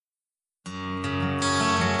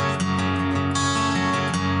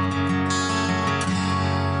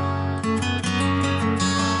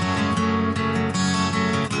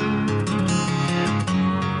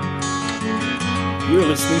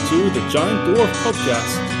to the Giant Dwarf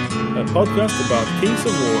Podcast, a podcast about Kings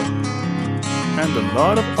of War and a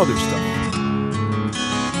lot of other stuff.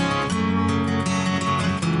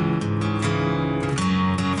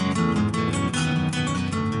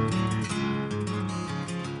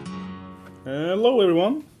 Hello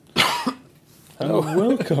everyone, and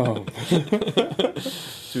welcome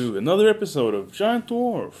to another episode of Giant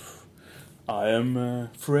Dwarf. I am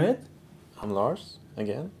Fred. I'm Lars,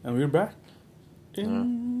 again. And we're back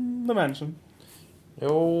in the mansion.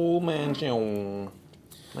 Jo, mansion.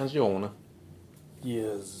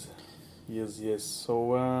 Yes. So,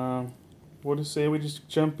 what do you say we just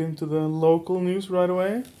jump into the local news right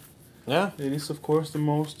away? Yeah. It is, of course, the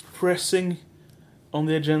most pressing on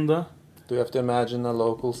the agenda. Do you have to imagine a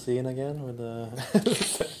local scene again with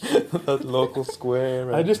that local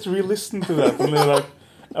square? I just re-listened to that and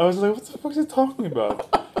I was like, what the fuck is he talking about?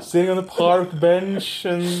 Sitting on a park bench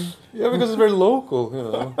and... Yeah, because it's very local, you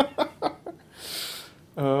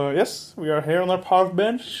know. Yes, we are here on our park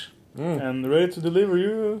bench and ready to deliver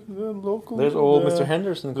you the local... There's old Mr.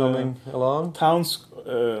 Henderson coming along. Town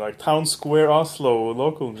Square Oslo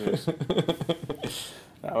local news.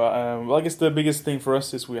 Well, I guess the biggest thing for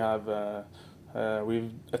us is we've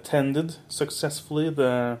attended successfully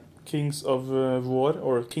the Kings of War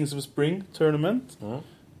or Kings of Spring tournament,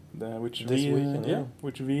 which this weekend,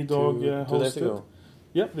 which V-Dog 2 days hosted. ago.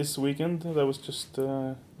 Yeah, this weekend that was just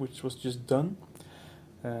which was just done,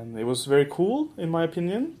 and it was very cool in my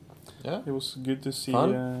opinion. Yeah, it was good to see.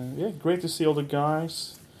 Fun. Great to see all the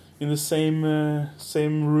guys in the same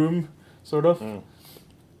room, sort of.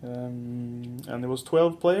 And there was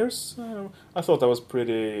 12 players. I thought that was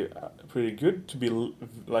pretty good to be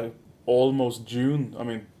like almost June. I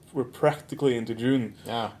mean, we're practically into June.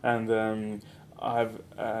 Yeah. And I've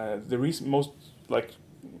the recent most like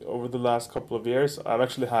over the last couple of years, I've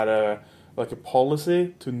actually had a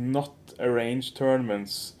policy to not arrange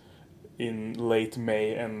tournaments in late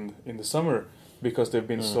May and in the summer because they've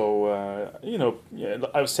been so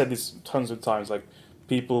I've said this tons of times, like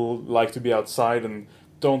people like to be outside and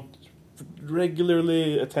don't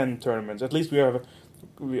regularly attend tournaments. At least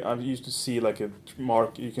I've used to see like a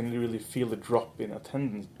mark. You can really feel a drop in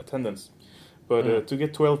attendance. But to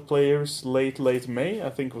get 12 players late May, I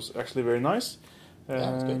think was actually very nice.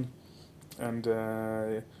 That's good. And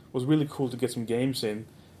it was really cool to get some games in.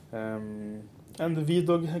 And the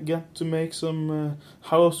V-Dog got to make some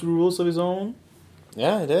house rules of his own.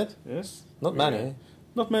 Yeah, he did. Yes. Not many.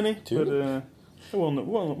 Not many. Two. But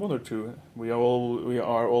one or two. We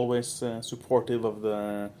are always supportive of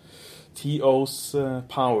the TO's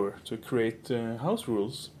power to create house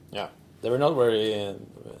rules. Yeah, they were not very.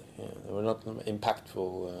 They were not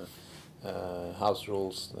impactful house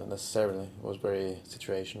rules necessarily. It was very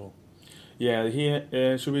situational. Yeah,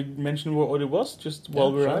 should we mention what it was just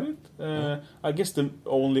while we're at it? I guess the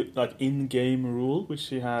only in-game rule which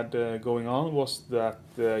he had going on was that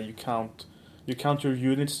you count your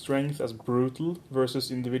unit strength as brutal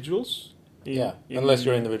versus individuals. Unless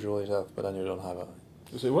you're individual yourself, but then you don't have a.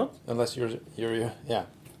 You say what? Unless you're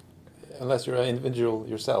Unless you're an individual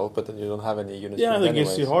yourself, but then you don't have any unit. Yeah, I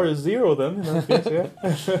guess you are a zero then. In that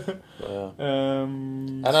case,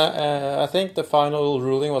 And I think the final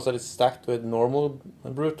ruling was that it's stacked with normal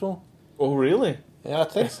and brutal. Oh, really? Yeah, I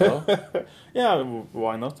think so. Yeah,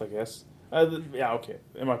 why not? I guess. Okay.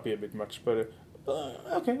 It might be a bit much, but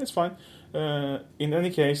okay, it's fine. In any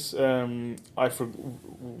case,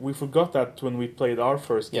 we forgot that when we played our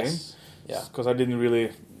first game. Yes. Yeah. Because I didn't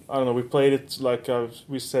really. I don't know. We played it like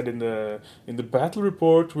we said in the battle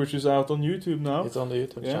report, which is out on YouTube now. It's on the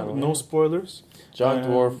YouTube channel. No spoilers. Giant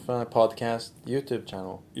Dwarf Podcast YouTube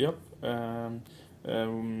channel. Yep.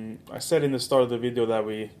 I said in the start of the video that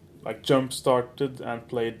we jump started and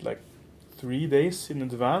played 3 days in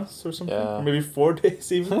advance or something, or maybe 4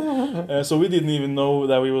 days even. So we didn't even know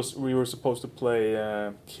that we were supposed to play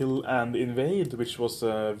Kill and Invade, which was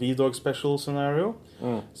a V-Dog special scenario.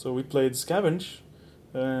 So we played Scavenge.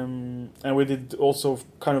 And we did also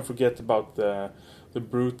kind of forget about the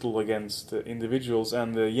brutal against individuals.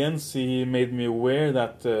 And Jens, he made me aware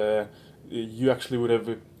that you actually would have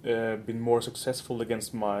been more successful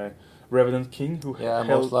against my Revenant King, who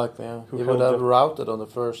most likely. Yeah. He would have routed on the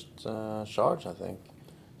first charge, I think.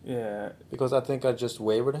 Yeah, because I think I just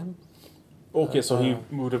wavered him. Okay, so he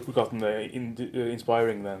would have gotten the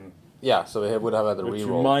inspiring then. Yeah, so he would have had a reroll.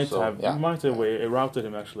 You might have routed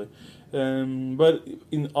him actually. But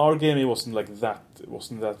in our game it wasn't that. It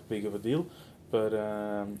wasn't that big of a deal. But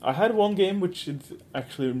I had one game which it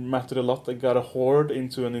actually mattered a lot. I got a horde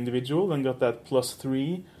into an individual and got that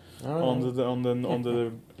 +3 on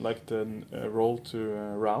the like the roll to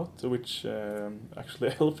route, which actually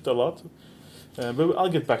helped a lot. But I'll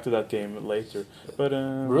get back to that game later. But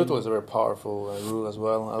Brutal is a very powerful rule as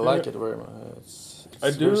well. I like it very much. It's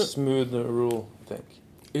a very smooth rule, I think.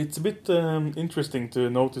 It's a bit interesting to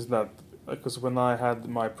notice that, because when I had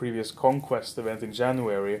my previous Conquest event in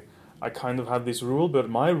January, I kind of had this rule, but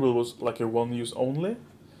my rule was like a one use only.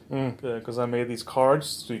 Because I made these cards,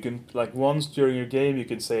 so you can, like, once during your game you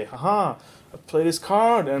can say, haha, I play this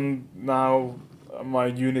card, and now my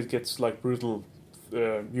unit gets like brutal,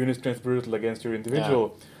 unit strength brutal against your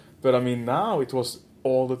individual. Yeah. But I mean, now it was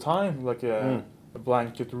all the time like a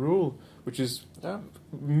blanket rule, which is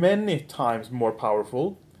many times more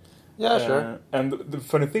powerful. Yeah, sure. And the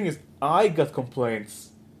funny thing is, I got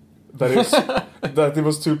complaints that that it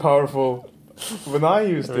was too powerful when I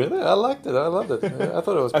used it. Really? I liked it. I loved it. I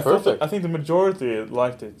thought it was perfect. I think the majority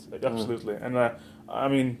liked it, absolutely. And I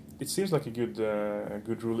mean, it seems like a good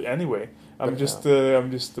rule anyway. I'm just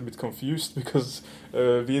a bit confused because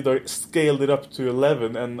Vidar scaled it up to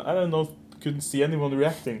 11, and I don't know, couldn't see anyone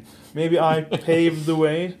reacting. Maybe I paved the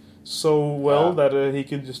way so well that he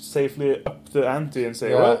could just safely up the ante and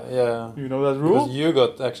say, you know that rule? Because you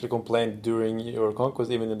got actually complained during your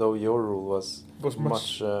Conquest, even though your rule was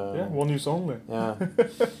much one use only. Yeah.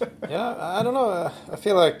 I don't know. I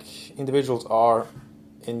feel like individuals are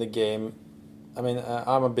in the game. I mean,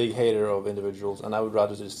 I'm a big hater of individuals, and I would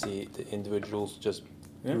rather just see the individuals just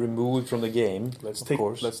removed from the game. Let's tick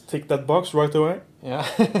that box right away. Yeah.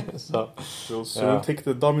 So we'll soon tick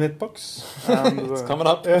the dominate box. And, it's coming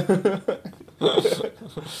up. I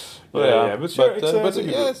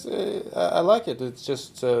like it. It's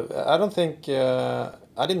just I don't think I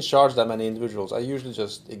didn't charge that many individuals. I usually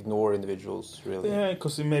just ignore individuals, really. Yeah,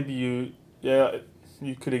 because maybe you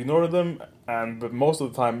could ignore them, but most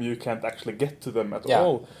of the time you can't actually get to them at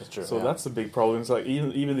all. That's true. So that's a big problem. It's like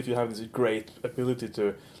even if you have this great ability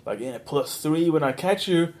to +3 when I catch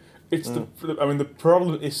you, it's the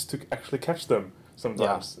problem is to actually catch them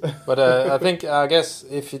sometimes. Yeah. But I guess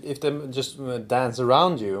if they just dance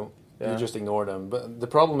around you, you just ignore them. But the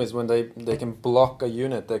problem is when they can block a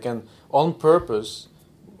unit, they can on purpose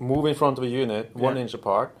move in front of a unit 1 inch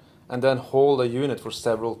apart and then hold a unit for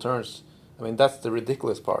several turns. I mean, that's the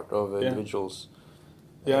ridiculous part of individuals.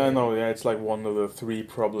 Yeah, I know. Yeah, it's like one of the 3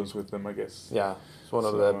 problems with them, I guess. Yeah, it's one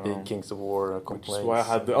of the big Kings of War complaints. Which is why I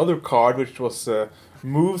had the other card, which was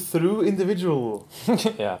move through individual.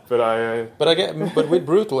 Yeah, but with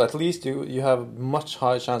Brutal, at least you have much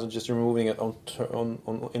higher chance of just removing it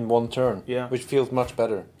in one turn. Yeah, which feels much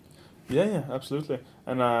better. Yeah, absolutely.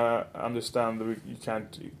 And I understand that you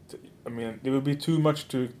can't. I mean, it would be too much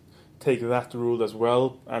to take that rule as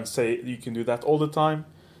well and say you can do that all the time,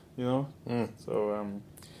 you know. So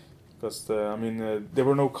because there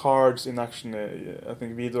were no cards in action. I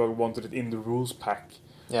think Vidar wanted it in the rules pack.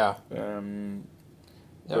 Yeah.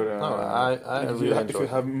 If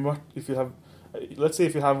you have let's say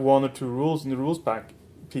if you have 1 or 2 rules in the rules pack,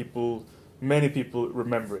 many people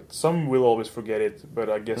remember it. Some will always forget it, but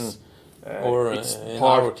I guess or it's in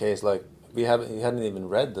our case, like we hadn't even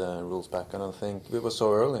read the rules pack. I don't think it was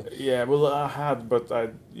so early. Yeah, well, I had, but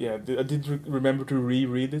I did remember to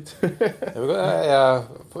reread it. I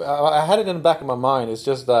had it in the back of my mind. It's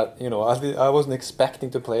just that I wasn't expecting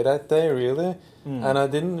to play that day really, and I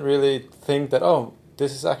didn't really think that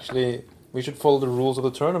this is actually we should follow the rules of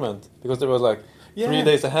the tournament because there was like 3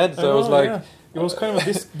 days ahead. So I was like, it was kind of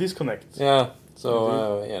a disconnect. Yeah.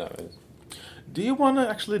 So do you want to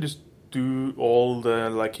actually just do all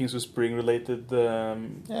the Kings of Spring related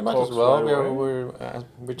might as well.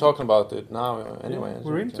 We're talking about it now anyway.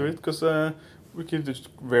 We're into it because we can just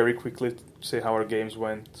very quickly say how our games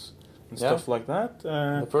went and stuff like that.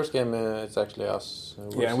 The first game it's actually us.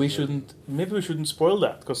 Maybe we shouldn't spoil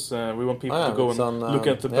that because we want people to go and look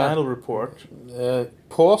at the battle report.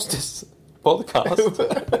 Pause this podcast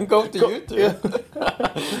and go to YouTube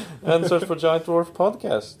and search for Giant Dwarf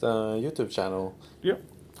Podcast YouTube channel. Yeah.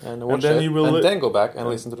 And watch it, and then go back and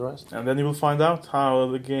listen to the rest. And then you will find out how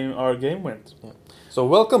our game went. Yeah. So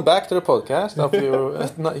welcome back to the podcast. After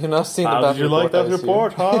you've now seen the battle report. How did you like that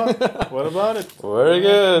report, huh? What about it? Very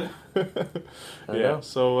good.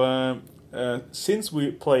 So since we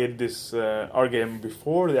played this our game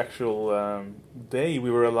before the actual day, we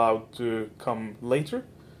were allowed to come later.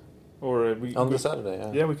 On the Saturday,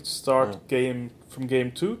 Yeah, we could start game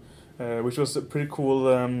 2. Which was pretty cool.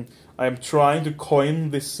 I am trying to coin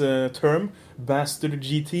this term, Bastard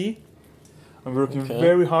GT. I'm working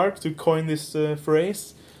very hard to coin this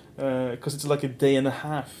phrase because it's like a day and a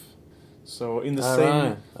half So in the same,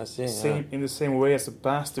 right. I see. in the same way as a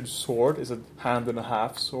bastard sword is a hand and a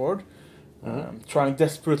half sword, Mhm. trying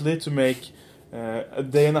desperately to make a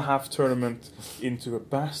day and a half tournament into a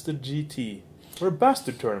bastard GT or a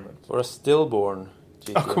bastard tournament. Or a stillborn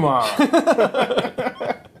GT. Oh, come on!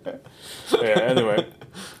 Yeah. Anyway,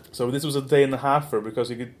 so this was a day and a halfer because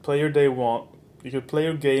you could play your day one, you could play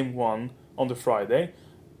your game one on the Friday,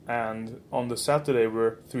 and on the Saturday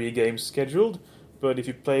were 3 games scheduled. But if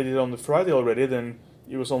you played it on the Friday already, then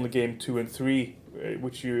it was only game 2 and 3,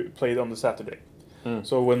 which you played on the Saturday.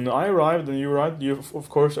 So when I arrived and you arrived, you of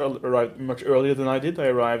course arrived much earlier than I did. I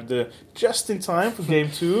arrived just in time for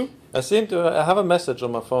game 2. I have a message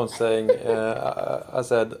on my phone saying, I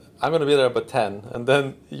said, I'm going to be there about 10. And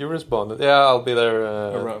then you responded, yeah, I'll be there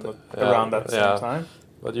around that same time.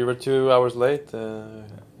 But you were 2 hours late.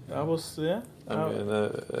 I was, yeah.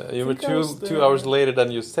 You were 2 hours later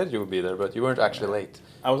than you said you would be there, but you weren't actually late.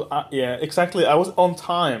 I was, yeah, exactly. I was on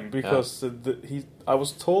time because I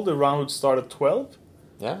was told the round would start at 12.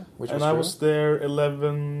 Yeah, which was and true. I was there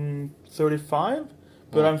 11:35.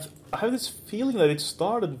 But I have this feeling that it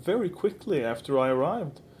started very quickly after I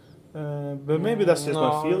arrived. But maybe that's just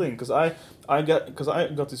my feeling because I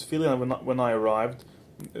got this feeling when I arrived,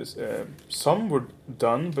 some were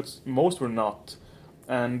done, but most were not.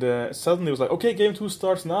 And suddenly it was like, okay, game 2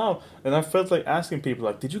 starts now, and I felt like asking people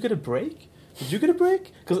like, did you get a break? Did you get a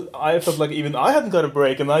break? Because I felt like even I hadn't got a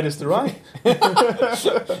break, and I just arrived. You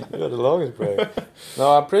got the longest break.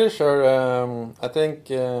 No, I'm pretty sure. I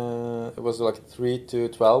think it was like 3 to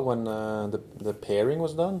 12 when the pairing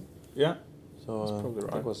was done. Yeah, so that's probably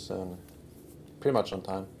right. It was pretty much on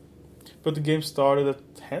time. But the game started at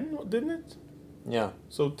 10, didn't it? Yeah.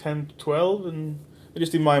 So 10 to 12, and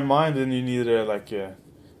just in my mind, then you needed a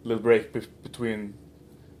little break between.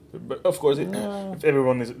 But of course, if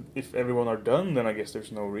everyone are done, then I guess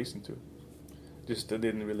there's no reason to. Just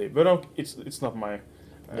didn't really. But it's not my.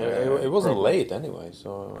 It wasn't late anyway,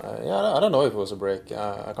 so I don't know if it was a break.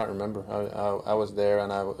 I can't remember. I was there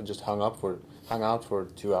and I just hung out for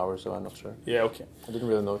 2 hours, so I'm not sure. Yeah, okay. I didn't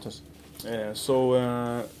really notice.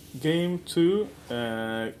 So game 2,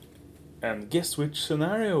 and guess which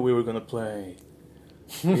scenario we were gonna play?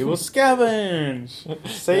 It was Scavenge!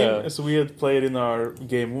 Same as we had played in our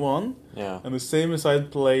game 1. Yeah. And the same as I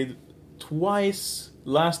had played twice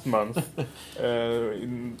last month,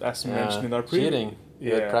 as mentioned in our preview. Cheating.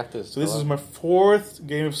 You had practice. So this is my 4th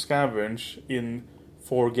game of Scavenge in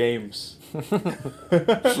 4 games.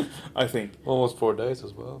 I think. Almost 4 days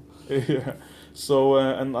as well. Yeah. So,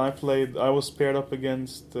 and I was paired up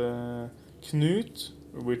against Knut,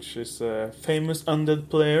 which is a famous undead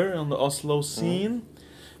player on the Oslo scene.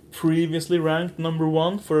 Previously ranked number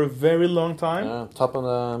 1 for a very long time. Yeah, top on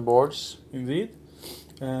the boards. Indeed.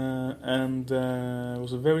 And it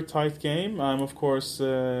was a very tight game. I'm, of course,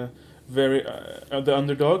 very the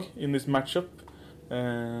underdog in this matchup.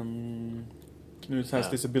 Knut has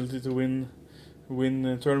this ability to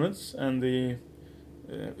win tournaments, and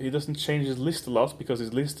he doesn't change his list a lot because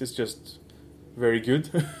his list is just very good.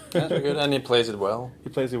 That's good, and he plays it well. He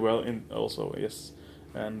plays it well, also, yes.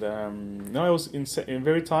 And no, I was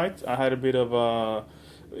very tight. I had a bit of a.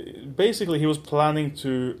 Basically, he was planning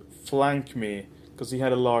to flank me because he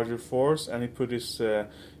had a larger force, and he put his.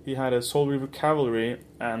 He had a Soul Reaver cavalry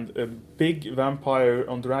and a big vampire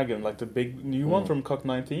on dragon, like the big new one from COC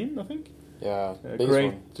 19, I think. Yeah, biggest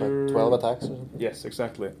one. Like 12 attacks or something. Yes,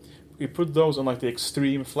 exactly. He put those on like the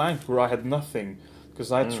extreme flank where I had nothing,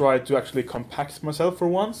 because I tried to actually compact myself for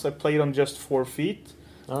once. I played on just 4 feet,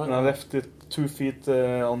 and I left it 2 feet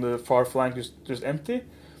on the far flank just empty,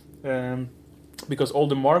 because all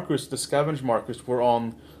the markers, the scavenge markers, were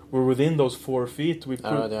within those 4 feet. We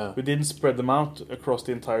didn't spread them out across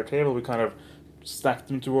the entire table. We kind of stacked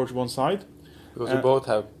them towards one side. Because you both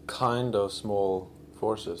have kind of small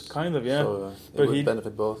forces. Kind of, yeah. So it would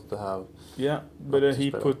benefit both to have. Yeah, but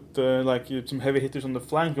he put some heavy hitters on the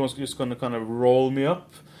flank. He was just going to kind of roll me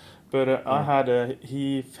up. But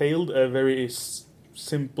he failed a very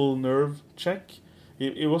simple nerve check.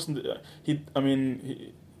 It wasn't.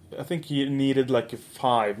 I think he needed like a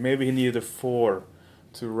 5. Maybe he needed a 4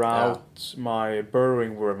 to rout my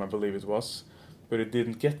burrowing worm, I believe it was. But it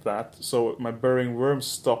didn't get that. So my burrowing worm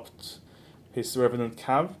stopped his Revenant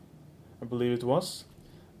Cav, I believe it was,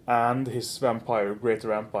 and his vampire, Greater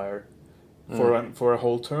Vampire, for a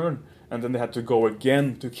whole turn. And then they had to go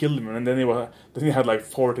again to kill him, and then he had like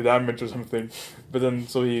 40 damage or something. But then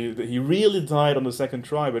so he really died on the second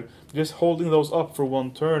try. But just holding those up for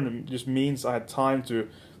one turn just means I had time to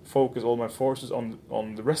focus all my forces on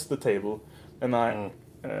the rest of the table, and I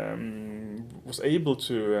was able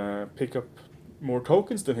to pick up more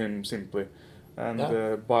tokens than him simply, and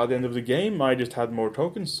by the end of the game, I just had more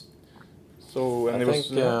tokens. So and I think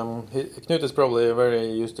Knut is probably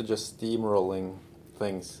very used to just steamrolling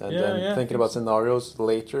things and then thinking about scenarios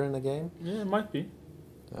later in the game. Yeah, it might be.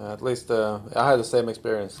 At least I had the same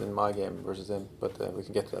experience in my game versus him, but we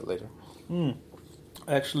can get to that later.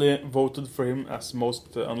 I actually voted for him as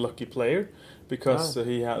most unlucky player because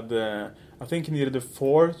he had, I think he needed a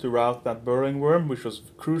 4 to rout that burrowing worm, which was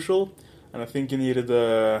crucial, and I think he needed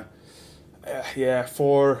a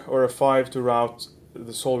 4 or a 5 to rout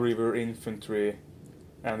the Soul Reaver infantry,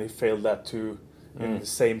 and he failed that too in the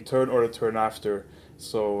same turn or the turn after.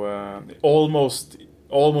 So almost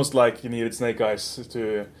like he needed Snake Eyes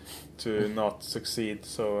to not succeed.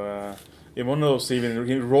 So in one of those, even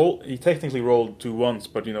he technically rolled 2 once,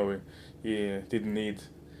 but he didn't need.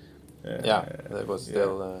 That was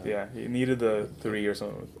still. He needed a 3 or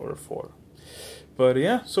something or a 4.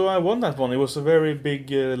 But so I won that one. It was a very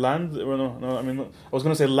big land. Well, no, I mean I was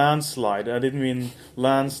gonna say landslide. I didn't mean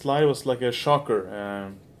landslide. It was like a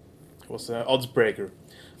shocker. It was an odds breaker.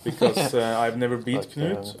 Because I've never beat like,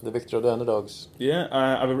 Knut. The victor of the underdogs. Yeah,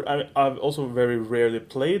 I've also very rarely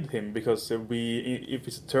played him because if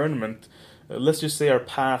it's a tournament, let's just say our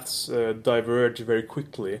paths diverge very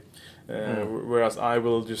quickly, whereas I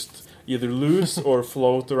will just either lose or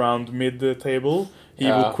float around mid-table. He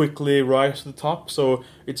will quickly rise to the top, so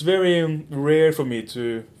it's very rare for me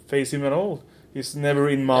to face him at all. He's never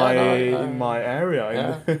in my in my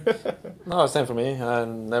area. No, same for me. I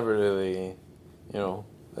never really,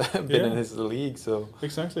 been in his league, so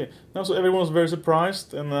exactly. No, so everyone was very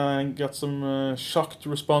surprised, and I got some shocked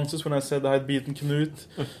responses when I said I had beaten Knut.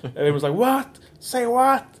 Everyone was like, "What? Say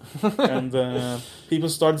what?" And people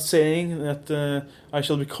started saying that I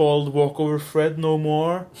shall be called Walkover Fred no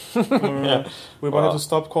more. Or, we might have to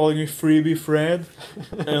stop calling you Freebie Fred.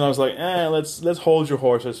 And I was like, let's hold your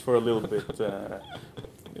horses for a little bit.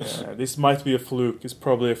 This might be a fluke. It's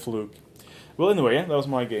probably a fluke. Well, anyway, that was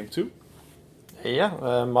my game too.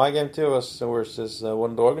 My game too was versus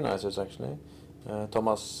one of the organizers actually,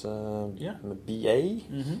 Thomas B.A.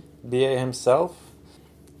 B.A. himself,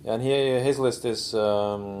 and his list is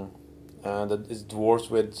that is dwarves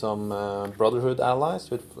with some Brotherhood allies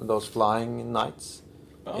with those flying knights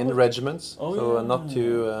in regiments, not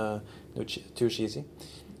too cheesy.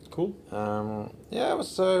 Cool. It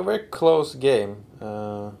was a very close game.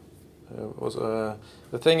 It was the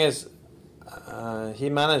thing is. He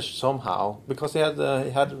managed somehow because he had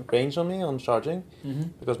range on me on charging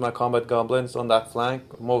because my combat goblins on that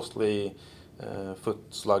flank mostly foot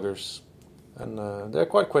sluggers and they're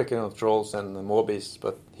quite quick trolls and mobies,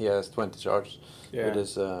 but he has 20 charge with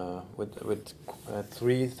his with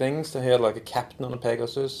 3 things. He had like a captain on a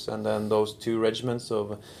Pegasus and then those 2 regiments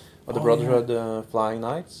of the Brotherhood flying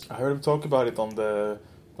knights. I heard him talk about it on the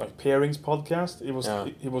pairings podcast. It was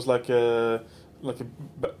like a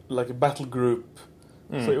battle group.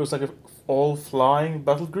 So it was like a all flying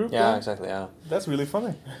battle group. Yeah, exactly. Yeah, that's really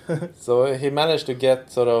funny. So he managed to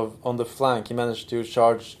get sort of on the flank. He managed to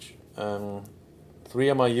charge 3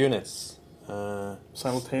 of my units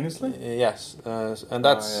simultaneously. Yes, and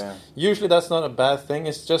that's usually that's not a bad thing.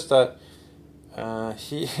 It's just that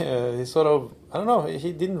he sort of I don't know.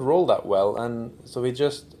 He didn't roll that well, and so he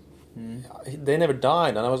just they never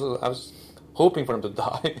died, and I was hoping for him to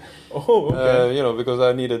die. Oh, okay. Because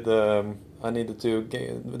I needed to.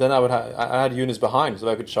 Then I had units behind, so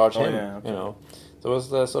I could charge him. Yeah, okay. So it was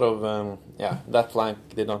the sort of that flank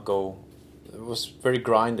did not go. It was very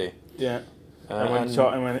grindy. Yeah.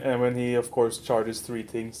 And when he of course charges 3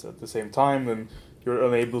 things at the same time, then you're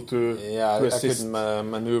unable to. Yeah, to I couldn't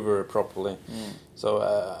maneuver properly. So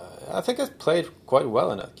I think I played quite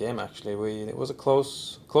well in that game. Actually, it was a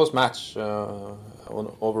close match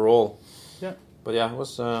overall. Yeah. But it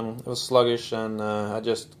was sluggish, and I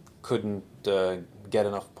just couldn't get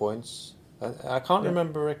enough points. I can't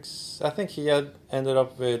remember. I think he had ended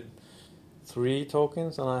up with 3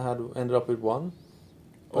 tokens, and I had ended up with 1.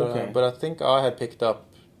 But I think I had picked up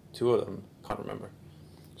 2 of them. Can't remember.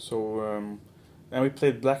 So, and we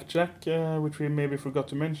played blackjack, which we maybe forgot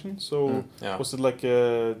to mention. So, was it like?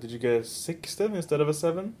 Did you get a 6 then instead of a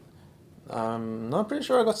 7? No, I'm pretty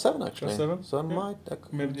sure I got 7 actually. 7? So I might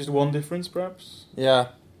maybe just 1 difference, perhaps. Yeah,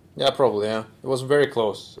 probably. Yeah, it was very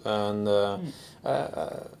close. And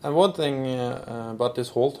one thing about this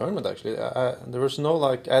whole tournament actually, there was no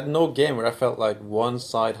I had no game where I felt like one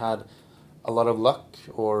side had a lot of luck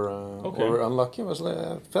or unlucky. It was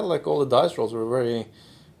I felt like all the dice rolls were very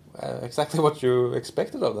exactly what you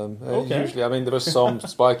expected of them. Okay. Usually, I mean, there was some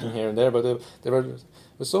spiking here and there, but there's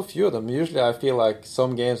so few of them. Usually, I feel like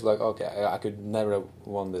some games, like, okay, I could never have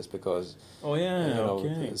won this because Oh yeah. you know,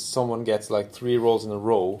 Okay. someone gets like 3 rolls in a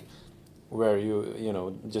row, where you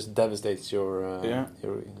know just devastates your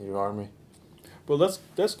your army. Well,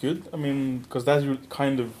 that's good. I mean, because that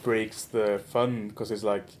kind of breaks the fun. Because it's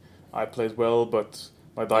like I played well, but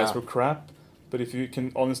my dice were crap. But if you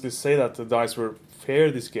can honestly say that the dice were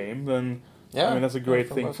fair this game, then I mean that's a great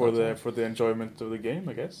thing for the enjoyment of the game,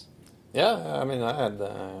 I guess. Yeah, I mean I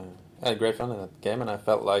had great fun in that game, and I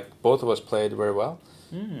felt like both of us played very well.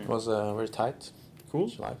 It was very tight. Cool.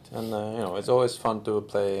 Which I liked. And you know, it's always fun to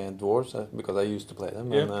play dwarves because I used to play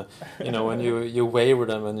them. Yeah. And you know, when you waver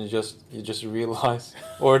them and you just realize,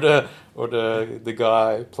 or the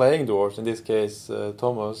guy playing dwarves, in this case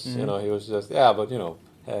Thomas, you know, he was just but you know,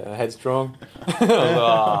 headstrong.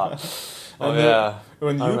 And yeah.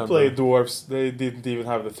 When you played dwarves, they didn't even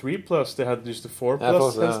have the 3+; they had just the 4+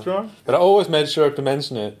 headstrong. But I always made sure to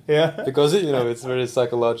mention it. Yeah. Because you know it's very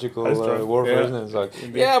psychological warfare, isn't it? It's like,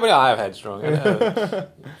 but I have headstrong.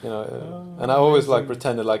 You know, and I always like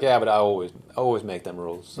pretended like, but I always make them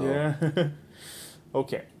rolls. So. Yeah.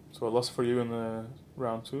 Okay, so a loss for you in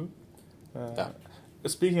round 2.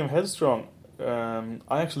 Speaking of headstrong,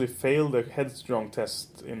 I actually failed a headstrong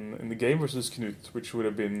test in the game versus Knut, which would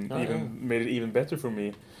have been made it even better for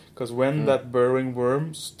me. Because when that burrowing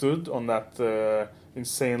worm stood on that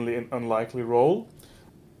insanely unlikely roll,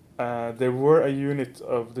 there were a unit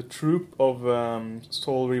of the troop of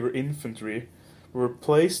Soul Reaver infantry were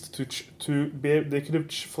placed they could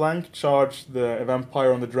have flank charged the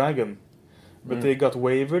vampire on the dragon, but they got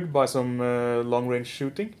wavered by some long range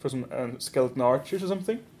shooting for some skeleton archers or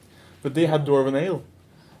something. But they had Dwarven Ale,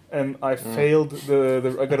 and I failed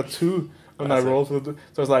I got a 2 when I rolled for the.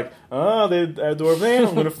 So I was like, they Dwarven Ale,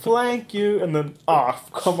 I'm gonna flank you, and then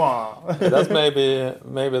come on. That's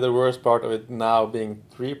maybe the worst part of it now being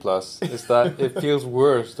 3+ is that it feels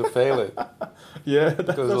worse to fail it. Yeah,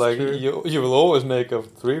 because like true. You will always make a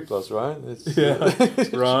 3+, right?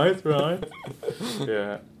 It's, right.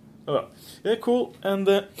 Yeah. Oh, yeah, cool. And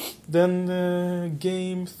then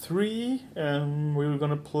game 3, we were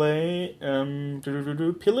gonna play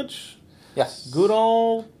Pillage. Yes. Good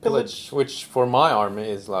old Pillage. Which for my army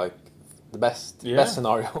is like the best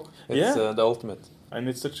scenario. It's the ultimate. And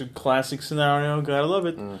it's such a classic scenario. Gotta love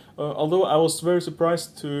it. Although I was very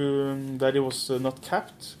surprised that it was not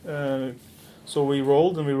capped. So we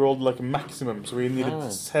rolled like a maximum. So we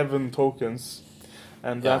needed 7 tokens.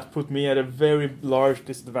 And that put me at a very large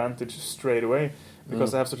disadvantage straight away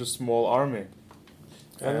because I have such a small army.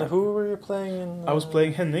 And who were you playing? I was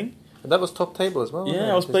playing Henning. And that was top table as well?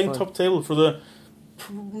 Yeah, I was playing top table for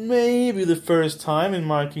maybe the first time in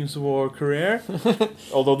my Kings of War career.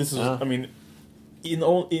 Although this is, I mean, in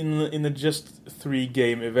a just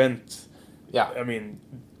 3-game event. Yeah. I mean,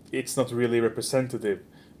 it's not really representative.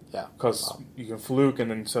 Yeah, because you can fluke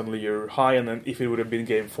and then suddenly you're high, and then if it would have been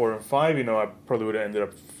game 4 and 5, you know, I probably would have ended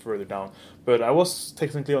up further down. But I was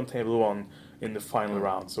technically on table 1 in the final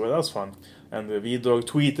round, so that was fun. And the V-Dog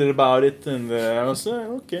tweeted about it, and I was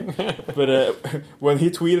okay. But when he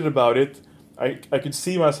tweeted about it, I could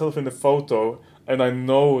see myself in the photo, and I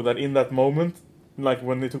know that in that moment, like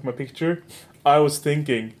when they took my picture, I was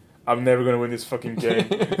thinking, I'm never going to win this fucking game.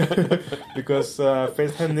 Because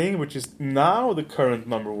Faith Henning, which is now the current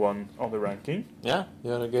number 1 on the ranking. Yeah,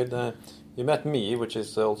 you had a good... you met me, which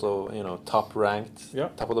is also, you know, top ranked,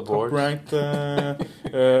 top of the board. Top ranked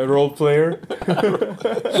role player.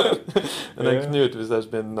 And then Knut, which has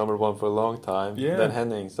been number 1 for a long time. Yeah. Then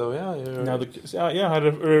Henning, so I had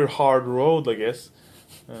a very hard road, I guess.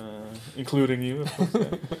 Including you, of course.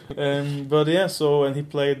 And he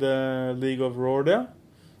played League of Rorda.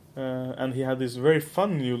 And he had this very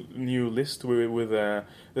fun new list with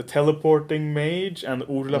the teleporting mage and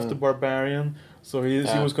Olaf the barbarian. So he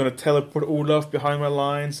was going to teleport Olaf behind my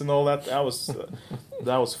lines and all that. That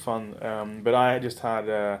was fun. But I just had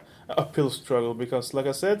an uphill struggle because, like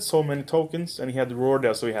I said, so many tokens, and he had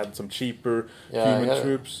Rorda, so he had some cheaper human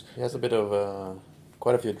troops. He has a bit of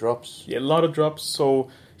quite a few drops. Yeah, a lot of drops. So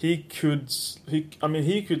he could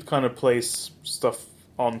kind of place stuff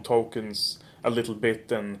on tokens a little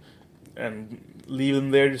bit and leave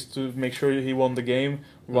them there just to make sure he won the game.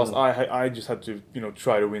 Whilst I just had to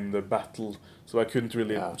try to win the battle, so I couldn't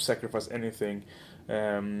really sacrifice anything.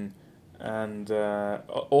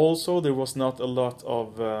 Also there was not a lot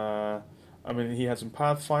of. He had some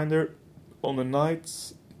Pathfinder on the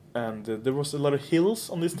knights, and there was a lot of hills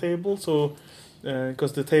on this table. So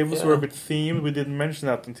because the tables were a bit themed, we didn't mention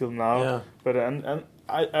that until now. Yeah. But and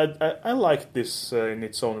I like this in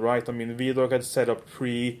its own right. I mean, VDog had set up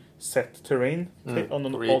pre-set terrain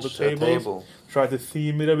on all the tables. Try to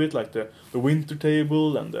theme it a bit, like the winter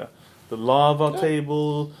table and the lava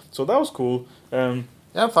table. So that was cool. Yeah,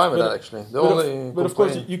 I'm fine with that actually. But of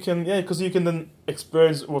course you can, because you can then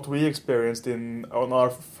experience what we experienced on our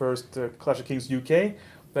first Clash of Kings UK.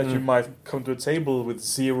 That you might come to a table with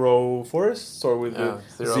 0 forests or with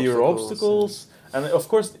zero obstacles. And of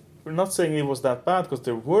course, we're not saying it was that bad, because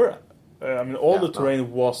there were, the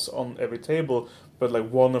terrain was on every table, but like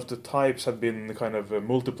one of the types had been kind of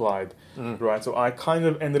multiplied, right? So I kind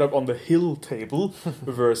of ended up on the hill table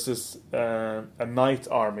versus a knight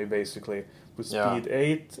army, basically, with speed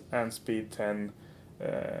 8 and speed 10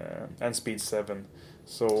 and speed 7.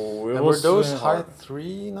 So were those height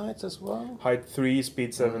 3 knights as well? Height 3,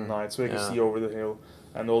 speed 7 knights, so you can see over the hill.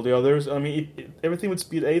 And all the others, I mean, everything with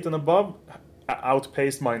speed 8 and above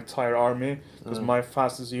outpaced my entire army, because my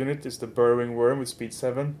fastest unit is the Burrowing Worm with speed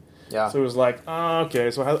 7. Yeah. So it was like, okay,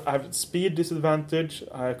 so I have speed disadvantage,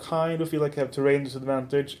 I kind of feel like I have terrain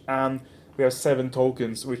disadvantage, and we have 7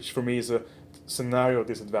 tokens, which for me is a scenario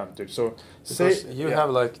disadvantage. So because you have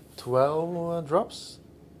like 12 drops,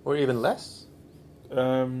 or even less?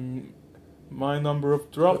 My number of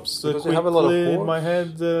drops, because you have a lot of in my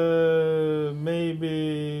head,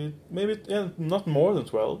 maybe not more than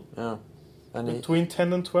 12. Yeah. Between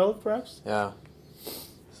 10 and 12, perhaps. Yeah.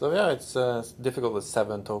 So yeah, it's difficult with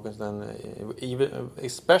 7 tokens then, even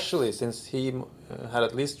especially since he had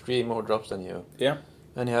at least 3 more drops than you. Yeah.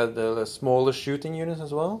 And he had smaller shooting units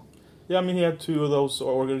as well. Yeah, I mean, he had 2 of those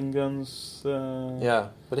organ guns. Yeah,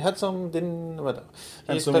 but he had some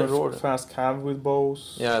and some fast cav with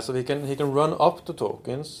bows. Yeah, so he can run up to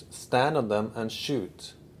tokens, stand on them, and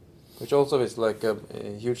shoot, which also is like a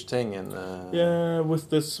huge thing. With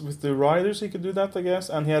the riders he could do that, I guess.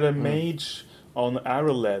 And he had a mage on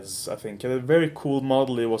Arrowlez, I think. He had a very cool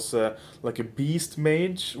model. It was like a beast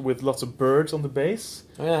mage with lots of birds on the base.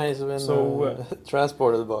 Oh, yeah, he's been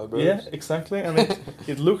transported by birds. Yeah, exactly. And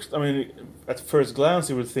it looked, I mean, at first glance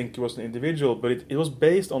you would think it was an individual, but it was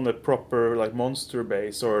based on a proper like monster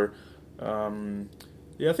base, or I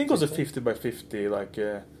think it was a 50 by 50, like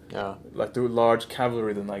the large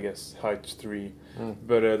cavalry then, I guess, height 3.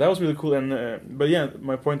 But that was really cool. And but yeah,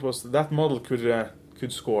 my point was that model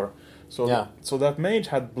could score. So that mage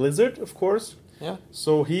had Blizzard, of course. Yeah.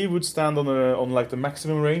 So he would stand on like the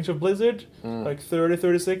maximum range of Blizzard, like 30,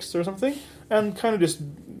 36 or something, and kind of just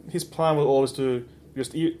his plan was always to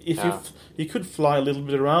just he could fly a little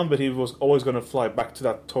bit around, but he was always going to fly back to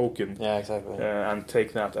that token. Yeah, exactly. And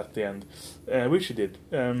take that at the end, which he did.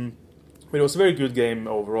 But it was a very good game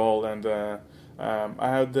overall, and I'm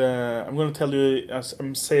going to tell you,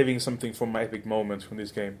 I'm saving something from my epic moment from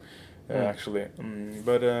this game. Actually,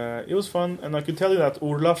 but it was fun, and I could tell you that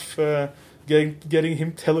Olaf, getting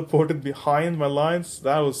him teleported behind my lines,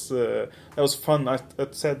 that was fun. I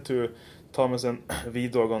said to Thomas and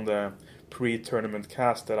VDog on the pre-tournament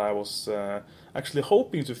cast that I was actually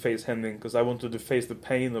hoping to face Henning, because I wanted to face the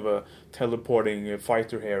pain of a teleporting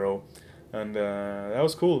fighter hero, and that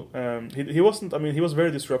was cool. He wasn't. I mean, he was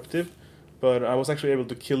very disruptive, but I was actually able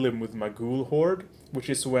to kill him with my ghoul horde, which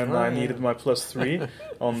is when I needed my +3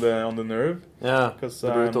 on the nerve. Yeah, because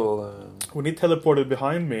brutal. When he teleported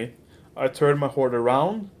behind me, I turned my horde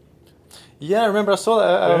around. Yeah, I remember I saw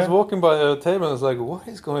that. I was walking by the table and I was like, what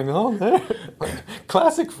is going on there?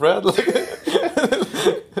 Classic Fred.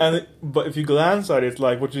 But if you glance at it,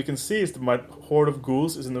 like what you can see is that my horde of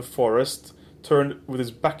ghouls is in the forest, turned with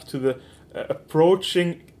his back to the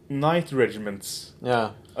approaching knight regiments.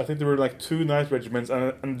 Yeah. I think there were like 2 knight regiments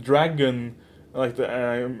and dragon, like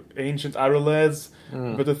the ancient Arrowlez.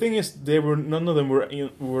 But the thing is, none of them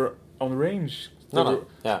were on range.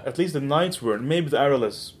 At least the knights weren't. Maybe the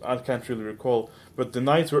Arrowlez, I can't really recall. But the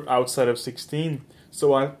knights were outside of 16.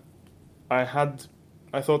 So I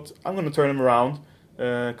thought, I'm going to turn him around,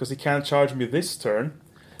 because he can't charge me this turn.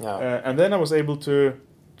 Yeah. And then I was able to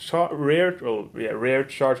rear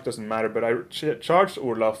charge doesn't matter, but I charged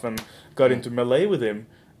Olaf and got into melee with him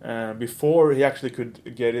before he actually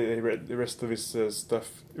could get the rest of his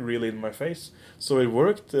stuff really in my face. So it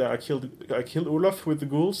worked. I killed Olaf with the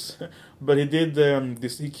ghouls, but he did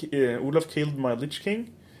Olaf killed my Lich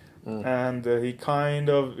King, and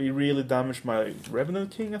he really damaged my Revenant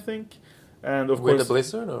King, I think. And of course, with the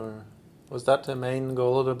Blizzard, or was that the main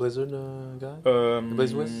goal of the Blizzard guy? The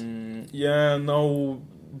Blizzwiz? Yeah, no.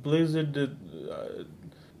 Blizzard,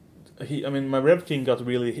 my Rev King got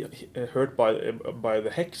really hurt by the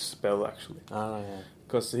Hex spell, actually. Ah, yeah.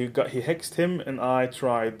 Because he hexed him, and I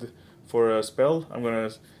tried for a spell. I'm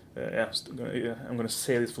gonna I'm gonna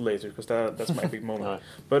say this for later because that's my big moment. Right.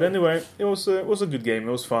 But anyway, it was a good game.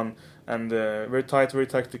 It was fun and very tight, very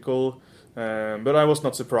tactical. But I was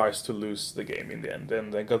not surprised to lose the game in the end.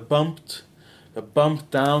 And I got bumped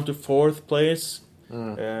down to 4th place,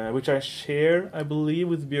 which I share, I believe,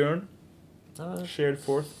 with Björn. Shared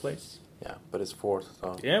 4th place. Yeah, but it's 4th.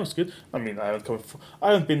 So. Yeah, it was good. I mean, I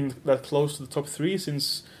haven't been that close to the top 3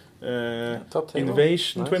 since top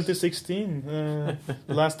Invasion nice. 2016. The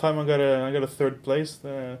last time I got a 3rd place,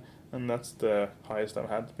 and that's the highest I've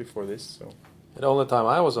had before this. So. The only time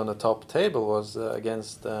I was on the top table was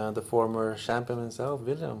against the former champion himself,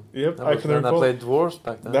 William. Yep, I can recall. I played dwarves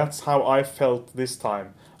back then. That's how I felt this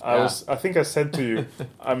time. I think I said to you,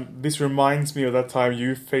 this reminds me of that time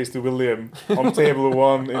you faced William on table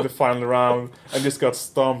 1 in the final round and just got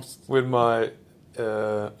stomped. With my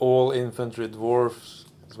all infantry dwarfs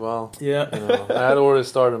as well. Yeah. You know, I had already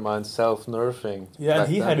started mine self-nerfing. Yeah, and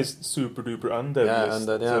he had his super duper undead list.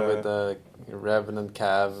 With the Revenant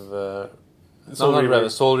Cav... Soul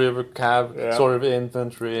River Cav, Soul River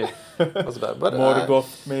Infantry. Was bad, but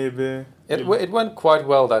Morgoth maybe. It went quite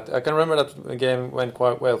well. I can remember that the game went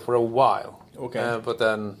quite well for a while. Okay. But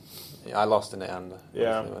then I lost in the end.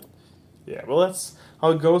 Yeah. Yeah. Well, that's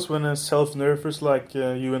how it goes when self-nerfers like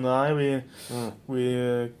you and I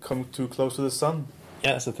we come too close to the sun.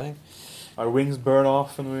 Yeah, that's the thing. Our wings burn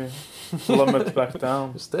off and we plummet back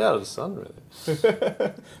down. Stay out of the sun, really.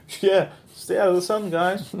 Yeah, stay out of the sun,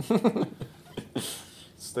 guys.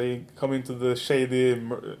 Come into the shady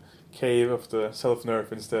cave of the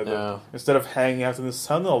self-nerf instead of hanging out in the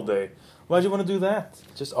sun all day. Why do you want to do that?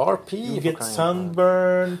 Just RP. You get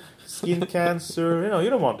sunburn, skin cancer. You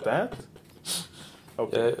don't want that.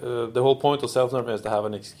 Okay. The whole point of self-nerf is to have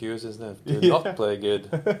an excuse, isn't it? To not play good.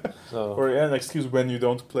 So. Or an excuse when you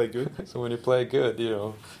don't play good. So when you play good,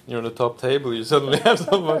 you're on the top table, you suddenly have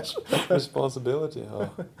so much responsibility. Oh.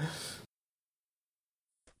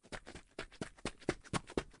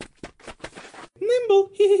 Nimble.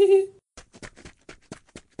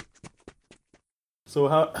 So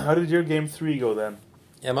how did your game 3 go then?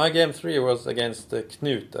 Yeah, my game 3 was against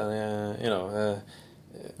Knut, and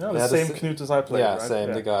the same Knut as I played. Yeah, right? same.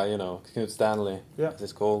 Yeah. The guy, Knut Stanley, as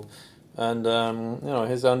he's called, and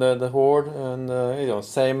he's under the Horde, and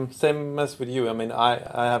same as with you. I mean, I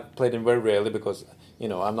have played him very rarely because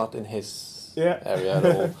I'm not in his area at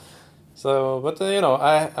all. So, but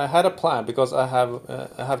I had a plan because I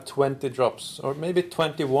have 20 drops, or maybe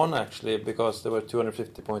 21 actually, because there were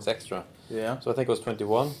 250 points extra. Yeah. So I think it was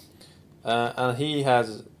 21, and he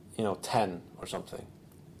has 10 or something.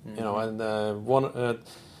 Mm-hmm.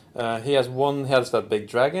 And he has that big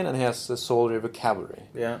dragon, and he has the Soul River Cavalry.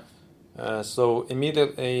 Yeah. So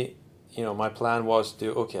immediately, my plan was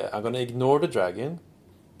I'm gonna ignore the dragon.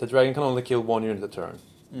 The dragon can only kill 1 unit a turn.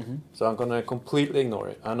 Mm-hmm. So I'm gonna completely ignore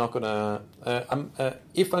it. I'm not gonna.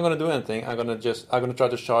 If I'm gonna do anything, I'm gonna try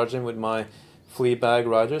to charge him with my Fleabag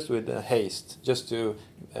Riders with haste, just to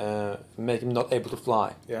make him not able to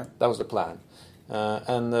fly. Yeah, that was the plan.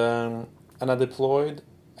 And I deployed.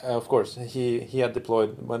 Of course, he had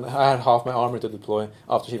deployed when I had half my army to deploy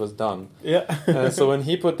after he was done. Yeah. So when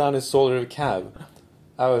he put down his Soul River Cav,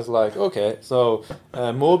 I was like, okay, so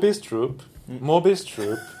Mobius troop.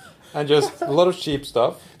 And just a lot of cheap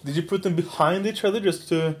stuff. Did you put them behind each other just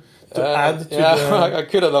to add to the... I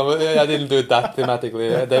could have done, but I didn't do it that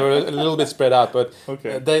thematically. They were a little bit spread out, but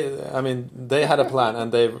okay. They had a plan,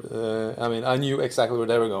 and I knew exactly where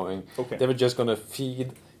they were going. Okay. They were just going to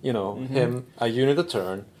feed, him a unit a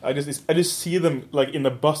turn. I just see them like in a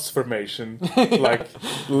bus formation, like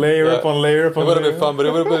layer upon layer upon layer. It would have been fun, but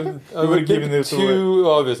it would have been it would have given it too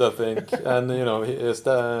obvious, I think. And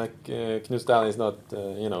Knut Stanley is not,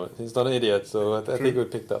 he's not an idiot, so I think we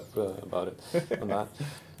picked up about it on that.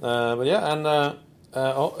 But yeah, and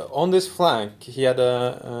on this flank, he had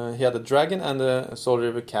a dragon and a Soul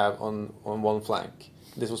River Cav on one flank.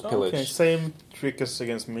 This was pillage. Okay, same trick as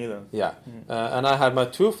against me then. Yeah, and I had my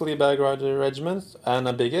 2 Fleabag Rider regiments and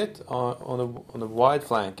a bigot on the wide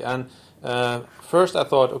flank. And first I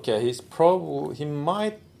thought, okay, he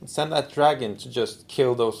might send that dragon to just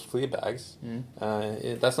kill those Fleabags.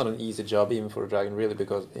 That's not an easy job even for a dragon, really,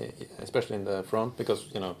 because especially in the front, because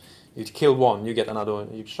you kill one, you get another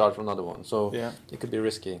one, you charge for another one, so it could be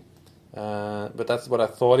risky. But that's what I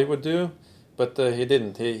thought he would do. But he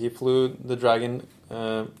didn't. He flew the dragon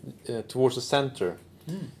towards the center,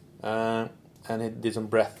 and he did some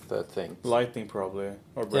breath things. Lightning probably,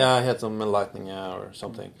 or breath. Yeah, he had some lightning or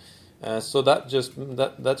something. So that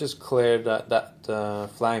just cleared that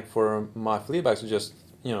flank for my Fleabags to just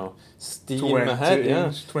steam ahead.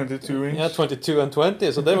 Yeah, 22 inch. Yeah, 22 and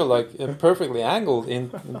 20. So they were like perfectly angled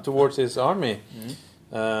in towards his army.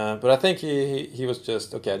 But I think he was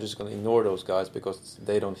just okay. I'm just going to ignore those guys because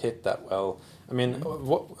they don't hit that well. I mean,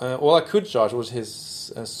 all I could charge was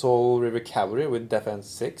his Soul River Cavalry with defense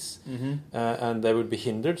 6, and they would be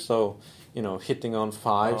hindered. So hitting on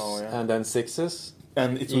 5s and then 6s,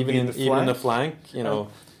 and it even in the flank.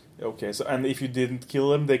 Okay, so and if you didn't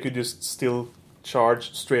kill them, they could just still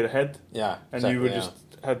charge straight ahead. Yeah, and you would just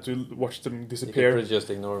had to watch them disappear. You could just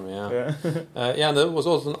ignore me. Yeah, and there was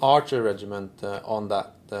also an archer regiment on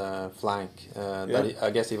that flank. That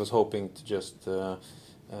I guess he was hoping to just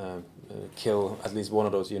kill at least one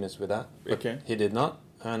of those units with that. But he did not,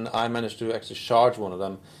 and I managed to actually charge one of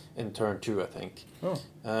them in turn 2, I think.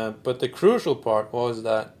 But the crucial part was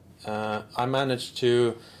that I managed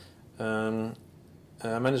to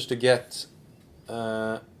get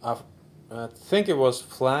I think it was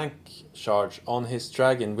flank charge on his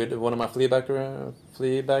dragon with one of my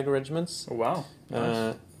Fleabag regiments. Oh, wow!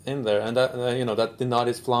 Nice. In there, and that that denied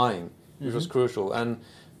his flying, which was crucial. And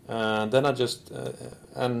then I just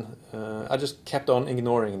kept on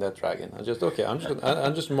ignoring that dragon. I'm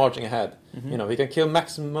just marching ahead. He can kill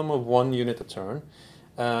maximum of 1 unit a turn.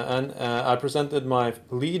 And I presented my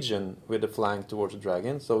legion with the flank towards the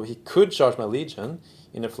dragon, so he could charge my legion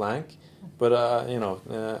in a flank, but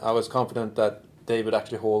I was confident that they would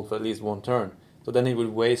actually hold for at least 1 turn. So then he would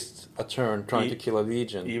waste a turn trying to kill a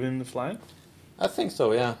legion. Even in the flank? I think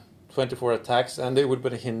so, yeah. 24 attacks, and they would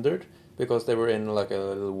be hindered because they were in like a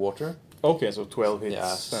little water. Okay, so 12 hits.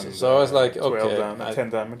 Yeah, and, so I was like, 12 10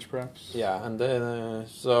 damage perhaps. Yeah, and then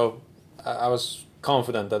so I was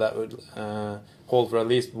confident that would hold for at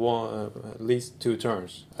least 2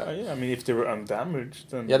 turns. I mean, if they were undamaged,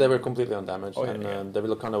 then they were completely undamaged,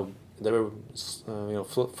 they were they were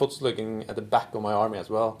foot slugging at the back of my army as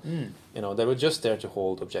well. They were just there to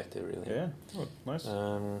hold objective, really. Yeah, nice.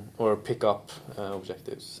 Or pick up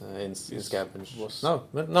objectives in scavenge.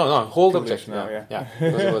 No, hold objective. Now, yeah,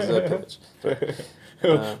 because it was pillage.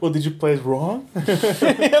 Well, did you play it wrong?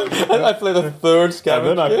 I played a 3rd scavenge. And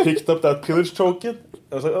then I picked up that pillage token.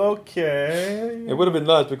 I was like, okay. It would have been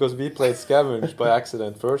nice because we played scavenge by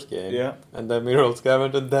accident first game. Yeah. And then we rolled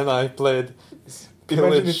scavenge, and then I played pillage.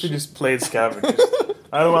 Imagine if you just played scavenge.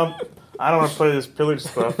 I don't want to play this pillage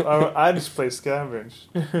stuff. I just play scavenge.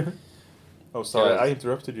 Oh, sorry, I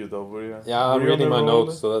interrupted you though. Were you? Yeah, I'm reading my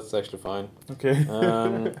notes, so that's actually fine. Okay.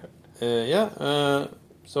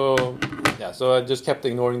 So I just kept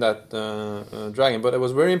ignoring that dragon, but it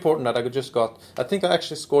was very important that I think I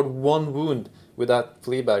actually scored 1 wound with that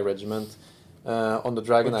Fleabag regiment on the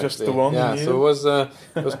dragon. Just actually. The one. Yeah, so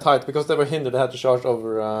it was tight because they were hindered. They had to charge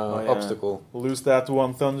over obstacle. Lose that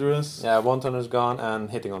 1 thunderous. Yeah, 1 thunderous gone and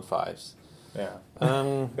hitting on 5s. Yeah.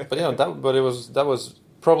 That was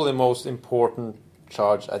probably the most important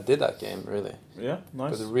charge I did that game, really. Yeah,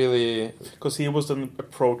 nice. Because he was then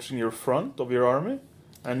approaching your front of your army.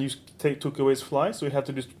 And you took away his fly, so you had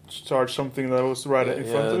to just charge something that was right in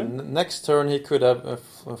front of him? Next turn he could have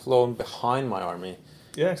flown behind my army.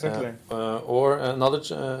 Yeah, exactly. Or another...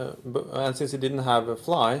 and since he didn't have a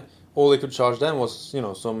fly, all he could charge then was,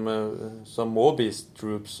 some Morbius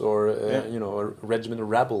troops or, a regiment of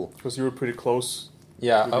rabble. Because you were pretty close.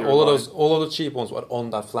 Yeah, all of the cheap ones were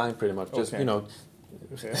on that flank pretty much. Just, nice.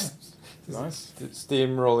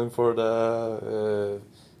 Steamrolling for the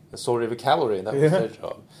Soul River Cavalry. That was their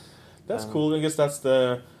job. That's cool. I guess that's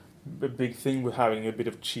the big thing with having a bit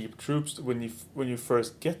of cheap troops. When you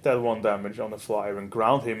first get that 1 damage on the flyer and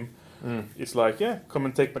ground him, it's like, come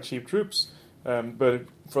and take my cheap troops. But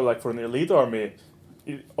for an elite army,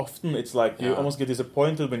 it's like you almost get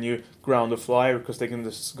disappointed when you ground a flyer because they can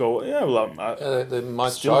just go, they might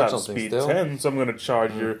still charge have something speed still. 10, so I'm going to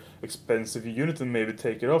charge your expensive unit and maybe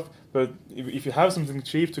take it off. But if you have something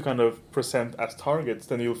cheap to kind of present as targets,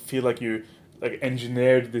 then you'll feel like you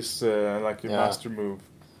engineered this your master move.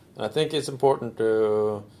 And I think it's important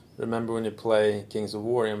to remember when you play Kings of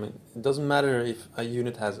War. I mean, it doesn't matter if a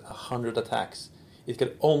unit has 100 attacks. It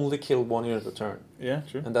can only kill 1 unit a turn. Yeah,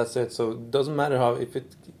 true. And that's it. So it doesn't matter how it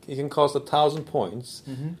can cost 1,000 points,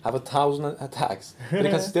 have 1,000 attacks, but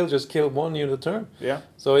it can still just kill 1 unit a turn. Yeah.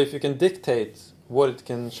 So if you can dictate what it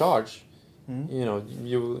can charge,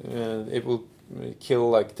 it will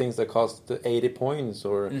kill like things that cost 80 points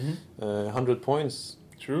or 100 points.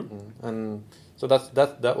 True. And so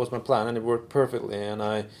that was my plan, and it worked perfectly.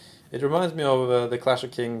 And it reminds me of the Clash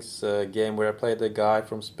of Kings game where I played the guy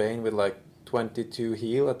from Spain with like 22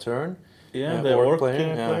 heal a turn. Yeah, the orc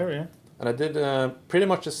player. And I did pretty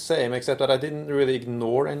much the same, except that I didn't really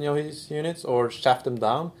ignore any of his units or shaft them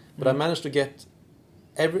down. But I managed to get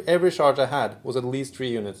every charge I had was at least 3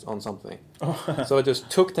 units on something. So I just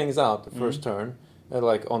took things out the first turn,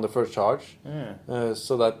 like on the first charge,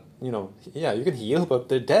 so that you can heal, but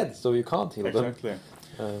they're dead, so you can't heal them. Exactly.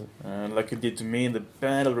 Like you did to me in the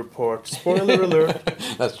battle report. Spoiler alert.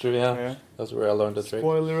 That's true. Yeah, that's where I learned the trick.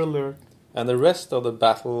 Spoiler alert. And the rest of the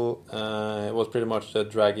battle was pretty much the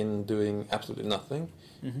dragon doing absolutely nothing,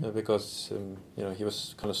 because he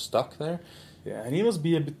was kind of stuck there. Yeah, and he must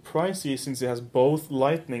be a bit pricey since he has both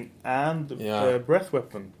lightning and breath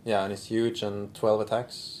weapon. Yeah, and it's huge and 12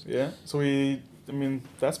 attacks. Yeah, so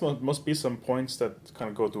that must be some points that kind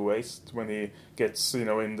of go to waste when he gets in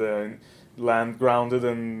the land grounded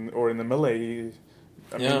or in the melee.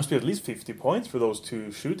 It must be at least 50 points for those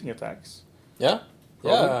 2 shooting attacks. Yeah,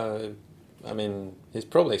 probably. yeah. He's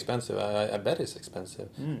probably expensive. I bet he's expensive.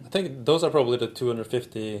 I think those are probably the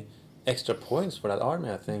 250 extra points for that army,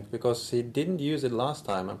 I think, because he didn't use it last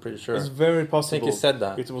time, I'm pretty sure. It's very possible. I think he said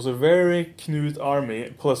that. It was a very Knut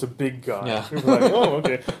army plus a big guy. Yeah. We were like, oh,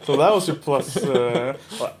 okay. So that was your plus.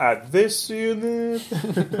 Add this unit.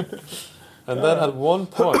 And then at one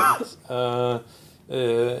point,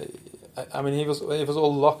 he was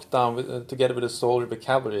all locked down together with the soldier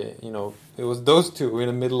cavalry. It was those 2 in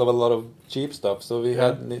the middle of a lot of cheap stuff, so we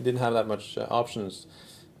didn't have that much options.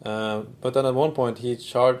 But then at one point he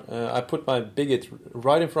charged. I put my bigot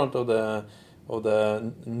right in front of the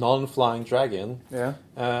non-flying dragon. Yeah.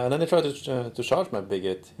 And then he tried to charge my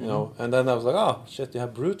bigot. And then I was like, oh shit, you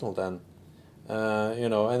have brutal then.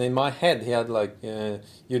 And in my head he had like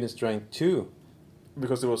unit strength 2.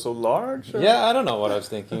 Because it was so large? Or? Yeah, I don't know what I was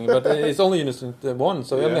thinking, but it's only unit strength 1,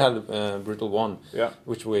 so he only had brutal 1,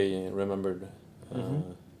 which we remembered.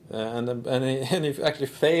 And he actually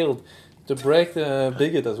failed to break the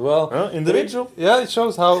bigot as well. Individual? Yeah, it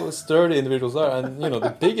shows how sturdy individuals are. And,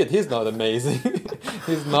 the bigot, he's not amazing.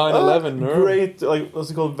 He's 9/11 nerve. Great, like, what's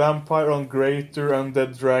it called? Vampire on Greater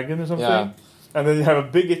Undead Dragon or something? Yeah. And then you have a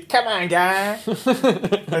bigot, come on, guy!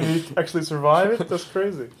 And you actually survive it? That's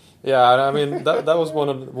crazy. Yeah, that was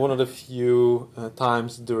one of the few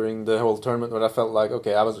times during the whole tournament where I felt like,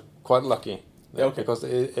 okay, I was quite lucky. Because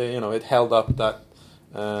it held up that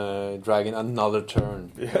dragon another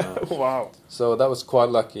turn. Yeah, wow. So that was quite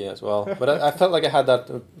lucky as well. But I felt like I had that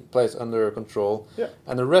place under control. Yeah.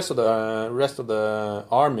 And the rest of the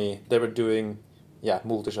army, they were doing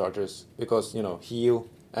multi-charges because heal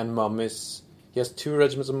and mummies. He has 2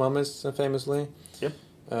 regiments of mummies, famously. Yep.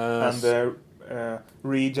 And they're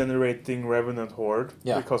regenerating Revenant Horde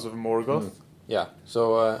because of Morgoth. Yeah,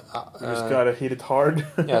 so you just gotta hit it hard.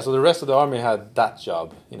 Yeah, so the rest of the army had that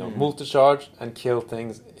job, multi-charge and kill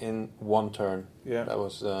things in 1 turn. Yeah, that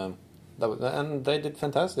was, and they did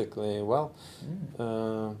fantastically well.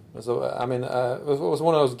 So it was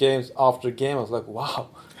one of those games. After game, I was like,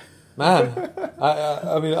 wow. Man,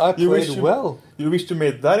 I played well. You wish you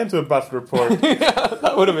made that into a battle report. Yeah,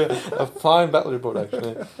 that would have been a fine battle report,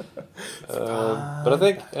 actually. But I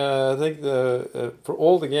think for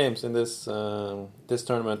all the games in this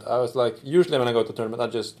tournament, I was like, usually when I go to a tournament, I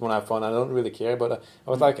just want to have fun. I don't really care, but I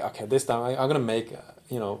was like, okay, this time I'm gonna make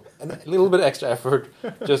a little bit extra effort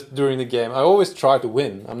just during the game. I always try to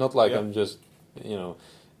win. I'm not like I'm just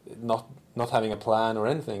not having a plan or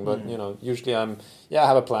anything, but usually I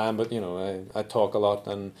have a plan, but I talk a lot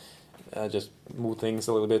and I just move things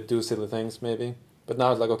a little bit, do silly things maybe. But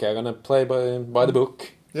now it's like, okay, I'm gonna play by the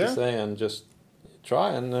book, to say, and just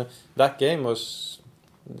try. And that game was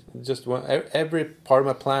just every part of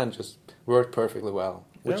my plan just worked perfectly well,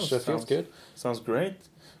 which feels good. Sounds great.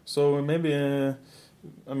 So maybe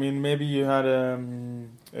maybe you had a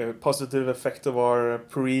positive effect of our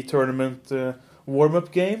pre-tournament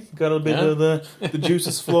warm-up game. Got a bit of the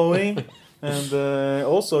juices flowing. And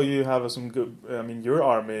also you have some good... your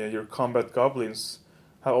army, your combat goblins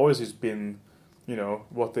have always just been,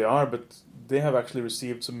 what they are, but they have actually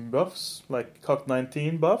received some buffs, like COC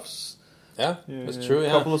 19 buffs. Yeah, that's true, A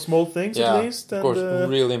couple of small things at least. Of course,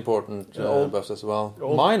 really important buffs as well.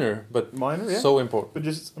 Minor, so important. But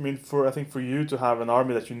just, I think for you to have an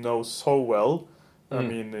army that you know so well,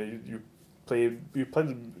 you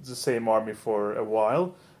played the same army for a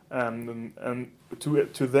while, and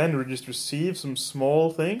to then just receive some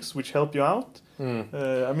small things which help you out.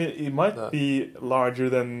 It might be larger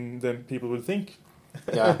than people would think.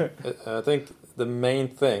 Yeah, I think the main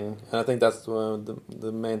thing, and I think that's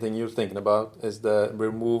the main thing you're thinking about, is the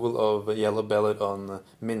removal of yellow bellied on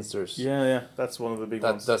mincers. Yeah, that's one of the big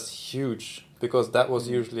ones. That's huge, because that was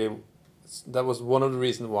that was one of the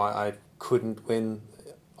reasons why I couldn't win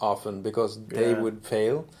often, because they would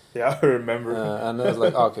fail. Yeah, I remember. And I was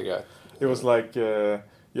like, okay, guys. It was like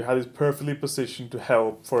you had it perfectly positioned to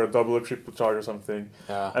help for a double or triple charge or something,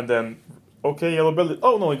 and then okay, yellow belt.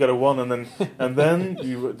 Oh no, you got a 1, and then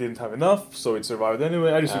you didn't have enough, so it survived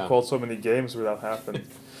anyway. I just recall so many games where that happened.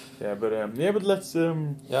 But let's.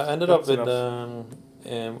 Ended up with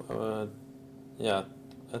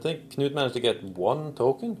I think Knut managed to get 1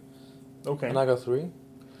 token. Okay. And I got 3.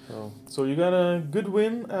 So you got a good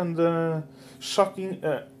win and shocking.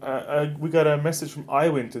 We got a message from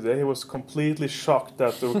Eivind today. He was completely shocked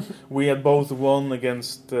that we had both won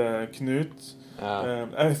against Knut.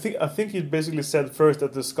 I think he basically said first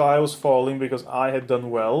that the sky was falling because I had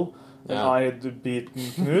done well and I had beaten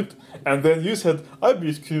Knut, and then you said I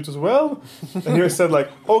beat Knut as well, and you said like,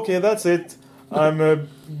 okay, that's it. I'm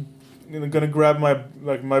gonna grab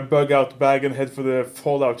my bug out bag and head for the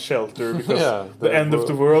fallout shelter because the end of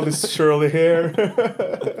the world is surely here.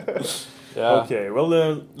 Okay, well,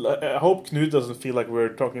 I hope Knut doesn't feel like we're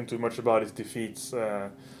talking too much about his defeats.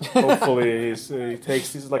 Hopefully he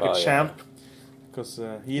takes this like a champ, because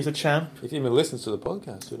he is a champ. If he even listens to the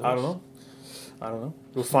podcast, I don't know.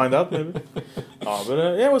 We'll find out maybe.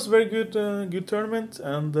 It was a very good tournament,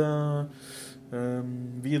 and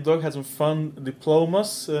Vidog had some fun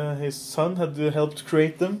diplomas. His son had helped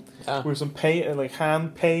create them with some paint, like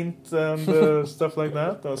hand paint and stuff like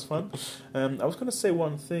that. That was fun. I was gonna say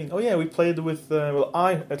one thing. Oh yeah, we played with.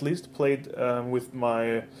 I at least played with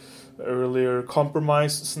my earlier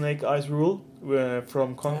compromise Snake Eyes rule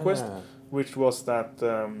from Conquest, which was that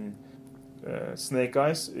Snake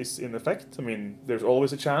Eyes is in effect. I mean, there's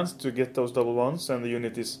always a chance to get those double ones, and the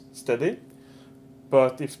unit is steady.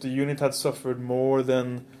 But if the unit had suffered more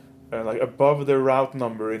than like above their route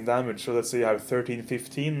number in damage, so let's say you have 13,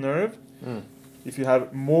 15 nerve, if you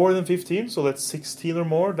have more than 15, so that's 16 or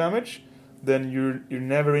more damage, then you're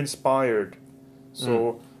never inspired.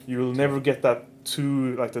 So you'll never get that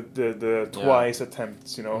two, like the twice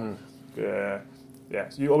attempts, you know. So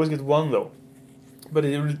you always get 1 though. But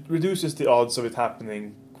it reduces the odds of it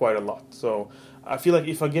happening quite a lot. So I feel like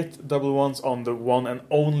if I get double ones on the 1 and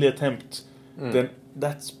only attempt, then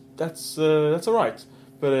that's alright.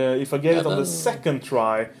 But if I get it on the second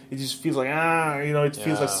try, it just feels like it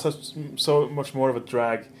feels like so much more of a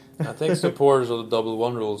drag. I think supporters of the double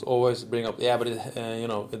 1 rules always bring up, but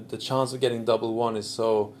the chance of getting double 1 is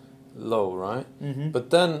so low, right? But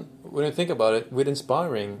then when you think about it, with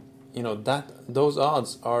inspiring, those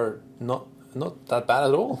odds are not that bad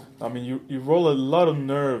at all. I mean, you roll a lot of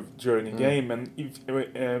nerve during a game, and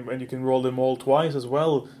and you can roll them all twice as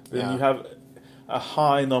well. Then you have a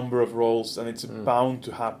high number of rolls, and it's bound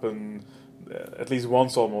to happen at least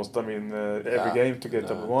once almost. I mean, every game to get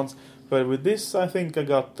double ones. But with this, I think I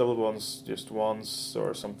got double ones just once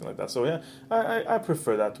or something like that. So yeah, I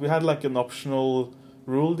prefer that. We had like an optional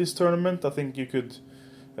rule this tournament. I think you could.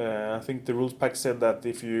 I think the rules pack said that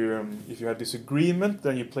if you had disagreement,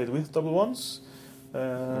 then you played with double ones.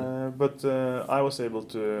 But I was able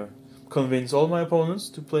to convince all my opponents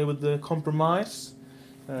to play with the compromise.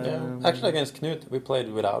 Actually, against Knut, we played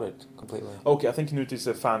without it completely. Okay, I think Knut is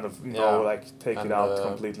a fan of take it out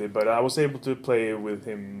completely. But I was able to play with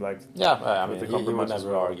him like with the compromise. He would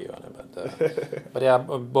never argue on it. But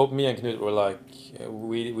both me and Knut were like,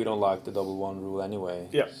 we don't like the double 1 rule anyway.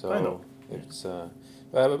 Yeah, so I know. It's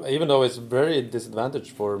even though it's very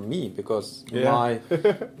disadvantaged for me because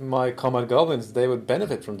my command goblins, they would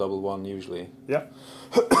benefit from double 1 usually. Yeah,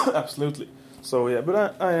 absolutely. So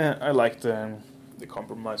but I like the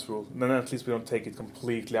compromise rule. Then at least we don't take it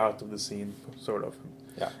completely out of the scene, sort of.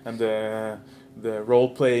 Yeah. And the role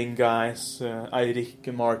playing guys, Eirik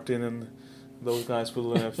and Martin and those guys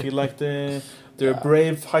will feel like they're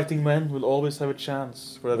brave fighting men, will always have a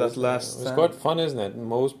chance for that last stand. It's quite fun, isn't it?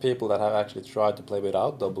 Most people that have actually tried to play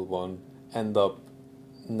without double 1 end up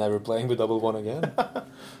never playing with double 1 again.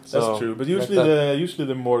 That's true, but usually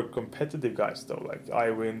the more competitive guys though, like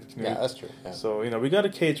Eivind, Knut. Yeah, that's true. Yeah. So we got to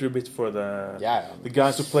cater a bit for the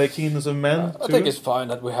guys who play Kingdoms of Men. I think it's fine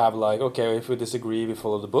that we have if we disagree, we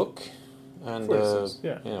follow the book. And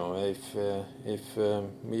if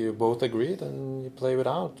you both agree, then you play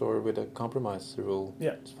without or with a compromise rule.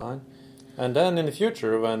 Yeah, it's fine. And then in the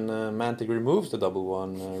future, when Mantic removes the double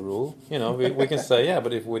 1 rule, we can say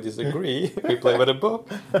but if we disagree, we play with a book.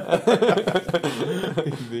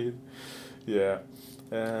 Indeed. Yeah.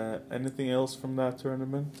 Anything else from that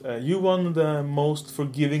tournament? You won the most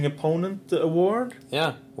forgiving opponent award.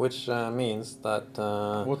 Yeah, which means that.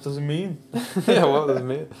 What does it mean? What does it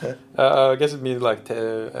mean? I guess it means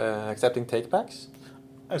accepting takebacks.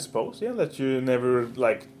 I suppose, that you never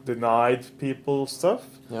denied people stuff.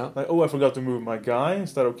 Yeah. I forgot to move my guy.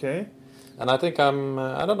 Is that okay? And I think I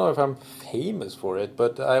don't know if I'm famous for it,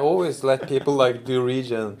 but I always let people like do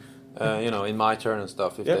region, in my turn and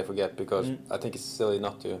stuff if they forget, because I think it's silly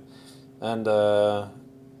not to. And,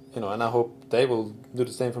 and I hope they will do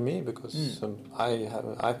the same for me, because I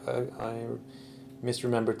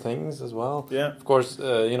misremember things as well. Yeah. Of course,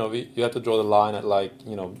 you have to draw the line at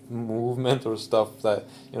movement or stuff that,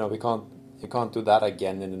 you can't do that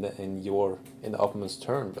again in the opponent's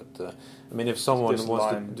turn. But if someone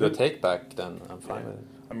wants to do a take back, then I'm fine with it.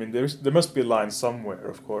 I mean, there must be a line somewhere,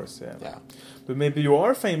 of course. Yeah. Yeah. But maybe you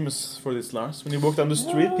are famous for this, Lars. When you walk down the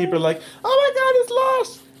street, people are like, "Oh my God, it's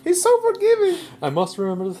Lars! He's so forgiving." I must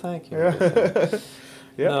remember to thank you.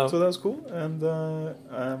 Yeah. No. So that's cool. And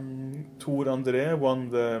Tor André won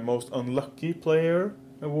the most unlucky player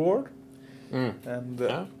award. And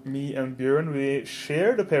me and Björn, we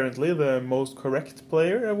shared apparently the most correct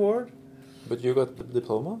player award. But you got the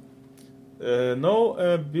diploma? No,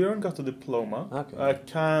 Björn got the diploma. Okay.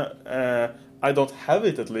 I don't have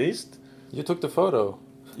it, at least. You took the photo.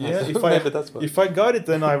 Yeah, if I got it,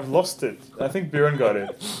 then I've lost it. I think Björn got it.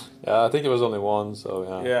 Yeah, I think it was only one, so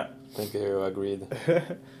yeah. Yeah. I think you agreed.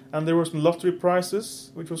 And there were some lottery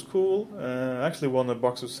prizes, which was cool. I actually won a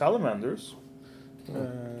box of salamanders,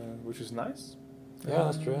 which is nice. Yeah,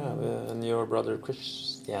 that's true. Yeah. And your brother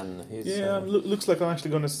Christian, he's... looks like I'm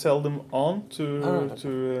actually going to sell them on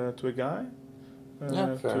to a guy. Fair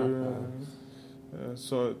enough.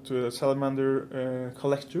 So to a salamander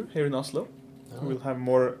collector here in Oslo. Oh. We'll have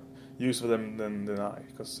more use of them than I,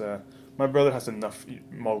 because my brother has enough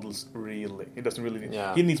models. Really, he doesn't really.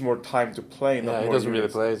 He needs more time to play. He doesn't really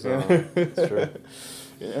play, so it's true.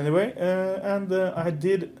 Anyway,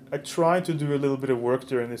 I tried to do a little bit of work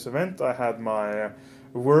during this event. I had my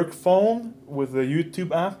work phone with the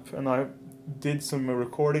YouTube app, and I did some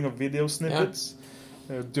recording of video snippets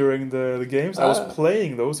during the games. I was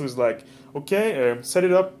playing those. It was like, okay, set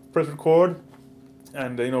it up, press record,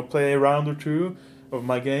 and play a round or two of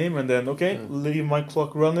my game, and then leave my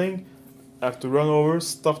clock running. I have to run over,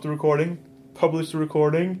 stop the recording, publish the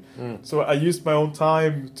recording. So I used my own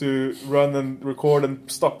time to run and record and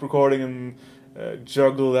stop recording and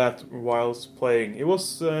juggle that whilst playing. It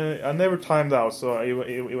was I never timed out, so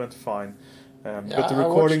it went fine. But the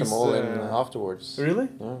recordings I watched them all afterwards. Really?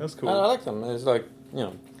 Yeah. That's cool. I like them. It's like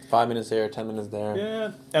 5 minutes here, 10 minutes there.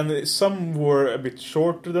 Yeah, and some were a bit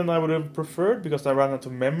shorter than I would have preferred, because I ran out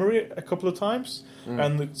of memory a couple of times,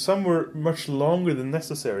 and some were much longer than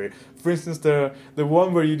necessary. For instance, the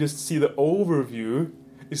one where you just see the overview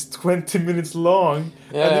is 20 minutes long,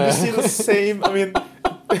 and then you see the same. I mean,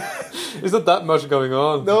 there's not that much going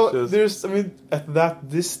on. No, at that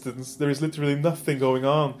distance, there is literally nothing going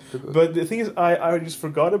on. But the thing is, I just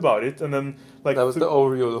forgot about it, and then that was the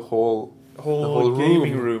overview of the whole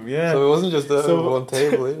gaming room. Yeah. So it wasn't just one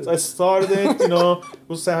table. Either. So I started it,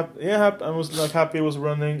 was happy. I was happy it was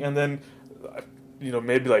running, and then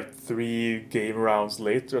maybe 3 game rounds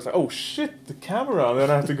later, I was like, oh shit, the camera! And then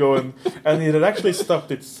I had to go and it had actually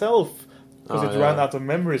stopped itself because it ran out of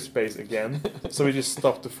memory space again. So we just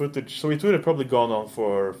stopped the footage. So it would have probably gone on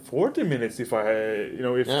for 40 minutes if I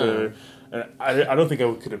don't think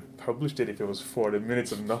I could have published it if it was 40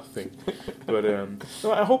 minutes of nothing. But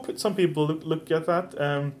I hope some people look at that.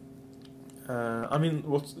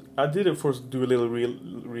 I did, of course, do a little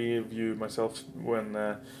review myself when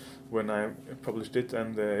I published it,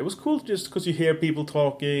 and it was cool just because you hear people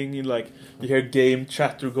talking, you hear game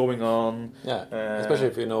chatter going on. Yeah, especially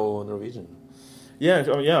if you know Norwegian.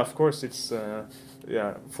 Yeah, of course, it's...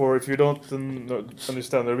 for if you don't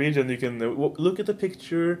understand the region, you can look at the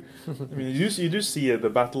picture. I mean, you do see the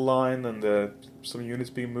battle line and some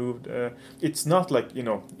units being moved. It's not like,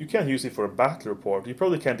 you can't use it for a battle report. You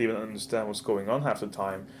probably can't even understand what's going on half the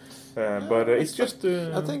time. But it's just...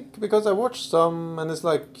 I think because I watched some, and it's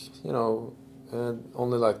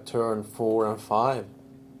only turn 4 and 5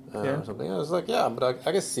 or something. It's but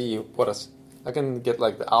I can see I can get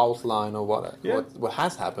the outline of what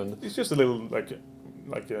has happened. It's just a little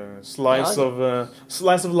like a slice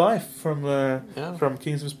of life from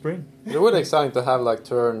Kings of Spring. It would be exciting to have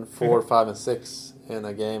turn 4, 5, and 6 in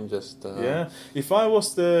a game. Just if I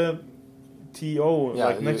was the TO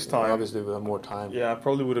next time, obviously we have more time. Yeah, I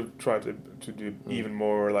probably would have tried to do even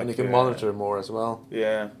more. And you can monitor more as well.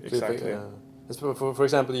 Yeah, exactly. For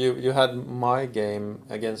example, you had my game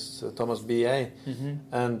against Thomas BA,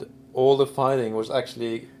 and all the fighting was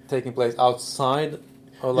actually taking place outside.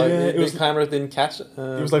 Or the camera didn't catch. It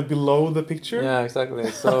was below the picture. Yeah, exactly.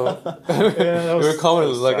 So we were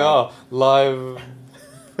commenting live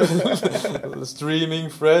streaming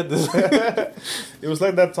Fred. It was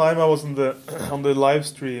like that time I was on the live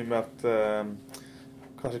stream at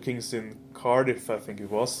Clash of Kings in Cardiff, I think it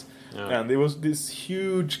was, Yeah. and there was this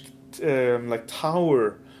huge like tower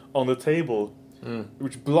on the table,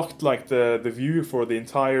 which blocked like the view for the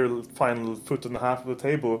entire final foot and a half of the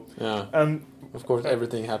table. Yeah. And of course,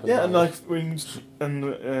 everything happened. yeah, and like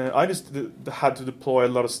I just had to deploy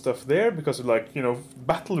a lot of stuff there because of like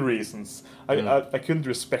battle reasons. I couldn't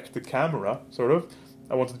respect the camera, sort of.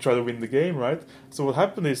 I wanted to try to win the game, right? So what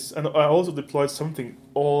happened is, and I also deployed something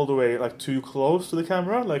all the way like too close to the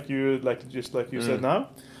camera, like you said now.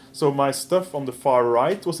 So my stuff on the far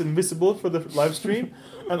right was invisible for the live stream,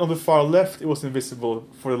 and on the far left it was invisible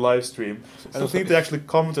for the live stream. And I think they actually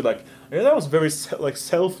commented like, "Yeah, that was very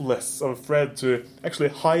selfless of Fred to actually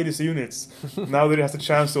hide his units. Now that he has the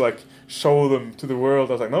chance to like show them to the world."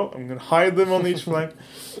 I was like, "No, I'm gonna hide them on each flank."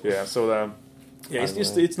 Yeah, so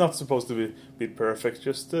it's not supposed to be perfect,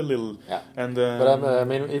 just a little. Yeah. And but I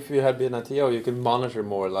mean, if you had been a TO, you could monitor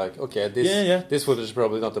more. Like, okay, this footage is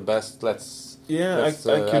probably not the best. Let's I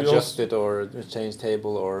could adjust it or change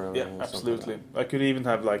table or absolutely. Like that. I could even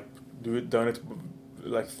have like done it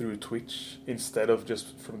like through Twitch instead of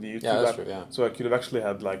just from the YouTube that's app. true, yeah. So I could have actually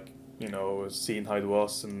had like seen how it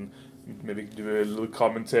was and maybe do a little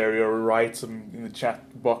commentary or write some in the chat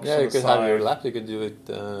box. Yeah, on you the could side. have your lap. You could do it.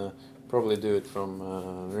 Probably do it from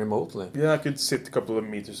remotely. Yeah, I could sit a couple of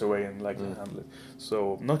meters away and like handle it.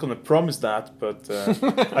 So I'm not gonna promise that, but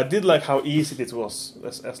I did like how easy it was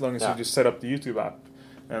as long as you just set up the YouTube app,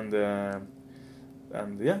 and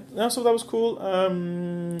so that was cool.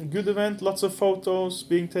 Good event, lots of photos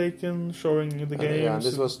being taken, showing the games. Yeah, and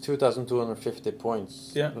this was 2,250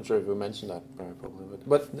 points. Yeah, I'm not sure if we mentioned that probably,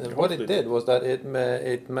 but what it did was that it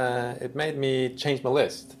made me change my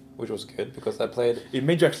list, which was good because I played. It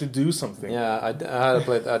made you actually do something. Yeah, I had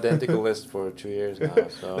played identical list for 2 years now.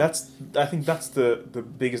 So I think that's the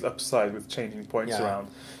biggest upside with changing points around.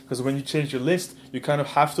 Because when you change your list, you kind of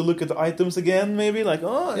have to look at the items again, maybe like,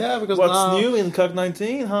 because what's new in COG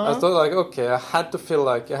 19, huh? I thought like, okay, I had to feel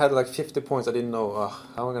like I had like 50 points. I didn't know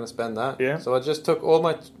how am I going to spend that. Yeah. So I just took all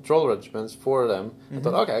my troll regiments, 4 of them. I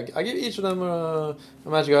thought, okay, I give each of them a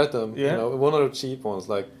magic item. Yeah. One of the cheap ones,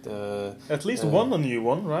 like at least one a new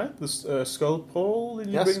one, right? The skull pole. Did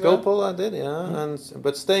you bring skull that? pole I did, yeah.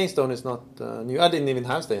 But staying stone is not new. I didn't even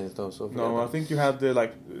have staying stone. So no, I think you had the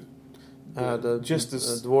like. The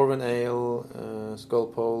Dwarven Ale, Skull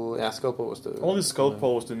Pole. Yeah, Skull Pole was the... Only Skull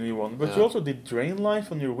Pole was the new one. But you also did Drain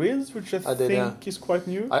Life on your Wiz, which I think is quite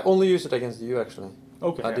new. I only used it against you, actually.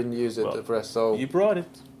 Okay. I didn't use it for us, so... You brought it.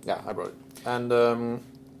 Yeah, I brought it. And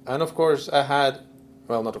of course I had...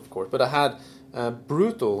 Well, not of course, but I had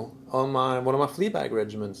Brutal on one of my Fleabag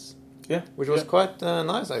regiments. Yeah. Which was quite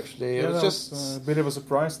nice, actually. Yeah, it was just a bit of a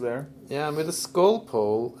surprise there. Yeah, with a skull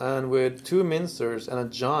pole and with 2 mincers and a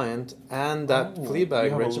giant and that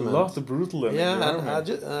Fleabag regiment. A lot of Brutal in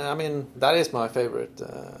I mean, that is my favorite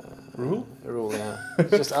rule. Yeah,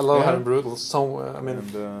 it's just I love having Brutal.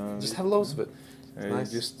 Just have loads of it.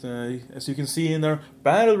 Nice. Just as you can see in our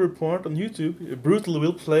battle report on YouTube, Brutal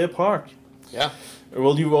will play a part. Yeah.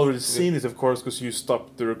 Well, you've already seen it, of course, because you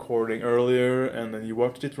stopped the recording earlier and then you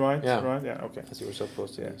watched it, right? Yeah. Right? Yeah, okay. As you were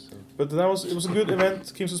supposed to. Yeah. So. But it was a good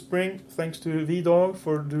event, Kings of Spring. Thanks to V-Dog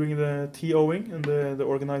for doing the TOing and the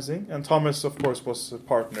organizing. And Thomas, of course, was a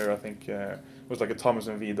partner, I think. It was like a Thomas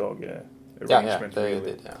and V-Dog arrangement. They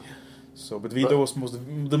did, yeah. So, but V-Dog was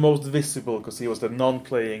the most visible because he was the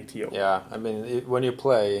non-playing TO. Yeah, I mean, when you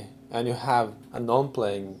play and you have a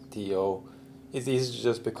non-playing TO, it's easy to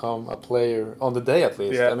just become a player on the day at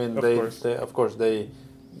least. Yeah, I mean,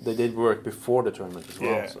 they did work before the tournament as well.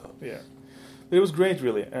 Yeah, so. yeah. It was great,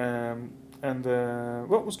 really. It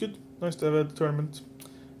was good. Nice to have a tournament.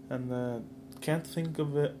 And can't think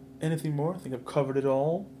of anything more. I think I've covered it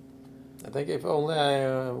all. I think if only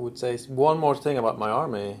I would say one more thing about my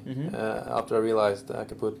army. After I realized I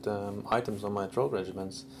could put items on my troll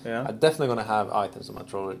regiments. Yeah. I'm definitely going to have items on my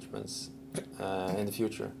troll regiments in the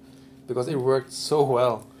future. Because it worked so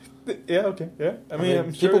well. Yeah, okay, yeah. I mean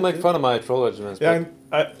I'm people sure make fun of my troll regiments. Yeah,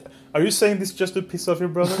 are you saying this just to piss off your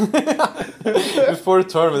brother? Before the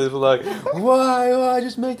tournament, it was like, why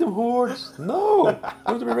just make them hordes? No,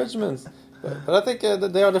 put them in regiments. But I think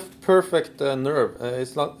that they are the perfect nerve.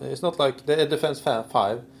 It's not like they're defense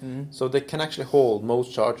 5, so they can actually hold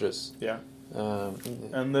most charges. Yeah.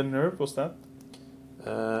 And the nerve was that?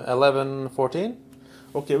 11, 14.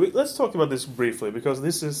 Okay, let's talk about this briefly because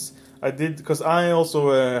because I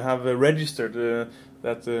also have registered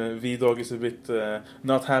that V-Dog is a bit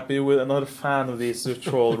not happy with, I'm not a fan of these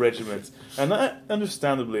troll regiments. And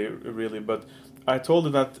understandably, really, but I told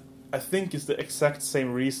him that I think it's the exact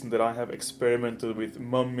same reason that I have experimented with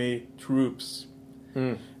mummy troops.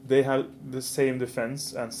 they have the same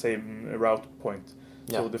defense and same route point.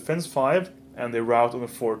 Yeah. So defense 5 and they route on a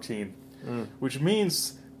 14, which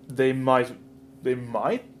means they might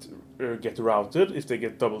get routed if they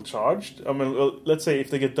get double charged. I mean, well, let's say if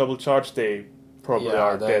they get double charged, they probably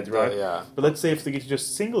are dead, right? Yeah. But let's say if they get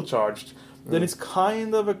just single charged, then it's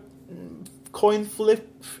kind of a coin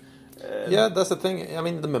flip. Yeah, that's the thing. I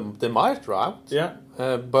mean, they might route. Yeah.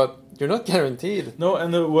 But you're not guaranteed. No,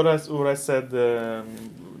 and what I said to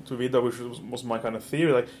Vida, which was my kind of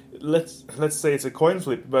theory, like let's say it's a coin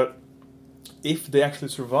flip, but if they actually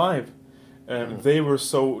survive, they were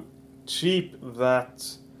so cheap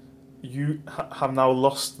that you have now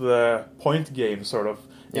lost the point game, sort of,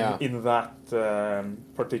 in that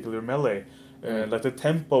particular melee. Like the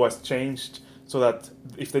tempo has changed so that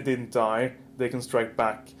if they didn't die, they can strike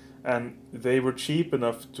back, and they were cheap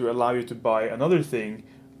enough to allow you to buy another thing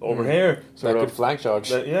over here. That could flank charge.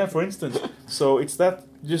 For instance. So it's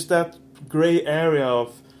that gray area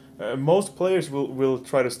of most players will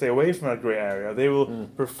try to stay away from that gray area. They will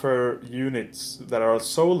prefer units that are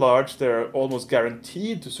so large they're almost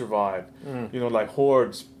guaranteed to survive. You know, like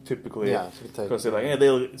hordes typically, because they're like,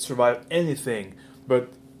 they'll survive anything.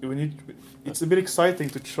 But it's a bit exciting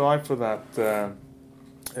to try for that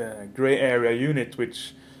gray area unit,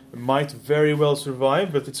 which might very well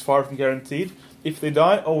survive, but it's far from guaranteed. If they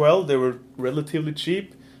die, oh well, they were relatively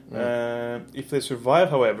cheap. If they survive,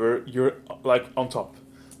 however, you're like on top,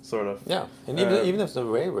 sort of. Yeah, and even if they're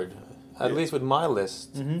wayward, at least with my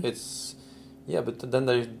list, it's but then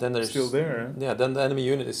there's still there. Yeah, then the enemy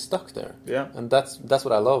unit is stuck there. Yeah, and that's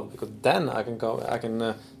what I love, because then I can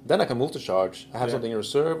multi-charge. I have something in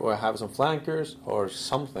reserve, or I have some flankers or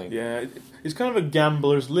something. Yeah, it's kind of a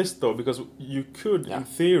gambler's list though, because you could, in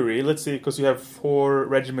theory, let's say, because you have 4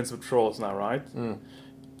 regiments of trolls now, right?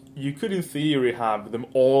 You could, in theory, have them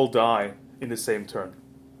all die in the same turn.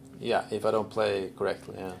 Yeah, if I don't play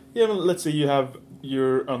correctly. Yeah. Yeah, well, let's say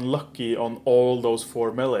you're unlucky on all those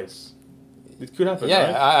 4 melees. It could happen.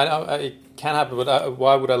 Yeah, right? it can happen, but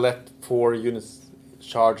why would I let 4 units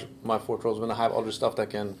charge my 4 trolls when I have other stuff that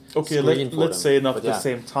can screen for let's them? say not at the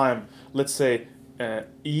same time. Let's say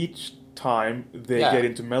each time they get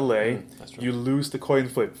into melee, you lose the coin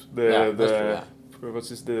flip. What's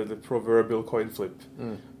this? The proverbial coin flip.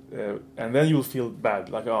 And then you'll feel bad,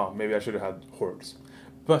 like, oh, maybe I should have had hordes.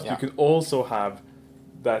 But you can also have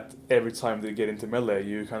that every time they get into melee,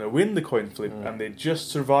 you kind of win the coin flip, and they just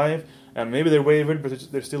survive, and maybe they're wavered,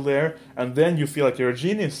 but they're still there, and then you feel like you're a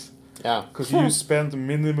genius. Yeah. Because you spent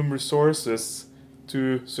minimum resources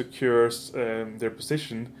to secure their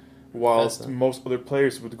position, whilst most other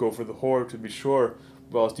players would go for the horde to be sure,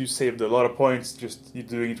 whilst you saved a lot of points just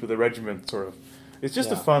doing it with a regiment, sort of. It's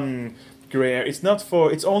just a fun gray area.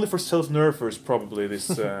 It's only for self-nerfers, probably, this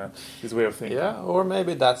this way of thinking. Yeah, or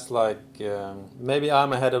maybe that's like, maybe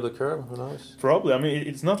I'm ahead of the curve, who knows? Probably. I mean,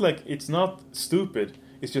 it's not stupid,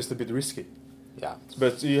 it's just a bit risky. Yeah.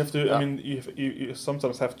 But you have to, I mean, you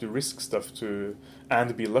sometimes have to risk stuff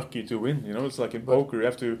and be lucky to win, you know? It's like in poker, you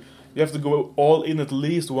have to go all in at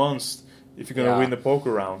least once if you're going to win a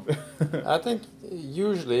poker round. I think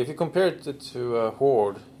usually, if you compare it to a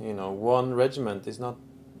horde, you know, one regiment is not,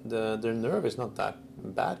 their nerve is not that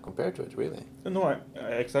bad compared to it, really. No,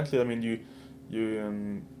 exactly. I mean,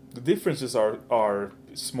 the differences are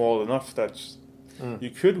small enough that you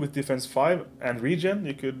could, with defense 5 and regen,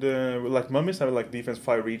 you could, like mummies have like defense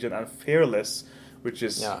 5 regen and fearless, which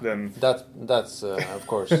is then that's of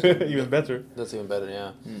course even better. That's even better,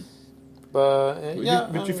 yeah. But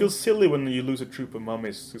but you feel silly when you lose a troop of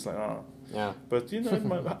mummies. It's like, yeah. But you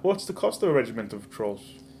know, what's the cost of a regiment of trolls?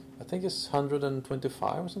 I think it's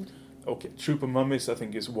 125 or something. Okay, troop of mummies I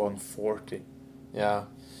think is 140. Yeah,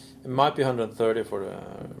 it might be 130 for the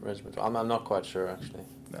regiment. I'm not quite sure actually.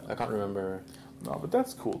 No. I can't remember. No, but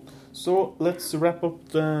that's cool. So let's wrap up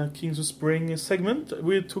the Kings of Spring segment.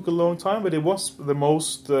 We took a long time, but it was the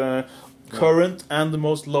most current and the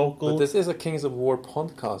most local. But this is a Kings of War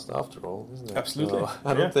podcast after all, isn't it? Absolutely. So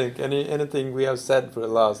I don't think anything we have said for the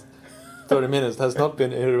last 30 minutes has not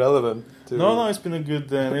been irrelevant. No, it's been a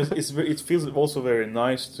good. It feels also very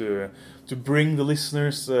nice to bring the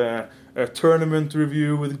listeners a tournament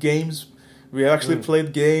review with games. We actually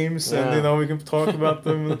played games, and you know, we can talk about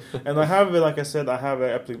them. And I have, like I said, I have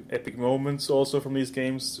epic moments also from these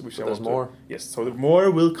games. Which there's more. Yes, so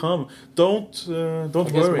more will come. Don't I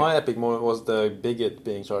worry. Guess my epic moment was the bigot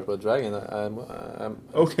being charged by a dragon.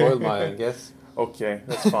 I spoiled my guess. Okay,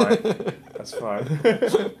 that's fine. That's fine.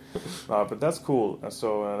 No, but that's cool.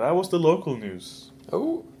 So that was the local news.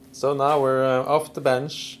 Oh, so now we're off the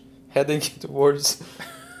bench, heading towards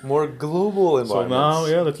more global So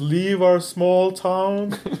environments. now, let's leave our small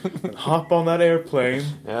town and hop on that airplane.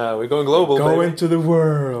 Yeah, we're going global. Go baby. into the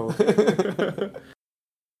world.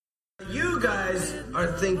 You guys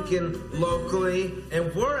are thinking locally,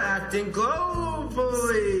 and we're acting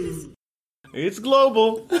globally. It's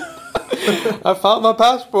global. I found my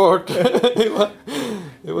passport. It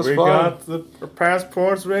was We fun. got the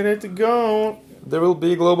passports ready to go. There will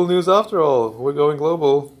be global news after all. We're going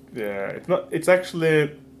global. Yeah, it's not. It's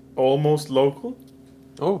actually almost local.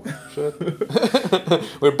 Oh, shit.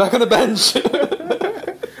 We're back on the bench.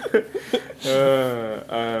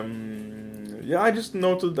 Yeah, I just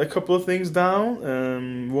noted a couple of things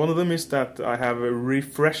down. One of them is that I have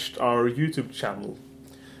refreshed our YouTube channel.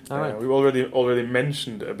 All right. We've already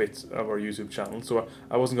mentioned a bit of our YouTube channel, so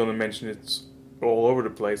I wasn't going to mention it all over the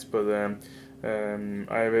place, but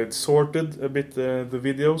I've sorted a bit the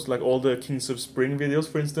videos, like all the Kings of Spring videos,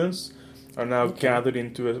 for instance, are now gathered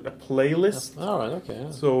into a playlist. All right. Okay.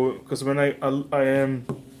 Yeah. So, because when I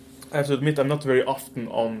have to admit, I'm not very often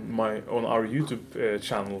on our YouTube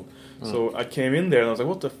channel. So I came in there and I was like,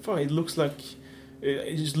 "What the fuck? It looks like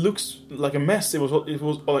it just looks like a mess." It was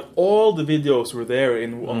like all the videos were there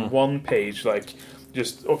on one page. Like,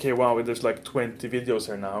 just okay, wow, there's like 20 videos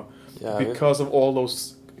here now because of all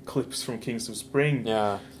those clips from Kings of Spring.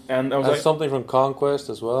 Yeah. And I was And like, something from Conquest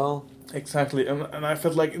as well. exactly, and I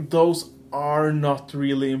felt like those are not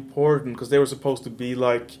really important because they were supposed to be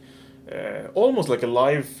like almost like a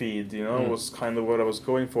live feed, was kind of what I was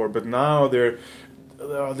going for. But now they're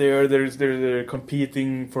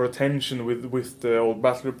competing for attention with the old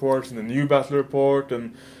battle reports and the new battle report,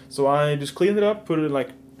 and so I just cleaned it up, put it in like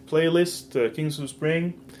playlist Kings of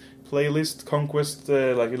Spring, playlist Conquest,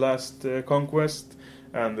 like last Conquest,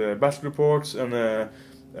 and battle reports, and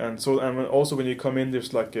also when you come in,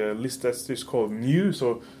 there's like a list that's just called new.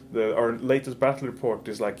 So our latest battle report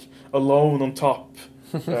is like alone on top.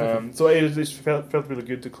 So it just felt really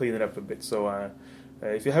good to clean it up a bit. So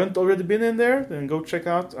if you haven't already been in there, then go check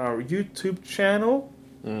out our YouTube channel.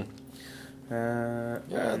 Mm.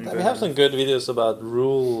 And we have some good videos about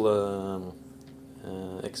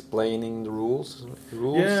explaining the rules.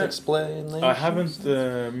 Explanation. I haven't.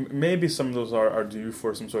 Maybe some of those are due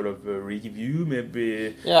for some sort of review.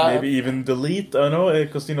 Maybe even delete. I don't know,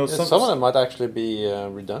 because some of them might actually be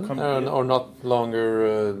redundant or not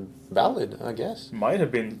longer valid. I guess might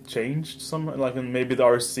have been changed. And maybe the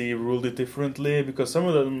RC ruled it differently, because some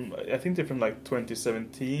of them I think they're from like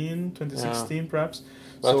 2017, 2016 perhaps.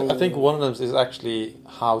 But I think one of them is actually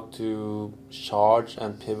how to charge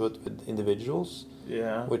and pivot with individuals.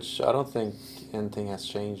 Yeah. Which I don't think anything has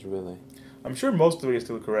changed really. I'm sure most of it is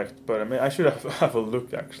still correct, but I mean, I should have a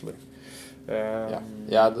look actually.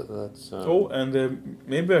 That's.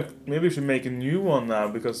 Maybe we should make a new one now,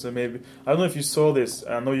 because maybe I don't know if you saw this.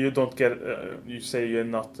 I know you don't get. You say you're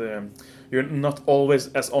not always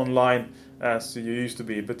as online as you used to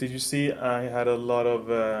be. But did you see? I had a lot of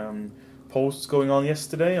posts going on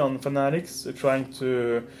yesterday on Fanatics, trying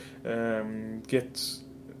to get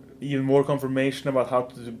even more confirmation about how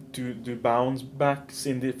to do bounce backs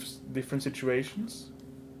in different situations.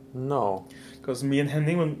 No. Because me and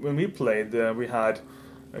Henning, when we played, we had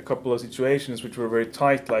a couple of situations which were very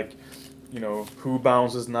tight, like, who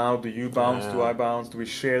bounces now? Do you bounce? Do I bounce? Do we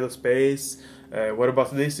share the space? What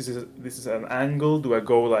about this? This is an angle. Do I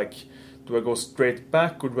go straight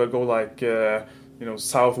back, or do I go like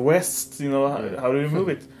southwest? How do you move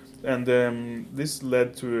it? And this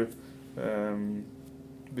led to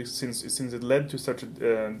since it led to such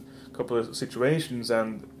a couple of situations,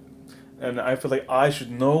 and I feel like I should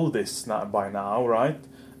know this by now, right?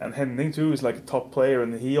 And Henning too is like a top player,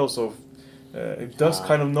 and he also does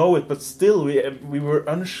kind of know it, but still we were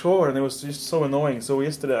unsure, and it was just so annoying. So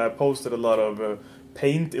yesterday I posted a lot of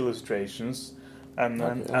paint illustrations, and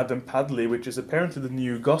Adam Padley, which is apparently the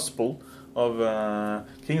new gospel of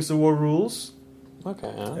Kings of War rules.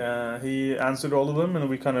 Okay. Yeah. He answered all of them, and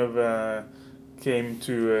we kind of came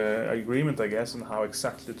to agreement, I guess, on how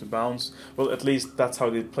exactly to bounce. Well, at least that's how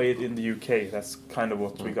they play it in the UK. That's kind of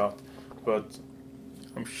what we got. But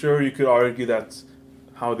I'm sure you could argue that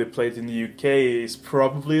how they play it in the UK is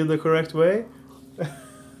probably the correct way.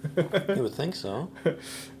 You would think so.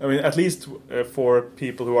 I mean, at least for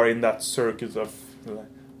people who are in that circuit of,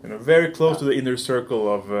 very close to the inner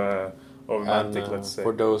circle of Mantic, let's say.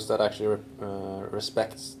 For those that actually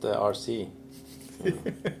respects the RC.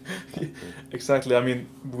 Exactly. I mean,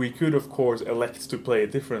 we could of course elect to play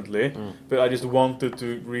it differently, but I just wanted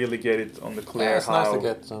to really get it on the clear. It's nice to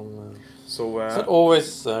get some. So it's not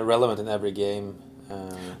always relevant in every game.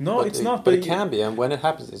 No, but it's not, But but it can be, and when it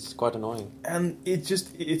happens, it's quite annoying. And it's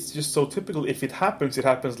just so typical. If it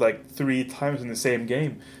happens like 3 times in the same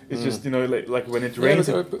game. It's just like when it rains.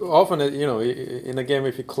 Yeah, but often in a game,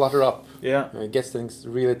 if you clutter up, it gets things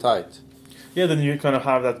really tight. Yeah, then you kind of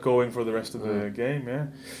have that going for the rest of the game.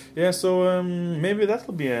 Yeah. So maybe that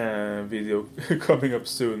will be a video coming up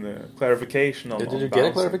soon. Clarification on. Did you bouncing. get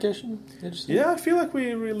a clarification? Yeah, I feel like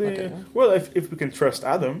we really. Okay. Well, if we can trust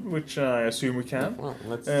Adam, which I assume we can. Well,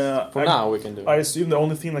 now we can do it. I assume the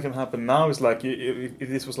only thing that can happen now is like if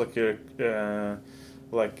this was like a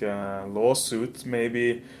lawsuit,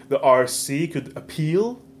 maybe the RC could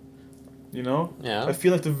appeal. Yeah. I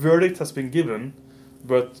feel like the verdict has been given,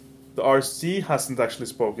 but the RC hasn't actually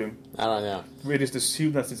spoken. Yeah. It is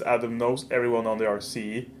assumed that since Adam knows everyone on the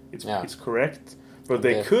RC, it's correct. But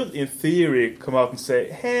they Okay. could, in theory, come out and say,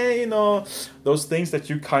 hey, those things that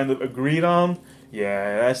you kind of agreed on,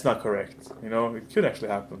 that's not correct. It could actually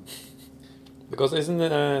happen. Because isn't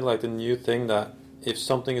it like the new thing that if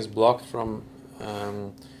something is blocked from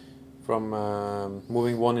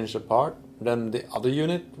moving 1 inch apart, then the other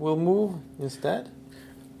unit will move instead?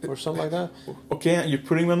 Or something like that? Okay, you're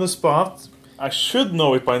putting me on the spot. I should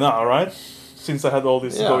know it by now, right? Since I had all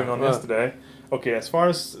this going on yesterday. Okay, as far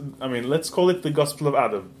as... let's call it the Gospel of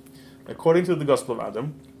Adam. According to the Gospel of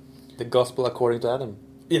Adam... The Gospel according to Adam.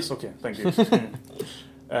 Yes, okay, thank you.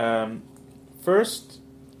 First,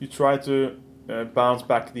 you try to bounce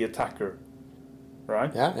back the attacker,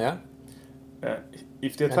 right? Yeah.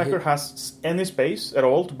 If the attacker has any space at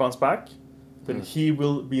all to bounce back, then he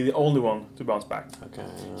will be the only one to bounce back. Okay.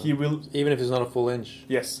 He will... Even if it's not a full inch?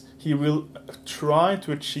 Yes. He will try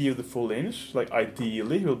to achieve the full inch. Like,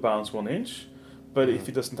 ideally, he will bounce 1 inch. But if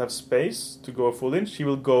he doesn't have space to go a full inch, he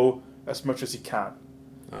will go as much as he can.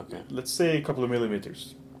 Okay. Let's say a couple of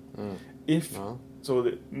millimeters. So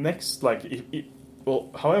the next,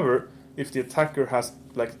 however, if the attacker has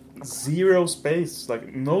like 0 space,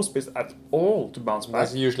 like no space at all to bounce back.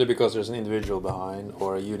 That's usually because there's an individual behind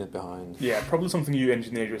or a unit behind. Yeah, probably something you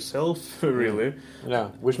engineer yourself, really. Yeah,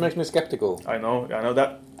 which makes me skeptical. I know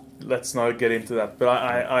that. Let's not get into that. But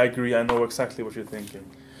I agree. I know exactly what you're thinking.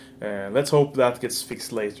 Let's hope that gets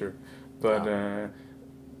fixed later. But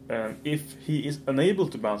if he is unable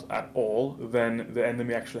to bounce at all, then the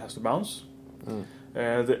enemy actually has to bounce.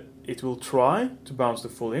 It will try to bounce the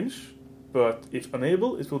full inch, but if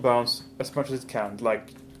unable, it will bounce as much as it can,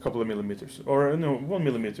 like a couple of millimeters, or 1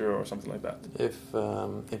 millimeter or something like that. If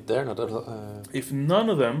they're not... If none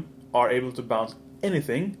of them are able to bounce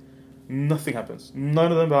anything, nothing happens.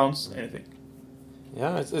 None of them bounce anything.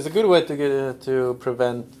 Yeah, it's a good way to get to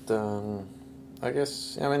prevent... I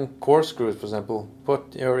guess, corkscrews, for example,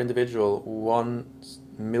 put your individual 1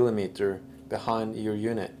 millimeter behind your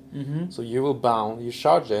unit. Mm-hmm. So you will bounce, you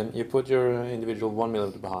charge in, you put your individual 1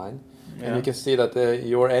 millimeter behind, and you can see that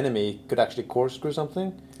your enemy could actually corkscrew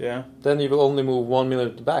something. Yeah. Then you will only move 1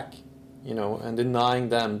 millimeter back, and denying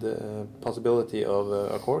them the possibility of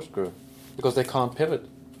a corkscrew. Because they can't pivot,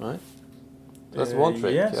 right? That's one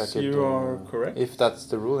trick. Yes, you are correct. If that's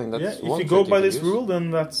the ruling, that's if you go by this rule, then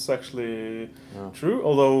that's actually true.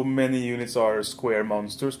 Although many units are square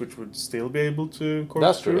monsters, which would still be able to corkscrew.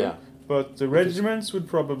 That's true, yeah. But the regiments would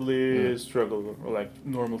probably struggle, like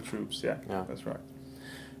normal troops. Yeah, that's right.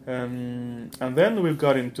 And then we've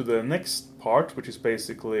got into the next part, which is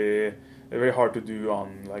basically very hard to do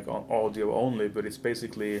on audio only, but it's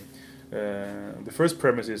basically. The first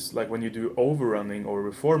premise is like when you do overrunning or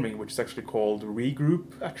reforming, which is actually called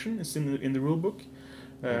regroup action. It's in the rule book.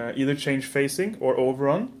 Either change facing or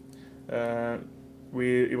overrun.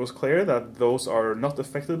 It was clear that those are not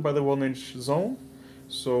affected by the 1 inch zone.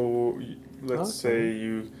 So let's say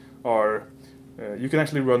you are. You can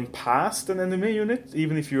actually run past an enemy unit,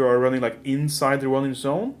 even if you are running like inside the 1 inch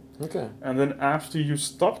zone. Okay. And then after you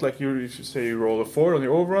stop, like you roll a 4 on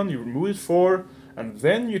your overrun, you remove it 4. And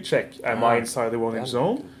then you check, am I inside the 1 inch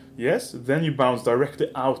zone? Yes. Then you bounce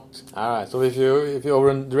directly out. Alright, so if you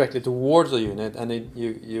overrun directly towards the unit and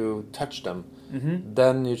you touch them,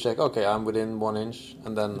 then you check, okay, I'm within 1 inch,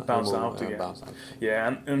 and then bounce out again.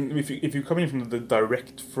 Yeah, and if you're coming from the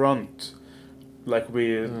direct front, like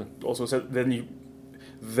we also said, then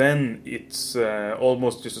it's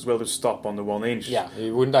almost just as well to stop on the 1 inch. Yeah,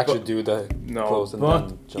 you wouldn't actually do that close and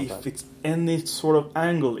then jump if back. It's any sort of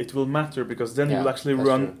angle, it will matter, because then you will actually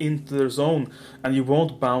run into the zone, and you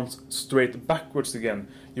won't bounce straight backwards again.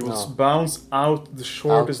 You will bounce out the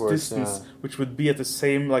shortest distance, which would be at the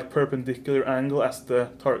same perpendicular angle as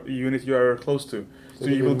the unit you are close to. So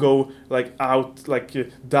you will go like out, like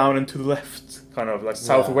down and to the left, kind of like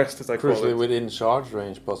southwest, as I call it. Crucially within charge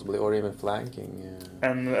range, possibly, or even flanking. Yeah.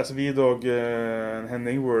 And as Vidog and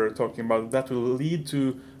Henning were talking about, that will lead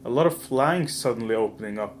to a lot of flanks suddenly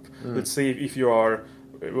opening up. Let's say if you are.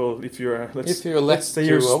 Well, let's say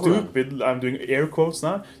you're stupid. I'm doing air quotes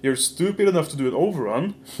now. You're stupid enough to do an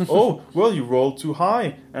overrun. Oh, well, you rolled too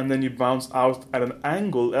high, and then you bounce out at an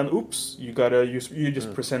angle, and oops, you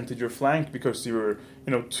just presented your flank because you were,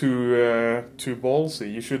 too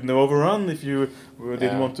ballsy. You shouldn't have overrun if you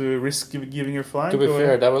didn't want to risk giving your flank. To be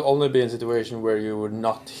fair, that will only be in a situation where you would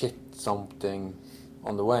not hit something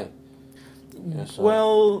on the way. Yeah, so.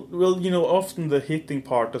 Well, often the hitting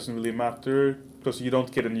part doesn't really matter. Because you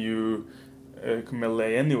don't get a new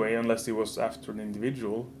melee anyway, unless it was after an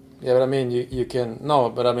individual. Yeah, but I mean, you can... No,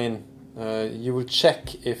 but I mean, you will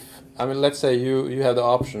check if... I mean, let's say you have the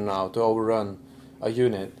option now to overrun a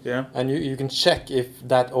unit. Yeah. And you can check if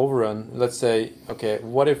that overrun... Let's say, okay,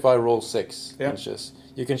 what if I roll 6 inches?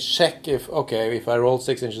 You can check if I roll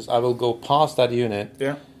 6 inches, I will go past that unit.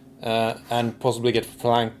 Yeah. And possibly get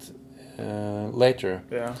flanked later.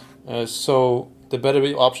 Yeah. So... The better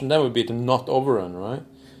option then would be to not overrun, right?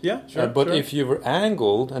 Yeah, sure. But if you were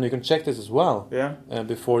angled, and you can check this as well, yeah,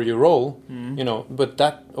 before you roll, but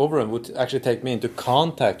that overrun would actually take me into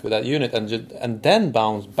contact with that unit and then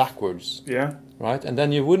bounce backwards. Yeah. Right, and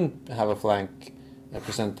then you wouldn't have a flank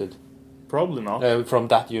presented. Probably not. From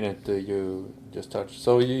that unit you just touched.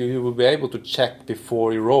 So you will be able to check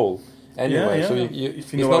before you roll. Anyway, yeah.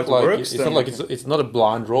 So it's not a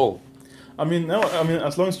blind roll. I mean,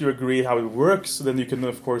 as long as you agree how it works, then you can,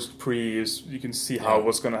 of course, you can see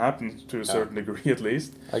what's going to happen to a certain degree, at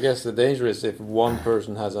least. I guess the danger is if one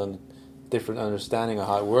person has a different understanding of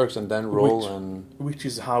how it works and then roll which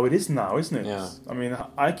is how it is now, isn't it? Yeah. I mean,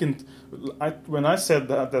 when I said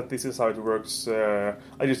that this is how it works,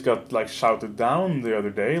 I just got shouted down the other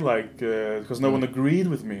day, because no one agreed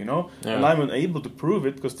with me, Yeah. And I'm unable to prove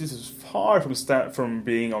it because this is far from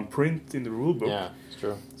being on print in the rulebook. Yeah, it's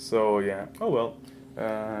true. So yeah. Oh well.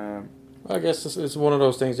 I guess it's one of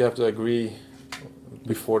those things you have to agree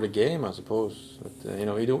before the game, I suppose. But,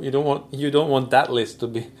 you don't want that list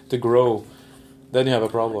to grow. Then you have a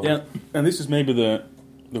problem. Yeah, and this is maybe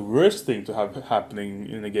the worst thing to have happening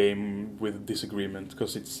in a game with disagreement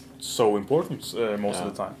because it's so important most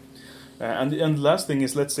of the time. And the last thing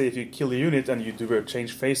is, let's say if you kill a unit and you do a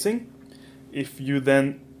change facing, if you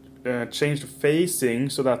then change the facing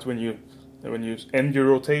so that when you end your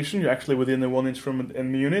rotation, you're actually within 1 inch from an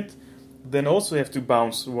enemy unit, then also you have to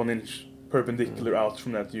bounce 1 inch perpendicular out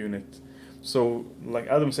from that unit. So, like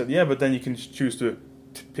Adam said, but then you can choose to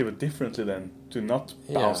pivot differently then, to not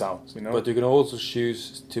bounce out, But you can also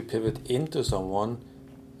choose to pivot into someone,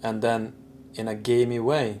 and then in a gamey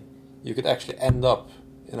way, you could actually end up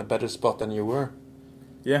in a better spot than you were.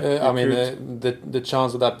 Yeah, I mean, the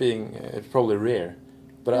chance of that being probably rare.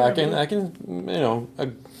 But I can,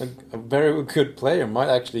 a very good player might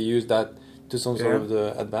actually use that to some sort of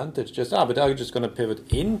the advantage. But I'm just going to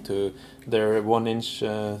pivot into their 1 inch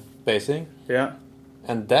spacing. Yeah.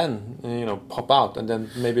 And then, pop out and then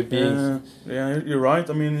maybe be... Yeah, you're right.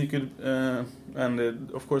 I mean, you could...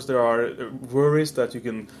 of course there are worries that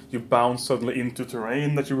you bounce suddenly into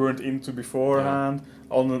terrain that you weren't into beforehand,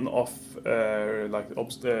 on and off,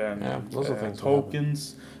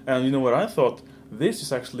 tokens. And you know what I thought? This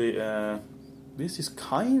is actually... this is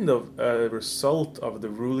kind of a result of the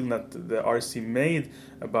ruling that the RC made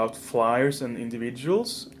about flyers and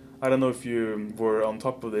individuals. I don't know if you were on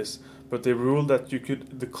top of this, but they ruled that you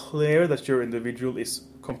could declare that your individual is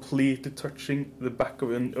completely touching the back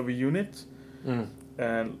of a unit.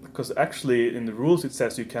 And because actually in the rules it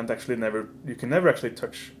says you can never actually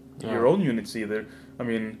touch your own units either. I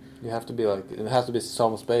mean, you have to be it has to be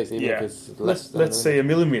some space, even if it's less. Let's say a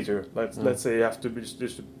millimeter. Let's say you have to be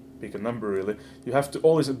just to pick a number really. You have to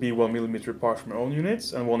always be 1 millimeter apart from your own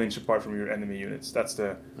units and 1 inch apart from your enemy units. That's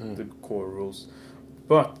the core rules.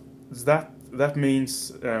 But that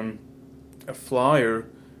means a flyer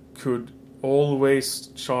could always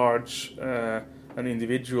charge an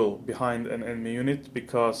individual behind an enemy unit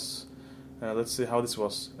because let's see how this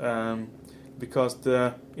was. Because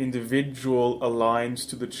the individual aligns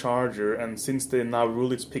to the charger, and since they now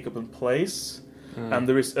rule its pick up in place, and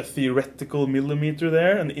there is a theoretical millimeter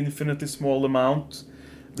there, an infinitely small amount.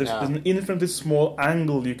 There's an infinitely small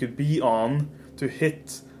angle you could be on to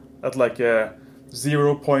hit at like a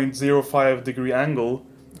 0.05 degree angle,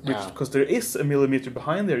 because there is a millimeter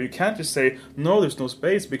behind there. You can't just say, no, there's no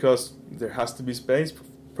space, because there has to be space.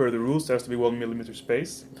 Per the rules, there has to be 1 millimeter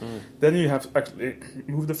space. Then you have to actually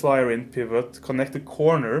move the flyer in, pivot, connect the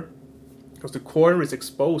corner, because the corner is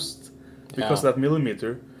exposed because of that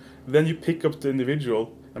millimeter. Then you pick up the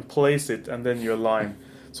individual and place it, and then you align.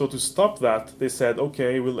 So to stop that, they said,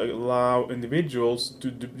 okay, we'll allow individuals to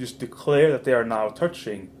just declare that they are now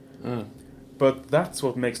touching. But that's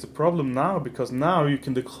what makes the problem now, because now you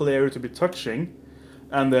can declare it to be touching,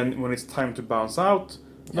 and then when it's time to bounce out,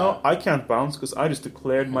 no, I can't bounce because I just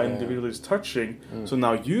declared my individual is touching, so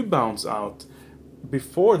now you bounce out.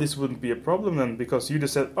 Before, this wouldn't be a problem then, because you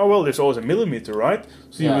just said, oh, well, there's always a millimeter, right?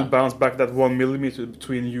 So you would bounce back that 1 millimeter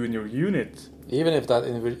between you and your unit. Even if that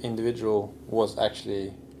individual was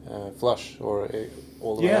actually flush or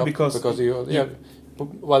all the way up. Because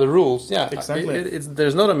by the rules, exactly.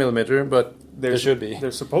 There's not a millimeter, but there should be.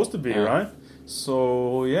 There's supposed to be, right?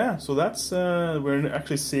 So, so that's, we're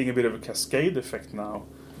actually seeing a bit of a cascade effect now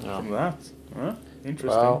from that.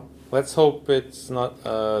 Interesting. Well, let's hope it's not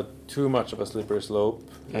too much of a slippery slope,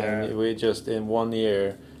 and we just in 1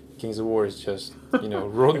 year, Kings of War is just no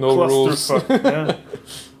rules,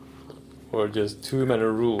 or just too many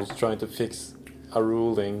rules trying to fix a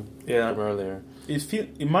ruling from earlier.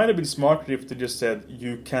 It might have been smarter if they just said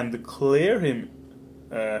you can declare him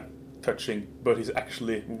touching, but he's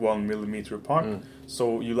actually 1 millimeter apart,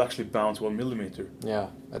 so you'll actually bounce 1 millimeter. Yeah,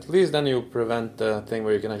 at least then you prevent the thing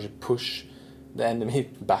where you can actually push the enemy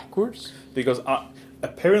backwards. Because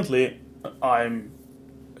apparently I'm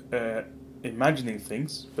imagining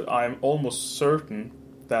things, but I'm almost certain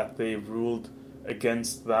that they ruled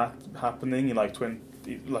against that happening in like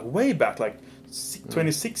way back, like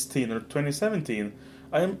 2016 or 2017.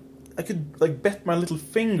 I could like bet my little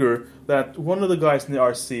finger that one of the guys in the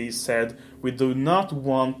RC said, we do not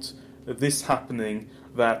want this happening,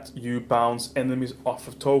 that you bounce enemies off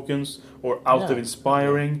of tokens or out of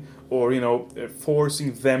inspiring, or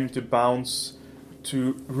forcing them to bounce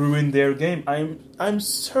to ruin their game. I'm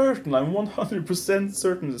certain, I'm 100%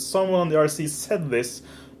 certain that someone on the RC said this,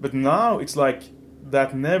 but now it's like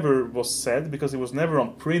that never was said because it was never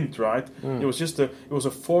on print, right? It was just it was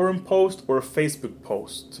a forum post or a Facebook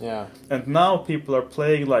post. Yeah. And now people are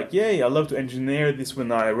playing like, yay, I love to engineer this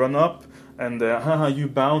when I run up, and haha, you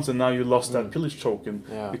bounce, and now you lost that pillage token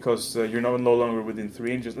because you're no longer within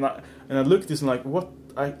 3 inches. And I look at this and like, what?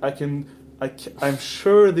 I'm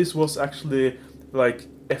sure this was actually like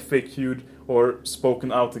FAQ'd or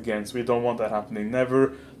spoken out against. We don't want that happening.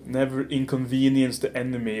 Never inconvenience the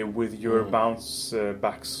enemy with your bounce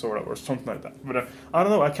backs or something like that. But I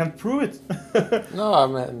don't know. I can't prove it. No, I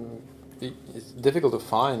mean, it's difficult to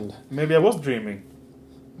find. Maybe I was dreaming.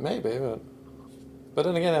 Maybe, but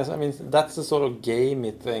then again, I mean, that's the sort of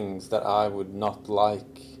gamey things that I would not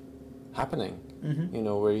like happening.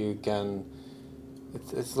 Where you can.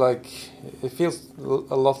 It's like it feels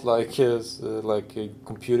a lot like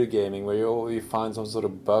computer gaming, where you find some sort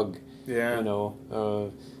of bug. Yeah.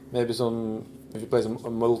 Maybe if you play some a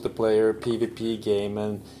multiplayer PvP game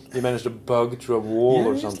and you manage to bug through a wall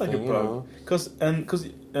or something. Like a bug. Because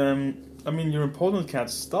I mean, your opponent can't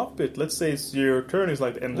stop it. Let's say your turn is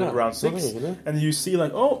like the end of round 6, and you see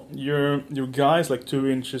like, oh, your guy is like 2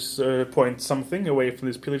 inches point something away from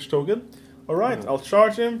this pillage token. All right, I'll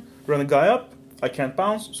charge him, run a guy up. I can't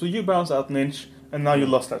bounce, so you bounce out an inch, and now you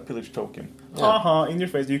lost that pillage token. In your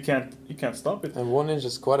face. You can't stop it. And 1 inch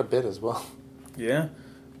is quite a bit as well. Yeah,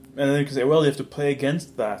 and then you can say, well, you have to play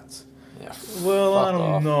against that. Yeah. Well, I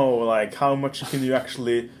don't know. Like, how much can you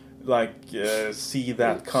actually see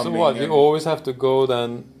that coming? So what? You always have to go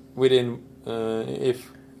then within I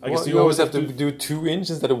guess you always have to do 2 inches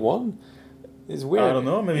instead of 1. It's weird. I don't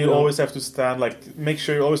know. Maybe you always have to stand make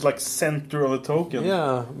sure you're always center of the token.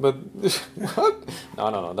 Yeah, but what?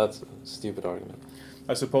 No. That's a stupid argument.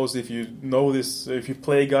 I suppose if you know this, if you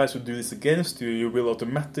play guys who do this against you, you will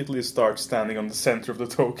automatically start standing on the center of the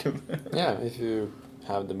token. Yeah, if you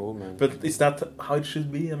have the movement. But is that how it should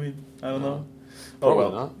be? I mean, I don't know.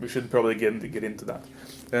 Probably not. We should probably get into that.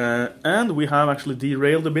 And we have actually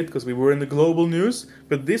derailed a bit because we were in the global news,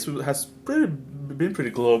 but this has been pretty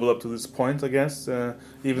global up to this point, I guess.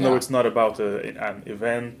 Even though it's not about an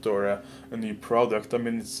event or a new product. I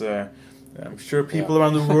mean, it's. I'm sure people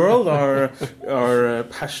around the world are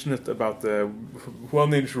passionate about the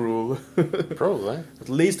 1 inch rule. Probably. At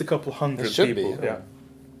least a couple hundred people. Be, yeah.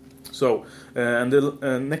 So, and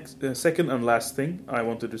the next, second and last thing I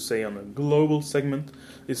wanted to say on a global segment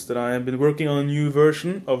is that I have been working on a new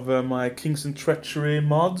version of my Kings and Treachery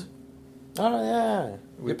mod. Oh yeah,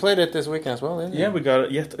 we played it this weekend as well, didn't you? Yeah, we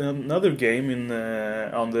got yet another game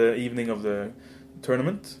on the evening of the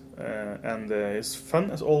tournament, and it's fun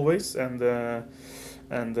as always. I've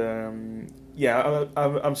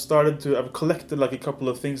collected like a couple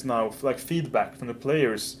of things now, like feedback from the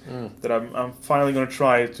players that I'm finally going to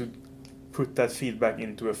try to put that feedback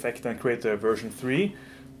into effect and create a version 3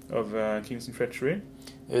 of Kings and Treachery.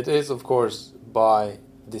 It is, of course, by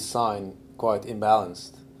design quite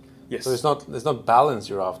imbalanced. Yes. So it's not balance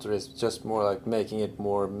you're after. It's just more like making it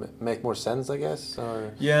make more sense, I guess.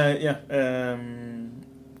 Or Yeah.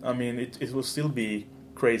 I mean, it will still be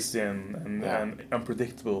crazy and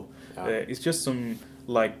unpredictable. Yeah. It's just some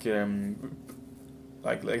like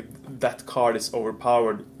that card is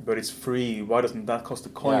overpowered, but it's free. Why doesn't that cost a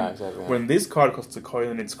coin? Yeah, exactly, yeah. When this card costs a coin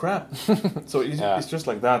and it's crap. So it's just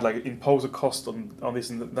like that. Like impose a cost on this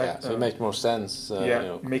and that. Yeah, so it makes more sense.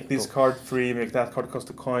 Make this card free. Make that card cost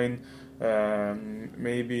a coin.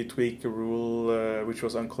 Maybe tweak a rule which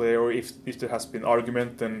was unclear, or if there has been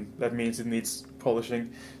argument, then that means it needs polishing.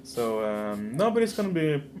 So no, but it's going to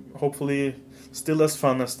be hopefully still as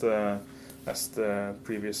fun as the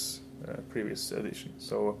previous edition.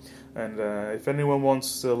 So, and if anyone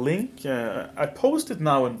wants a link, I post it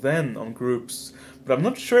now and then on groups, but I'm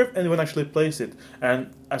not sure if anyone actually plays it.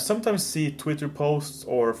 And I sometimes see Twitter posts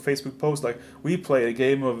or Facebook posts like, we play a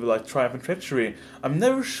game of like Triumph and Treachery. I'm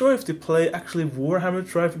never sure if they play actually Warhammer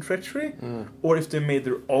Triumph and Treachery, or if they made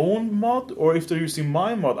their own mod, or if they're using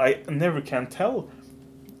my mod. I never can tell.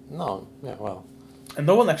 No, yeah, well. And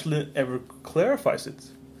no one actually ever clarifies it.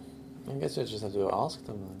 I guess you just have to ask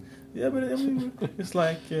them then. Yeah, but I mean, it's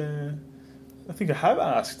like I think I have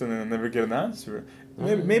asked and I never get an answer.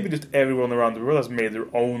 Maybe just everyone around the world has made their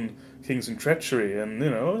own Kings and Treachery, and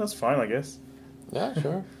that's fine, I guess. Yeah,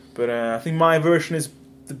 sure. But I think my version is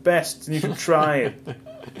the best, and you should try it.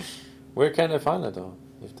 Where can they find it though,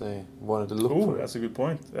 if they wanted to look for it? That's a good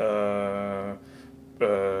point.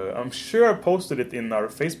 I'm sure I posted it in our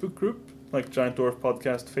Facebook group, like Giant Dwarf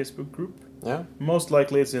Podcast Facebook group. Yeah. Most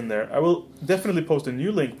likely it's in there. I will definitely post a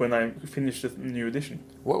new link when I finish the new edition.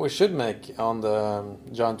 What we should make on the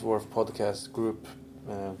Giant Dwarf Podcast group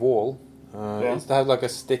wall is to have like a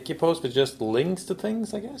sticky post with just links to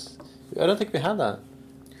things, I guess. I don't think we had that.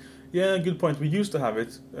 Yeah, good point. We used to have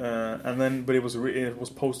it, but it was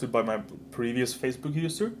posted by my previous Facebook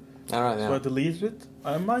user. All right, yeah. So I deleted it.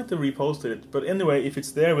 I might have reposted it, but anyway, if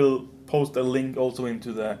it's there, we'll post a link also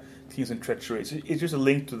into the Kings and Treachery. It's just a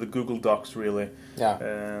link to the Google Docs, really. Yeah.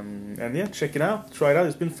 And yeah, check it out. Try it out.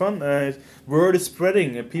 It's been fun. Word is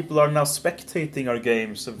spreading. People are now spectating our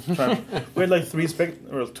games. We had like 2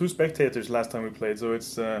 spectators last time we played. So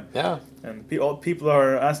it's and people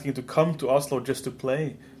are asking to come to Oslo just to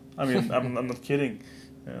play. I mean, I'm not kidding.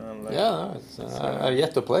 I've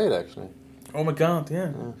yet to play it actually. Oh my god!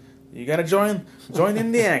 Yeah. You gotta join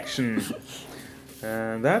in the action.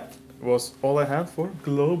 And that was all I had for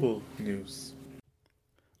global news.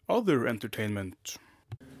 Other entertainment.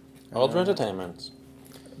 Other entertainment.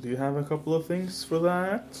 Do you have a couple of things for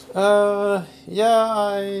that? I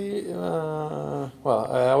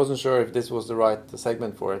wasn't sure if this was the right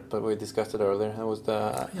segment for it, but we discussed it earlier.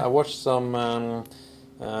 I watched some.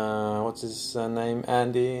 What's his name?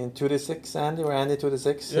 Andy 2D6. Andy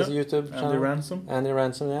 2D6. His YouTube channel. Andy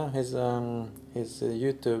Ransom. Yeah, his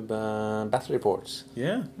YouTube battle reports.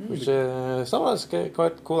 Yeah, which sometimes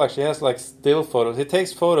quite cool actually. He has like still photos. He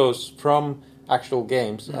takes photos from actual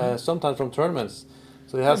games, sometimes from tournaments.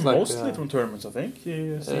 So he has mostly from tournaments, I think.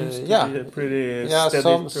 He seems to be a pretty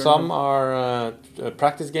steady some are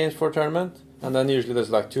practice games for tournament, and then usually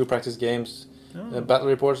there's like 2 practice games, battle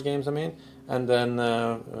reports games. I mean. And then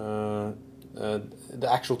the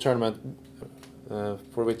actual tournament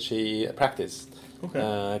for which he practiced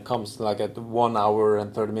comes like at 1 hour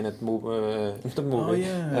and 30-minute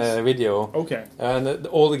video. Okay. And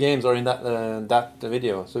all the games are in that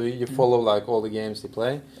video, so you follow like all the games he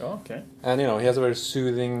play. Okay. And he has a very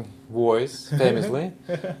soothing voice, famously.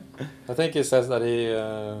 I think he says that he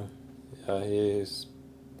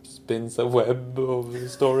spins a web of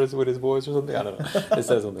stories with his voice or something. I don't know. It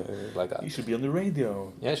says something like that. You should be on the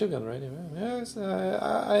radio. Yeah, I should be on the radio. Yes,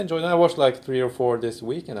 I enjoyed it. I watched like 3 or 4 this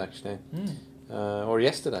weekend actually, or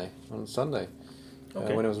yesterday on Sunday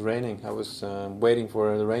when it was raining. I was waiting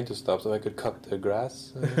for the rain to stop so I could cut the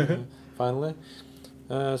grass finally.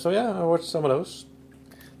 I watched some of those.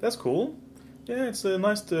 That's cool. Yeah, it's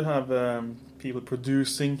nice to have people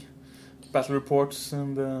producing battle reports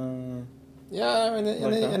and.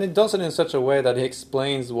 And he does it in such a way that he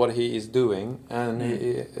explains what he is doing, and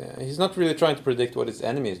he's not really trying to predict what his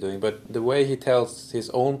enemy is doing, but the way he tells his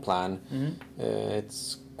own plan,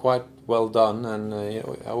 it's quite well done, and I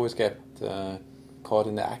always get caught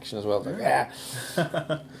in the action as well.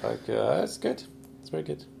 It's good. It's very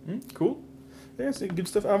good. Cool. there's good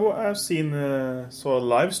stuff. I've seen saw a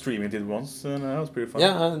live stream he did once, and that was pretty fun.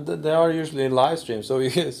 Yeah, and they are usually live streams. So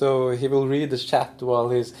he will read the chat while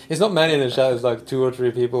he's not many in the chat. It's like 2 or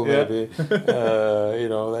 3 people maybe,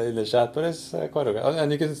 in the chat. But it's quite okay.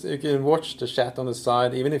 And you can watch the chat on the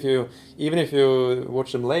side, even if you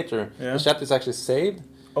watch them later. Yeah. The chat is actually saved.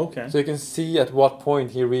 Okay. So you can see at what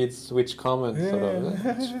point he reads which comment. Sort of.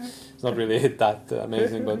 It's not really that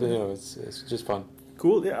amazing, but it's just fun.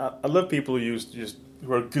 Cool. Yeah, I love people who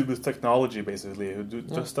are good with technology, basically, who do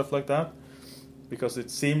just stuff like that, because it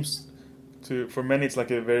seems for many it's like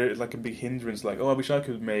a big hindrance. Like, I wish I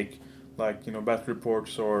could make battle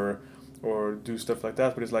reports or do stuff like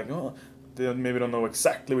that, but it's like, they maybe don't know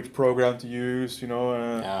exactly which program to use,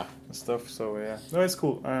 and stuff. So yeah, no, it's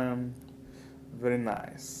cool. Very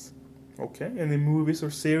nice. Okay, any movies or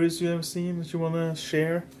series you have seen that you want to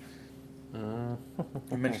share?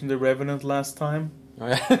 You mentioned The Revenant last time. Oh,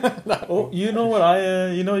 yeah. You know what?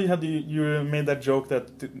 You made that joke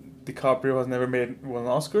that DiCaprio has never won an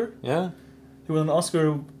Oscar. Yeah, he won an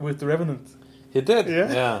Oscar with The Revenant. He did.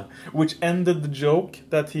 Yeah. Which ended the joke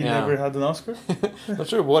that he never had an Oscar. Not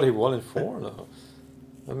sure what he won it for though.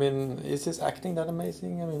 I mean, is his acting that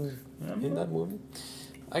amazing? I mean, in that movie.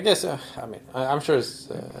 I guess. I'm sure it's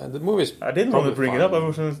the movie's. I didn't want to bring it up. I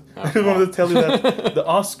just wanted to tell you that the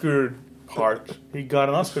Oscar part, he got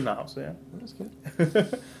an Oscar now. So yeah, that's good.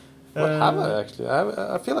 What have I actually?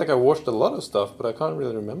 I feel like I watched a lot of stuff, but I can't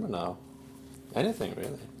really remember now. Anything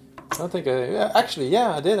really? I don't think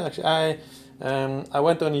I did actually. I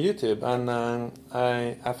went on YouTube and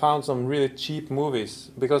I found some really cheap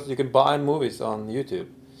movies because you can buy movies on YouTube.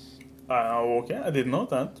 Okay, I didn't know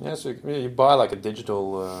that. Yeah, so you buy like a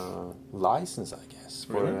digital license, I guess,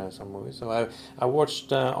 for some movies. So I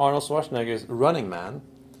watched Arnold Schwarzenegger's Running Man.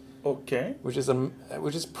 Okay. Which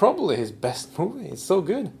is probably his best movie. It's so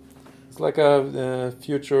good. It's like a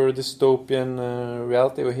future dystopian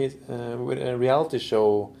reality with a reality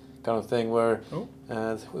show kind of thing where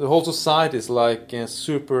the whole society is like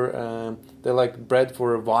super. They're like bred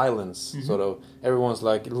for violence, sort of.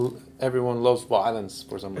 Everyone loves violence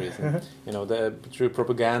for some reason. Through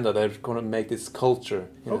propaganda, they're going to make this culture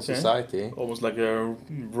in the society. Almost like a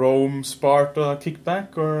Rome, Sparta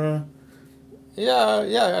kickback, or.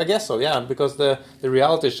 Yeah, I guess so. Yeah, because the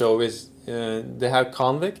reality show is they have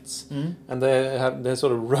convicts and they're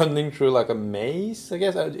sort of running through like a maze, I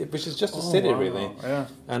guess, which is just a city really. Yeah.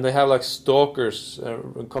 And they have like stalkers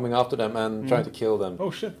coming after them and trying to kill them. Oh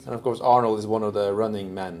shit! And of course Arnold is one of the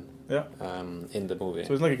running men. Yeah. In the movie.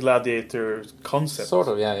 So it's like a gladiator concept. Sort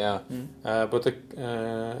of, yeah. But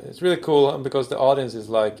it's really cool because the audience is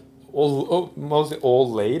like. Mostly all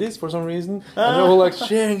ladies for some reason, and they're all like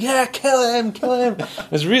cheering, "Yeah, kill him!"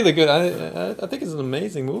 It's really good. I think it's an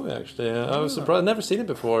amazing movie. Actually, I was surprised. I've never seen it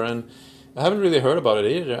before, and I haven't really heard about it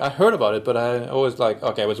either. I heard about it, but I always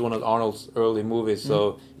okay, it was one of Arnold's early movies,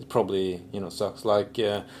 so it probably sucks. Like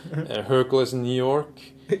Hercules in New York,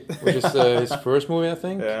 which is his first movie, I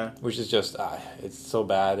think. Yeah. Which is just it's so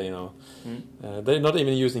bad, they're not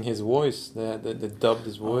even using his voice. They dubbed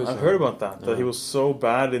his voice. I heard about that. That he was so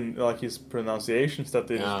bad in his pronunciations that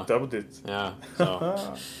they just dubbed it. Yeah.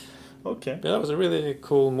 So. Okay. Yeah, that was a really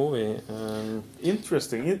cool movie.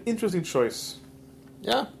 Interesting choice.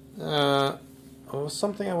 Yeah. There was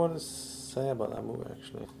something I wanted to say about that movie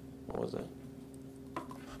actually. What was it?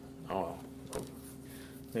 Oh.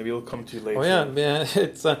 Maybe it'll come to you later. Oh yeah.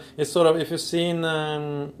 It's sort of, if you've seen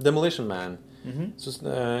Demolition Man. So,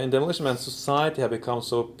 in Demolition Man, society have become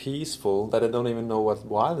so peaceful that they don't even know what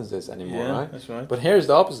violence is anymore, right? That's right. But here's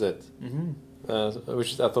the opposite,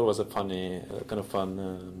 which I thought was a funny, kind of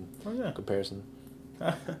fun comparison.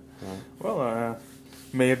 Well,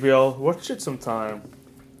 maybe I'll watch it sometime.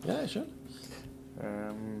 Yeah, sure.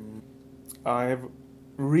 I've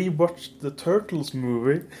rewatched the Turtles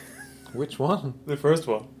movie. Which one? The first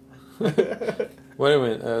one. Wait a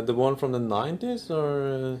minute, the one from the 90s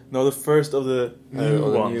or? No, the first of the new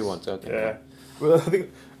ones. The new ones, okay. Yeah. Well, I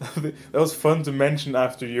think that was fun to mention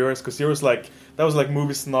after yours, because yours that was like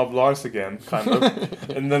movie snob Lars again, kind of.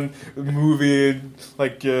 And then movie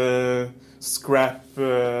scrap,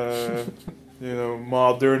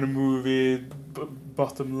 modern movie,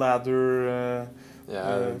 bottom ladder.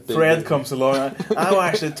 Fred comes along. I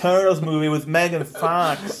watched the Turtles movie with Megan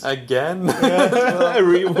Fox again. I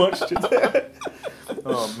rewatched it.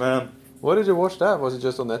 Oh man! Why did you watch that? Was it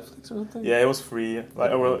just on Netflix or something? Yeah, it was free. It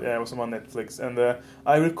was on Netflix, and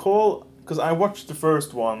I recall because I watched the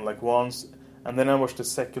first one once, and then I watched the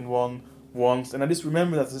second one once, and I just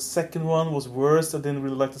remember that the second one was worse. I didn't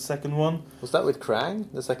really like the second one. Was that with Krang,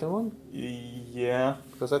 the second one? Yeah,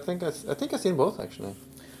 because I think I've seen both actually.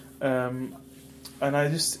 and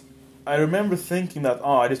I remember thinking that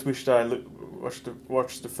I just wished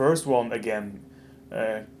watched the first one again,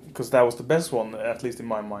 because that was the best one, at least in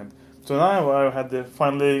my mind. So now I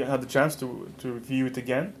finally had the chance to review it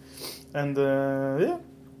again, and yeah,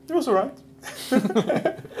 it was alright.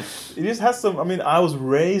 It just has some. I mean, I was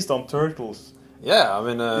raised on turtles. Yeah, I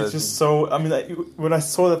mean, it's just so. I mean, when I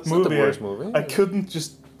saw that movie, not the worst movie.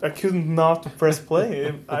 I couldn't not press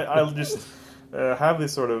play. I'll just have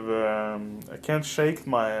this sort of. I can't shake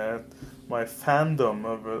my fandom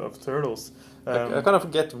of turtles. I kind of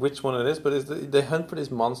forget which one it is, but they hunt for these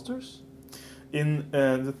monsters. In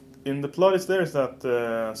the plot, is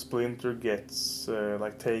that Splinter gets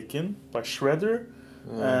like taken by Shredder.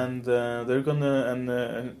 Yeah. And they're gonna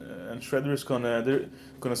and Shredder's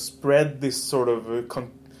gonna spread this sort of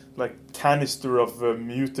like canister of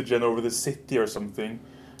mutagen over the city or something.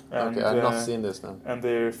 And, okay, I've not seen this then. And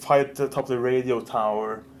they fight at the top of the radio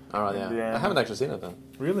tower. All right, yeah. I haven't actually seen it then.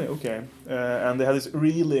 Really? Okay. And they have this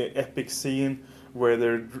really epic scene where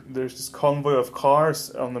there's this convoy of cars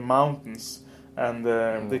on the mountains, and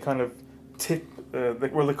they kind of tip.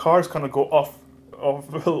 The cars kind of go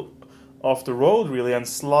off the road really and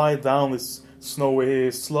slide down this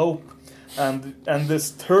snowy slope, and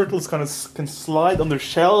this turtles kind of can slide on their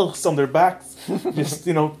shells on their backs, just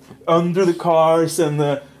under the cars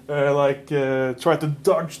and try to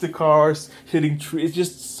dodge the cars hitting trees. It's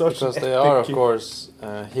just such because they are of course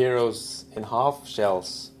heroes in half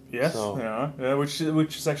shells. Yes, so. Yeah, which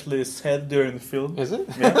is actually said during the film. Is it?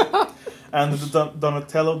 Yeah. And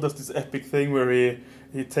Donatello does this epic thing where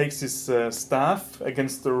he takes his staff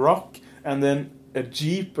against the rock, and then a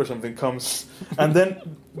jeep or something comes, and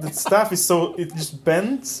then the staff it just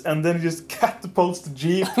bends, and then it just catapults the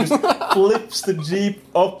jeep, just flips the jeep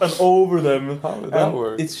up and over them. How would that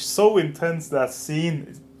work? It's so intense, that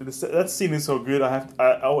scene. That scene is so good. I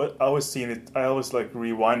always seen it. I always like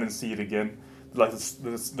rewind and see it again. Like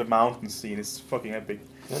the mountain scene is fucking epic.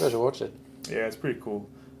 Maybe I should watch it. Yeah, it's pretty cool.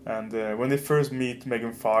 And when they first meet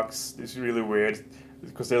Megan Fox, it's really weird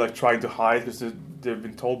because they're like trying to hide because they've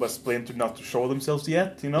been told by Splinter not to show themselves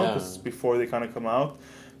yet, because before they kind of come out.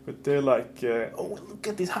 But they're like, oh, look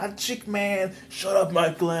at this hot chick, man. Shut up,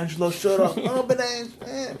 Michelangelo, shut up. Oh, but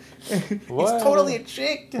it's totally a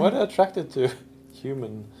chick. Why are they attracted to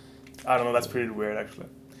human? I don't know, that's pretty weird, actually.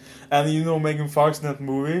 And Megan Fox in that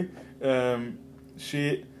movie,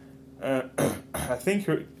 she, I think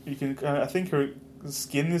her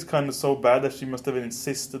skin is kind of so bad that she must have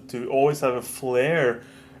insisted to always have a flare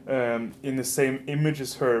in the same image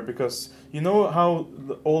as her, because you know how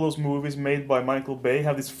all those movies made by Michael Bay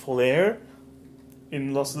have this flare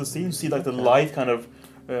in lots of the scenes. You see like the light kind of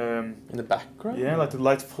in the background. Yeah, like the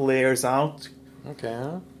light flares out. Okay.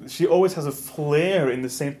 Huh? She always has a flare in the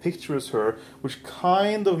same picture as her, which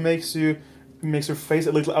kind of makes her face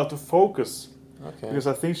a little out of focus. Okay. Because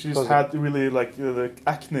I think she just had really like the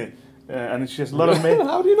acne, and she has a lot of makeup.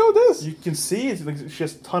 How do you know this? You can see it. Like, she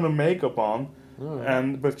has a ton of makeup on,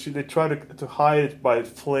 but they try to hide it by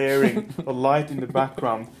flaring a light in the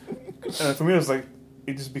background. And for me,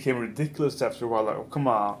 it just became ridiculous after a while. Like, oh, come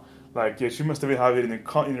on. Like, yeah, she must have it in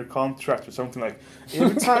her contract or something. Like,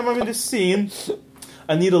 every time I'm in the scene,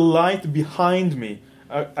 I need a light behind me.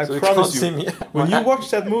 I so promise you, when you watch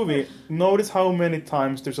that movie, notice how many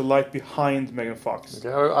times there's a light behind Megan Fox. Okay,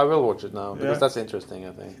 I will watch it now because that's interesting.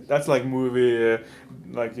 I think that's like movie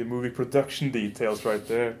production details right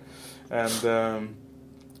there. And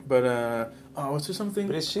was there something?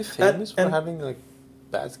 But is she famous for having like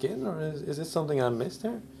bad skin, or is it something I missed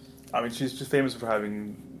here? I mean, she's just famous for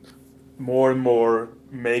having more and more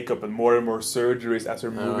makeup and more surgeries as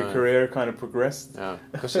her movie career kind of progressed. Yeah,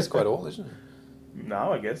 because she's quite old, isn't she?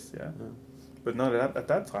 Now, I guess, yeah. But not at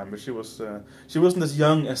that time. But she wasn't as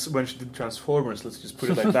young as when she did Transformers. Let's just put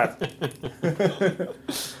it like that.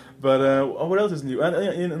 But what else is new?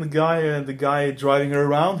 And the guy driving her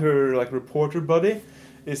around, her like reporter buddy,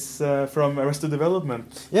 is from Arrested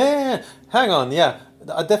Development. Yeah. Hang on, yeah.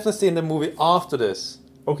 I definitely seen the movie after this.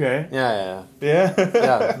 Okay. Yeah.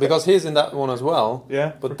 Yeah, because he's in that one as well.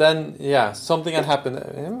 Yeah. But then, something had happened.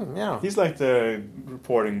 Yeah. He's like the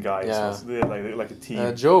reporting guy. Yeah. So they're like a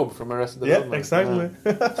team. Job from Arrested Development. Yeah, exactly.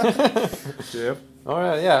 Yep. All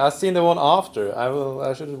right. Yeah, I've seen the one after.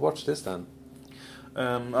 I should watch this then.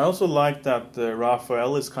 I also like that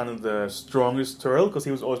Raphael is kind of the strongest turtle because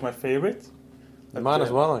he was always my favorite. Mine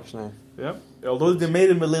as well, actually. Yeah. Although they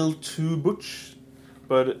made him a little too butch.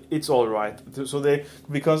 But it's all right. So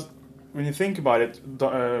because when you think about it,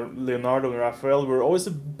 Leonardo and Raphael were always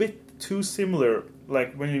a bit too similar.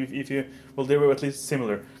 Like they were at least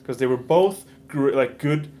similar because they were both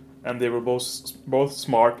good and they were both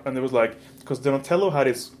smart, and it was like, because Donatello had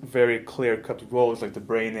his very clear-cut role, it's like the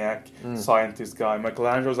brainiac scientist guy.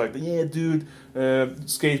 Michelangelo was like, yeah, dude,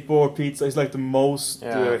 skateboard, pizza. He's like the most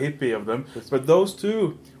hippie of them. But those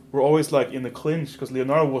two were always like in the clinch, because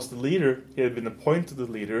Leonardo was the leader. He had been appointed the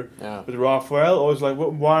leader. Yeah. But Raphael always like,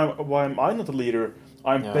 why am I not the leader?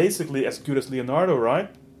 I'm basically as good as Leonardo, right?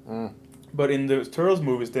 But in the Turtles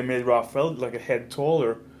movies, they made Raphael like a head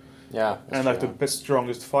taller. Yeah, and like the best,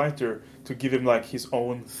 strongest fighter, to give him like his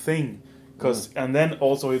own thing. And then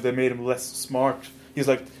also they made him less smart. He's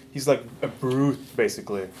like a brute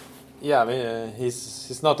basically. Yeah, I mean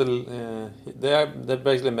he's not they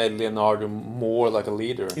basically made Leonardo more like a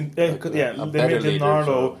leader. They made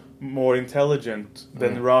Leonardo more intelligent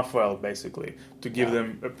than Raphael basically, to give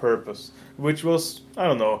them a purpose, which was, I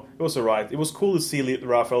don't know, it was alright. It was cool to see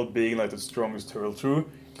Raphael being like the strongest turtle true,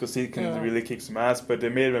 because he can really kick some ass, but they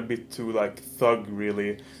made him a bit too like thug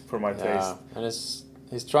really for my taste. And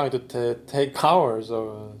he's trying to take power,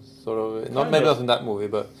 so sort of maybe not in that movie,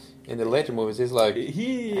 but in the later movies he's like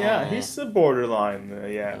he's a borderline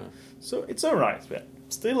so it's alright.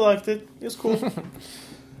 Still liked it. It's cool.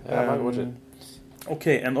 I might watch it.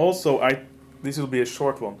 Okay, and also this will be a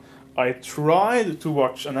short one. I tried to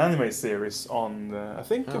watch an anime series on I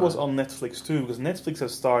think it was on Netflix too, because Netflix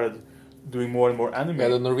has started doing more and more anime. Yeah,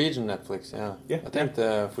 the Norwegian Netflix. Yeah. I think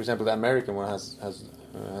for example the American one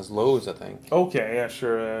has loads, I think. Okay, yeah,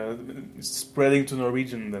 sure. It's spreading to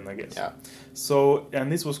Norwegian then, I guess. Yeah. So,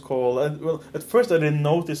 and this was called... well, at first I didn't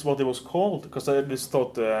notice what it was called, because I just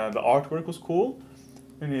thought the artwork was cool.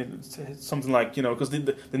 And it's something like, because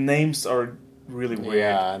the names are really weird.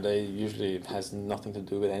 Yeah, they usually has nothing to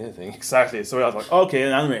do with anything. Exactly. So I was like, okay,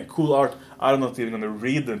 an anime, cool art. I'm not even going to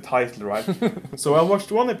read the title, right? So I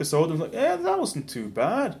watched one episode and was like, yeah, that wasn't too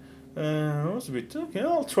bad. It was a bit, okay,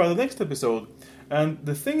 I'll try the next episode. And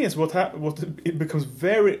the thing is, what it becomes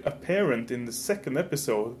very apparent in the second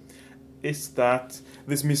episode is that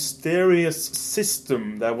this mysterious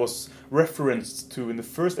system that was referenced to in the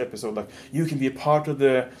first episode, like, you can be a part of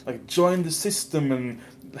join the system and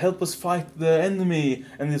help us fight the enemy.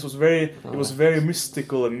 And this was it was very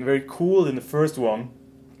mystical and very cool in the first one.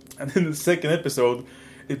 And in the second episode,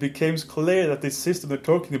 it becomes clear that this system they're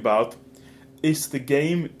talking about is the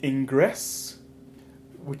game Ingress,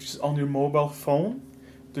 which is on your mobile phone.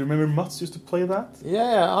 Do you remember Mats used to play that?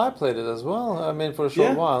 Yeah, I played it as well. I mean, for a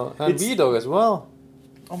short while. And Vido as well.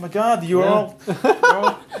 Oh my god, you're all...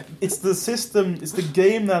 It's the system, it's the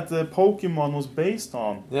game that the Pokemon was based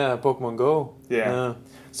on. Yeah, Pokemon Go. Yeah.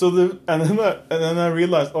 So and then I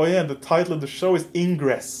realized, the title of the show is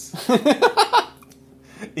Ingress.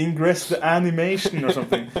 Ingress the animation or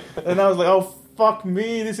something. And I was like, oh, fuck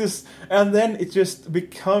me, this is... And then it just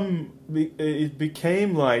became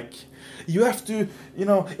like, you have to,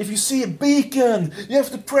 if you see a beacon, you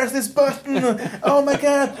have to press this button. Oh my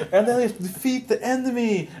god! And then you have to defeat the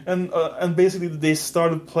enemy. And basically they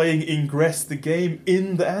started playing Ingress the game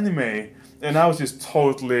in the anime. And I was just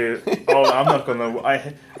totally, I'm not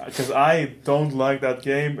gonna, because I don't like that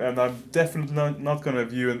game, and I'm definitely not gonna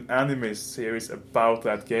view an anime series about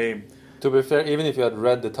that game. To be fair, even if you had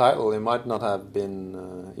read the title, it might not have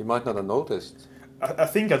been, you might not have noticed. I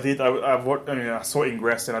think I did. I saw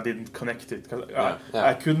Ingress and I didn't connect it because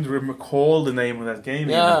I couldn't recall the name of that game.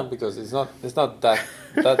 Yeah, even. Because it's not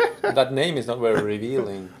that name is not very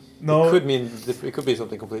revealing. No, it could be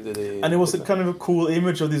something completely. And it was kind of a cool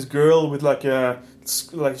image of this girl with like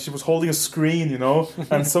she was holding a screen, and it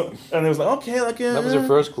was like that was your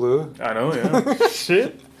first clue. I know, yeah.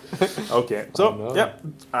 Shit. Okay, so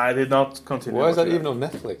I did not continue. Why is that even on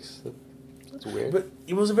Netflix? That's weird. But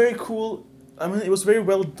it was a very cool. I mean, it was very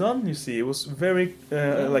well done. You see, it was very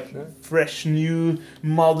fresh, new,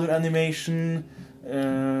 modern animation.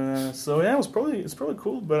 So yeah, it's probably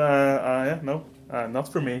cool. But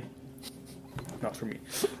not for me. Not for me.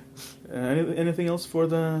 Anything else for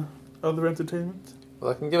the other entertainment?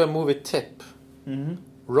 Well, I can give a movie tip. Mm-hmm.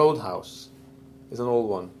 Roadhouse is an old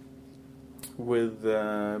one with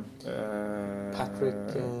Patrick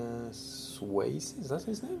Swayze. Is that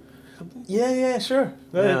his name? Something? Yeah, sure.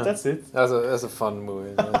 That's it. That's a fun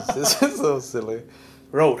movie. It's so silly.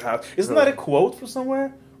 Roadhouse. Isn't that a quote from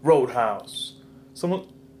somewhere? Roadhouse. Someone.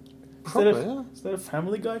 Is that a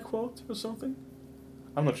Family Guy quote or something?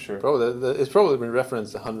 I'm not sure. It's probably been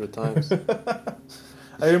referenced 100 times.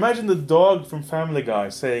 I imagine the dog from Family Guy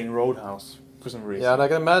saying Roadhouse for some reason. Yeah, and I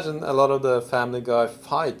can imagine a lot of the Family Guy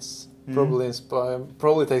fights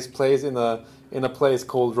probably takes place in a place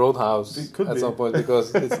called Roadhouse at some point,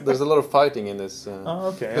 because there's a lot of fighting in this.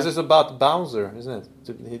 Okay. Because it's about Bouncer, isn't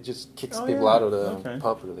it? He just kicks people out of the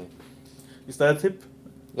pub, really. Is that a tip?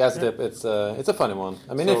 Yes, Yeah. it's a funny one.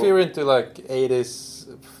 I mean, So- if you're into like 80s,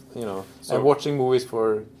 So- and watching movies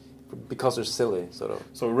because they're silly, sort of.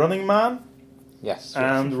 So Running Man Yes.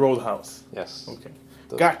 and Roadhouse. yes. Okay.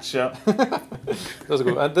 Those- Gotcha. Those are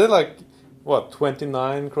good. And they're like, what,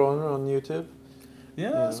 29 kroner on YouTube?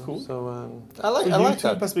 Yeah, that's cool. So So I like YouTube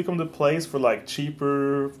that. has become the place for like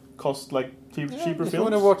cheaper cost, like cheaper If you films.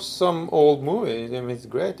 want to watch some old movie, I mean, it's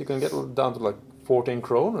great. You can get down to like 14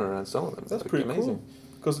 kroner and some of them. That's It's pretty amazing. cool.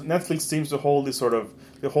 Because Netflix seems to hold this sort of,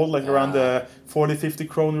 they hold like around the 40-50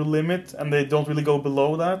 kroner limit, and they don't really go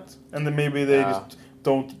below that. And then maybe they just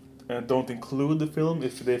don't include the film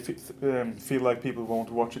if they feel like people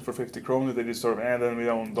won't watch it for 50 kroner. They just sort of, and then we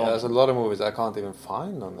don't. Yeah, there's a lot of movies I can't even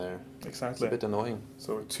find on there. It's Exactly. a bit annoying.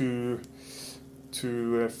 So too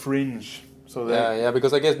fringe. So they, Yeah,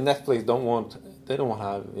 because I guess Netflix don't want to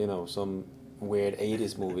have some weird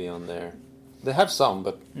 80s movie on there. They have some,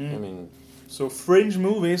 but I mean, So fringe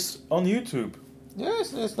movies on YouTube. yeah,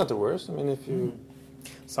 it's not the worst. I mean, if you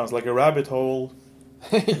Sounds like a rabbit hole.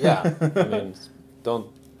 yeah, I mean, don't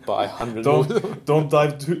buy 100 movies. Don't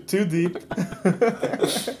dive too deep.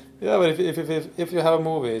 Yeah, but if you have a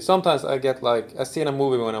movie, sometimes I seen a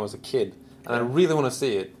movie when I was a kid, and I really want to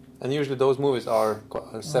see it. And usually those movies are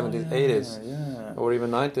 70s, 80s, Yeah. or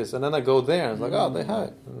even 90s. And then I go there and it's like, oh, they have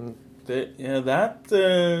it. And That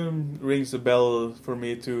rings a bell for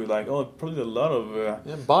me too. Like, probably a lot of.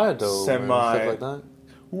 yeah, Biodome and stuff like that.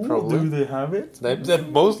 Ooh, Probably. do they have it? They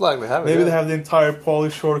most likely have it. Maybe yeah. they have the entire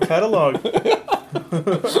Polish Shore catalog.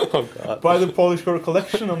 Oh, God. Buy the Polish Shore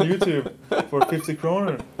collection on YouTube for 50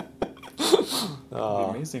 kroner. Ah,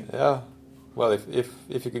 amazing. Yeah. Well, if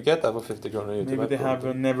you could get that for 50 kroner, YouTube, Maybe I'd they have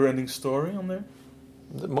probably a never-ending story on there.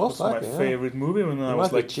 do it. Most That's likely. my yeah. favorite movie when I It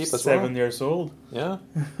was might be like cheap as 7 well. years old. Yeah,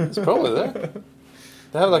 it's probably there.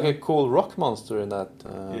 They have like a cool rock monster in that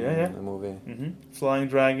Yeah. movie. Flying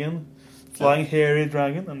dragon, flying hairy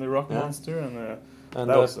dragon, and the rock Yeah. monster, and And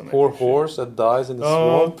that was the an poor epic shit. horse that dies in the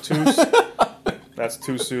oh, swamp. that's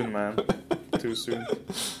too soon, man. Too soon.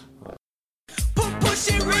 Push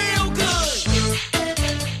it real good.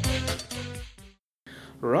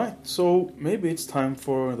 Right, so maybe it's time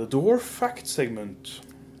for the dwarf fact segment.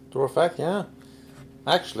 Dwarf fact, yeah.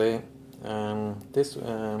 Actually, because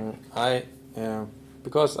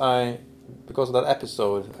of that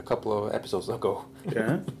episode a couple of episodes ago,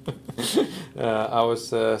 Yeah. I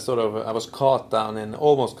was almost caught down in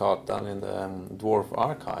the dwarf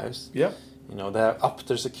archives. Yeah. They have upped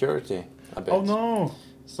their security a bit. Oh no.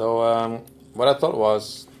 So what I thought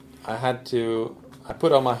was I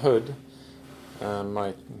put on my hood,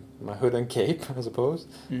 my hood and cape, I suppose,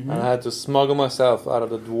 and I had to smuggle myself out of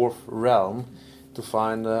the dwarf realm to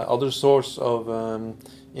find other source of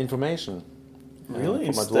information. Really?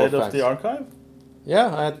 for my Instead dwarf of the facts. archive?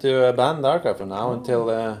 Yeah, I had to abandon the archive for now until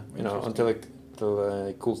it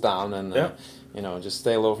cools down and just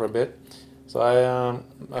stay low for a bit. So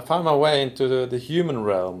I found my way into the human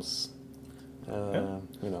realms.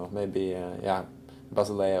 Maybe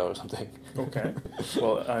Basilea or something. Okay.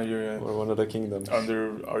 Well, are you Or one of the kingdoms. Are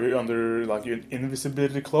you under like an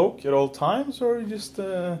invisibility cloak at all times, or are you just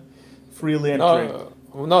freely entering?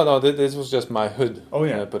 No. This was just my hood. Oh,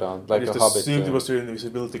 yeah. I put on I like just a hobbit. assumed it was your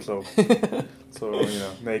invisibility cloak. So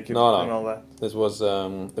naked No. and all that. This was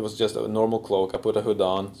it was just a normal cloak. I put a hood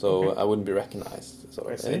on so I wouldn't be recognized. So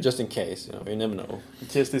I see. just in case, you never know. In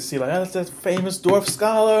case they see like, that's that famous dwarf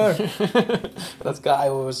scholar. That guy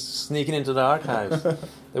who was sneaking into the archives.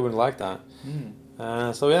 They wouldn't like that.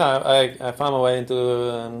 So I found my way into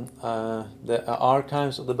the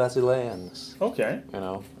archives of the Basileans. Okay.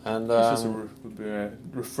 And This would be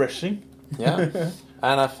refreshing. yeah,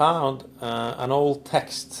 and I found an old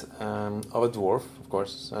text of a dwarf. Of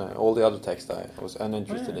course, all the other texts I was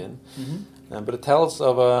uninterested in. But it tells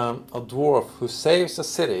of a dwarf who saves a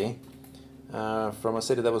city from a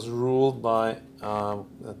city that was ruled by a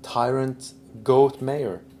tyrant goat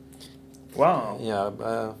mayor. Wow.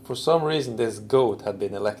 Yeah, for some reason this goat had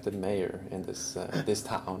been elected mayor in this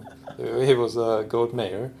town. He was a goat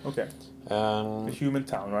mayor. Okay. A human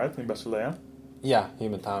town, right? In Basilea. Yeah,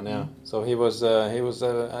 human town. Yeah. So he was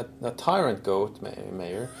a tyrant goat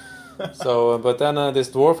mayor. So, but then this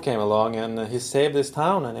dwarf came along and he saved this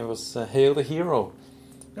town, and he was hailed a hero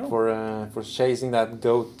for chasing that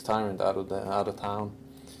goat tyrant out of town.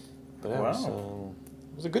 But yeah, Wow.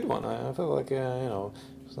 it was a good one. I felt like it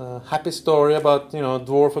was a happy story about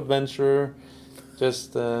dwarf adventurer.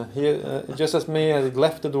 Just just as me, I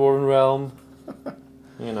left the dwarven realm.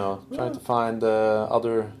 Trying to find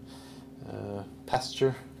other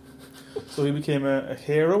pasture. So he became a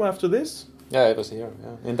hero after this? Yeah, it was here.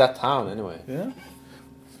 Yeah, in that town anyway. Yeah.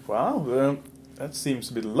 Wow. That seems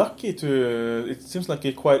a bit lucky to. It seems like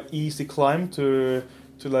a quite easy climb to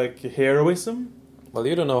like heroism. Well,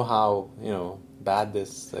 you don't know how bad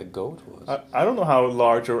this goat was. I don't know how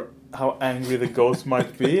large or how angry the goat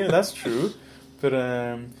might be. That's true,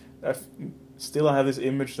 but still I have this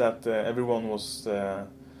image that everyone was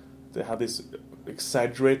they had this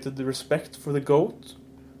exaggerated respect for the goat,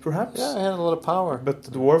 perhaps. Yeah, he had a lot of power. But the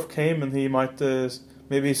dwarf came and he might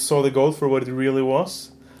maybe he saw the goat for what it really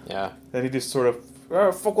was. Yeah. Then he just sort of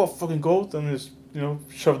fuck off, fucking goat, and just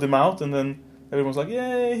shoved him out, and then everyone's like,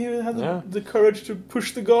 yay, he had the courage to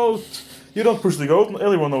push the goat. You don't push the goat.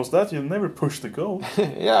 Everyone knows that. You never push the goat.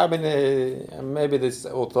 Yeah, I mean, maybe this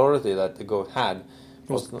authority that the goat had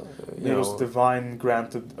was, it was divine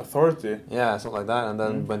granted authority. Yeah, something like that. And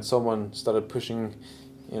then when someone started pushing,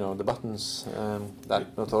 the buttons, that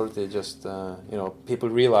authority just, people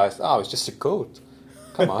realized, oh, it's just a goat.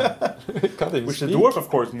 Come on. Which the dwarf, of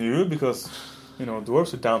course, knew because,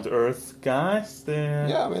 dwarves are down to earth guys.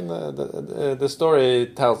 Yeah, I mean, the story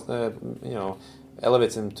tells,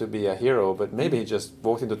 elevates him to be a hero, but maybe he just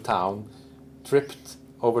walked into town, tripped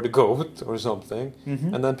over the goat or something,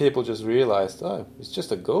 and then people just realized, oh, it's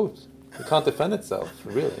just a goat. It can't defend itself,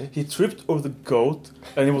 really. He tripped over the goat,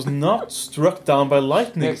 and he was not struck down by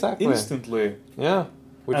lightning instantly. Yeah,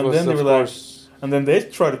 and then they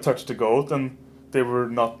tried to touch the goat, and they were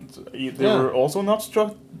not. They were also not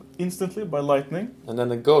struck instantly by lightning. And then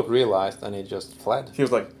the goat realized, and he just fled. He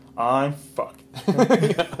was like, "I'm fucked.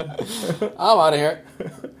 I'm out of here."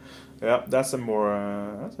 Yeah, that's a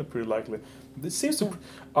pretty likely. It seems to.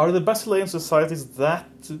 Are the Basilean societies that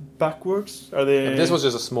backwards? Are they? And this was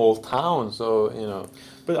just a small town, so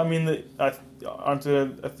But I mean, I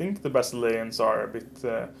think the Basileans are a bit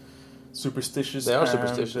superstitious. They are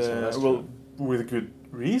superstitious. Well, with good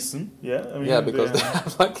reason. Yeah. I mean, because they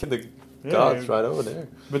have like the gods right over there.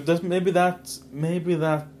 But maybe that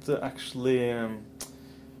actually,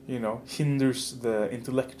 hinders the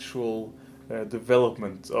intellectual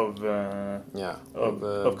development of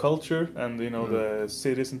culture, and the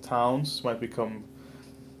cities and towns might become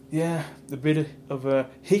a bit of a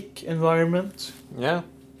hick environment. Yeah,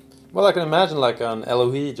 well, I can imagine like an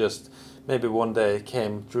Elohi just maybe one day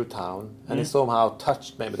came through town and he somehow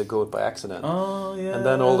touched maybe the goat by accident. Oh yeah. And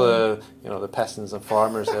then all the the peasants and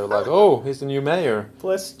farmers, they were like, oh, he's the new mayor,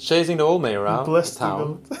 chasing the old mayor around the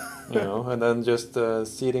town. And then just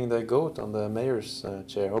seating the goat on the mayor's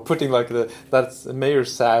chair, or putting like that's the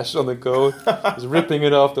mayor's sash on the goat, just ripping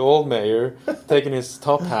it off the old mayor, taking his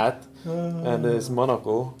top hat and his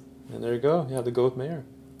monocle, and there you go. You have the goat mayor.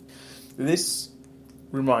 This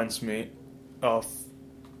reminds me of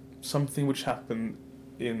something which happened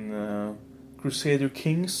in Crusader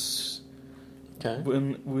Kings,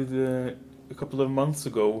 with a couple of months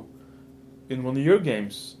ago, in one of your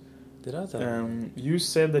games. Did I? You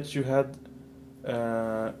said that you had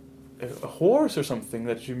a horse or something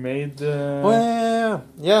that you made. Yeah.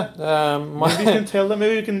 Maybe you can tell them.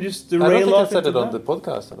 Maybe you can just rail off. I don't think I said it on the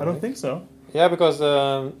podcast. I don't think so. Yeah, because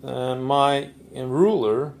my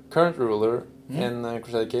current ruler in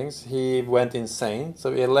Crusader Kings, he went insane.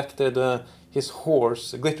 So he elected his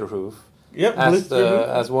horse, Glitterhoof,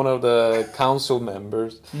 as one of the council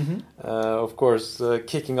members. Of course,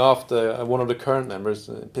 kicking off one of the current members,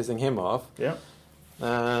 pissing him off. Yeah.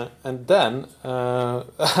 And then,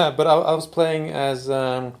 but I was playing as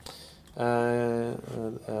what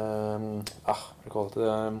do you call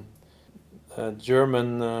it?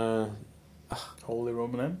 German. Holy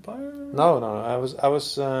Roman Empire? No. I was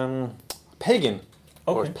pagan.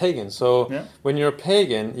 Or pagan. So when you're a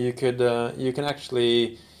pagan, you can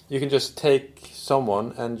just take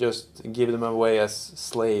someone and just give them away as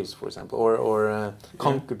slaves, for example, or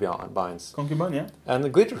concubines. Concubine, yeah. And the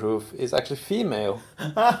Glitterhoof is actually female.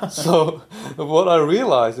 So what I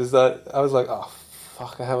realized is that I was like, oh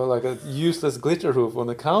fuck, I have like a useless Glitterhoof on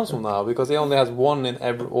the council now, because he only has one in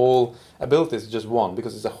all abilities, just one,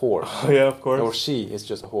 because it's a horse. Oh, yeah, of course. Or she is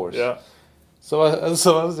just a horse. Yeah. So I was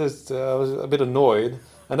a bit annoyed.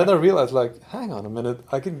 And then I realized, like, hang on a minute,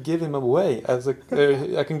 I can give him away I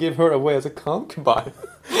can give her away as a concubine.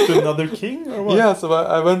 To another king, or what? Yeah, so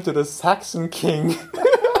I went to the Saxon king,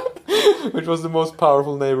 which was the most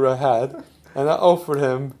powerful neighbor I had, and I offered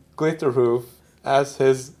him Glitterhoof as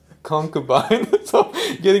his concubine. So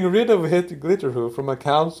getting rid of Glitterhoof from a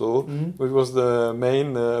council, which was the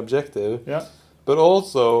main objective, but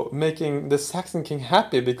also making the Saxon king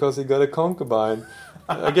happy because he got a concubine.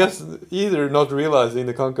 I guess either not realizing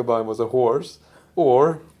the concubine was a horse,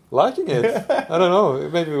 or liking it. I don't know.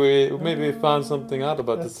 Maybe we found something out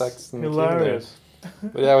about the Saxon king there.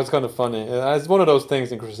 But yeah, it was kind of funny. It's one of those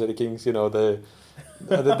things in Crusader Kings.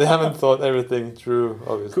 They haven't thought everything through,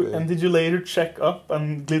 obviously. And did you later check up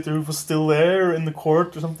and Glitterhoof was still there in the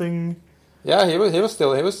court or something? Yeah, he was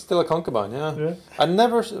still a concubine. Yeah. Yeah. I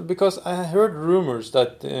never, because I heard rumors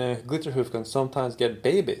that Glitterhoof can sometimes get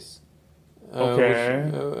babies.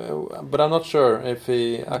 Okay. But I'm not sure if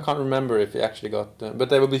I can't remember if he actually got. But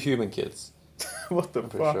they will be human kids. What the I'm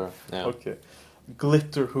fuck? pretty sure. Yeah. Okay.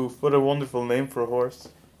 Glitterhoof. What a wonderful name for a horse.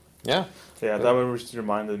 Yeah. Yeah, that one just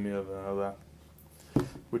reminded me of that.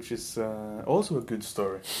 Which is also a good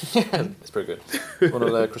story. Yeah, it's pretty good. One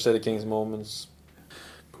of the Crusader Kings moments.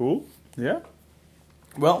 Cool. Yeah.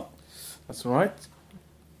 Well, that's right.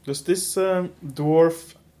 Does this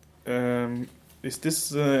dwarf... is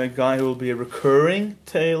this a guy who will be a recurring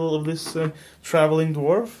tale of this traveling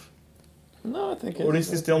dwarf? No, I think. Or is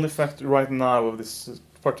this the only fact right now of this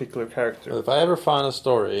particular character? Well, if I ever find a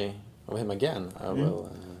story of him again, I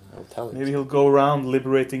will tell it. Maybe he'll go around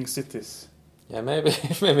liberating cities. Yeah, maybe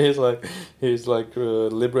he's like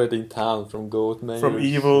liberating town from goat mayors. From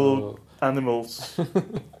evil animals.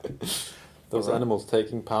 Those Alright. animals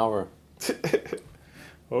taking power.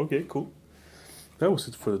 Okay, cool. That was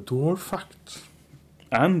it for the dwarf fact.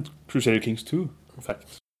 And Crusader Kings 2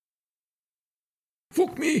 fact.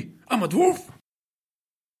 Fuck me, I'm a dwarf.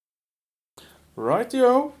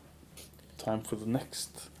 Rightio. Time for the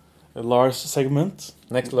next Lars segment.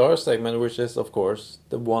 Next Lars segment, which is of course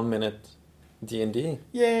the 1 minute D&D.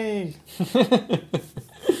 Yay!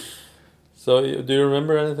 So, do you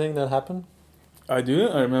remember anything that happened? I do.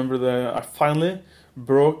 I remember that I finally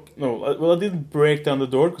broke... No, I didn't break down the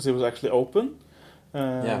door because it was actually open.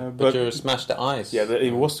 But you smashed the ice. Yeah,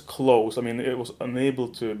 it was closed. I mean, it was unable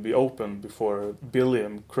to be opened before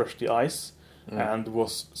Billiam crushed the ice and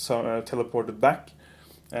was teleported back.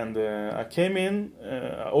 And I came in,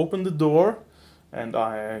 I opened the door, and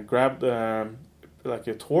I grabbed like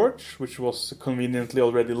a torch, which was conveniently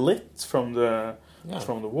already lit from the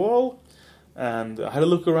wall. And I had a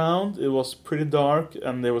look around. It was pretty dark,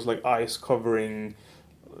 and there was like ice covering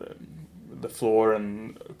the floor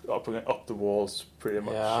and up the walls pretty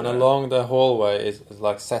much. Yeah, and along the hallway is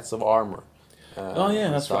like sets of armor.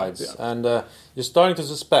 That's sides. right. Yeah. And you're starting to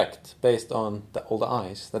suspect, based on all the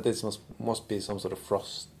ice, that this must be some sort of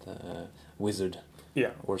frost wizard.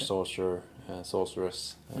 Yeah. Or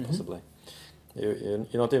sorceress, possibly. You're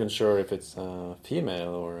not even sure if it's a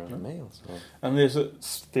female or a male. So. And there's a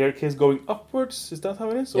staircase going upwards. Is that how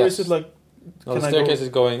it is? Or Yes. is it like... No, the staircase is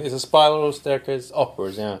going... It's a spiral staircase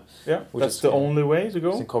upwards, yeah. Yeah, Which that's is, the only way to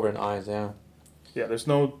It's go? covered in ice, yeah. Yeah, there's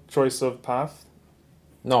no choice of path?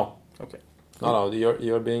 No. Okay. No,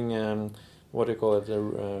 you're being... what do you call it? A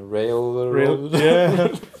railroad? Yeah.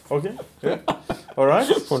 Okay. Yeah. All right.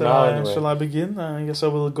 For now, anyway. Shall I begin? I guess I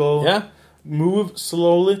will go... Yeah. Move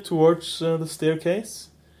slowly towards the staircase.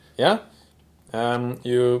 Yeah.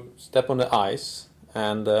 You step on the ice,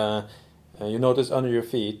 and you notice under your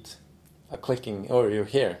feet a clicking, or you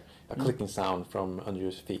hear a clicking sound from under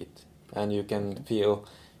your feet, and you can feel,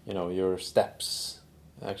 your steps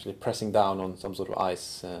actually pressing down on some sort of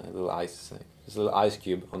ice, there's a little ice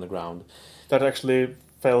cube on the ground. That actually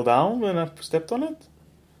fell down when I stepped on it?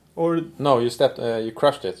 Or no, you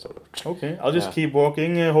crushed it, sort of. Okay, I'll just keep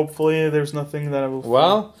walking. Hopefully, there's nothing that I will.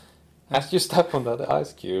 Well, as you step on that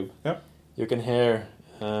ice cube, you can hear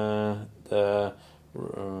the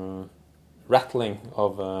rattling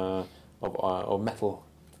of metal,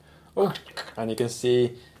 and you can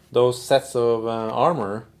see those sets of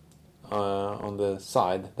armor on the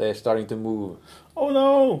side. They're starting to move. Oh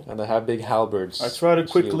no! And they have big halberds. I try to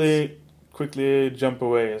quickly jump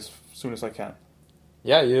away as soon as I can.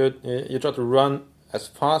 Yeah, you try to run as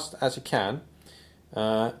fast as you can,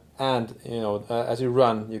 and as you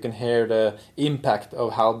run, you can hear the impact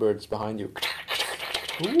of halberds behind you.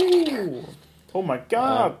 Ooh! Oh my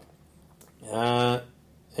god! Yeah.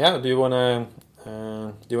 Do you wanna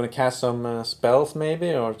cast some spells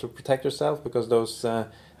maybe, or to protect yourself, because those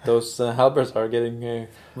halberds are getting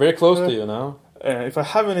very close to you now. If I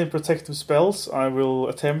have any protective spells, I will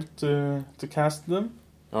attempt to cast them.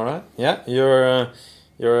 All right. Yeah,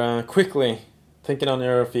 you're quickly thinking on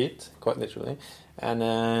your feet, quite literally, and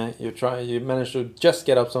you manage to just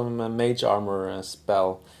get up some mage armor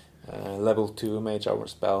spell, level 2 mage armor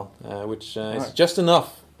spell, which is just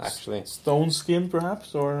enough actually. Stone skin,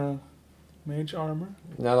 perhaps, or mage armor.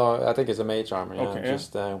 No, I think it's a mage armor. Yeah, okay,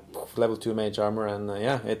 just level 2 mage armor, and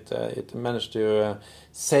it managed to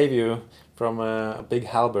save you from a big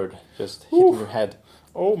halberd just hitting your head.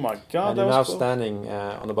 Oh my god! And you're now standing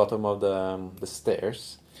on the bottom of the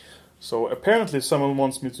stairs. So apparently someone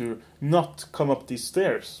wants me to not come up these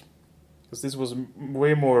stairs, because this was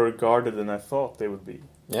way more guarded than I thought they would be.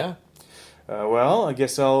 Yeah. Well, I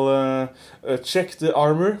guess I'll check the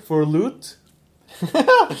armor for loot.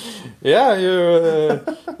 Yeah, you.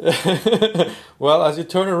 Well, as you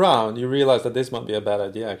turn around, you realize that this might be a bad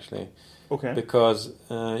idea actually, Okay. because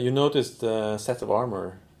you notice the set of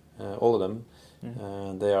armor, all of them.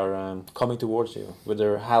 They are coming towards you with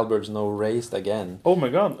their halberds now raised again. Oh my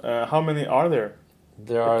god, how many are there?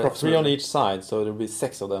 There are 3 on Approximately. each side, so there'll be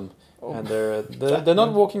 6 of them, Oh. and they're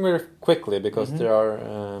not walking very quickly because they're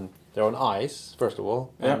on ice first of all,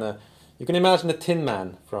 Yeah. and you can imagine the Tin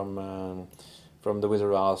Man from the Wizard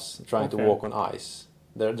of Oz trying to Okay. walk on ice.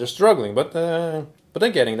 They're struggling, but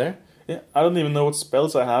they're getting there. Yeah, I don't even know what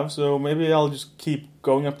spells I have, so maybe I'll just keep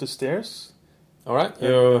going up the stairs. All right,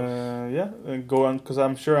 Go on, because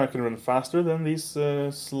I'm sure I can run faster than these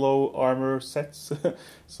slow armor sets.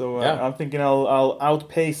 So Yeah. I'm thinking I'll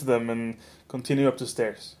outpace them and continue up the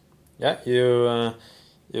stairs. yeah.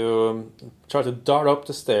 You try to dart up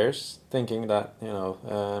the stairs, thinking that you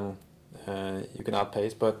can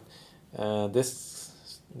outpace, but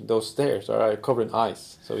those stairs are covered in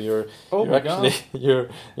ice, so you're Oh my God.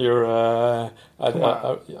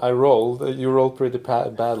 I rolled. You rolled pretty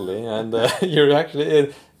badly, and you're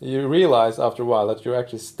actually you realize after a while that you're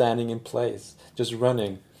actually standing in place, just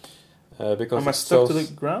running, because Am I it's stuck so to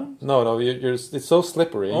the ground? No, it's so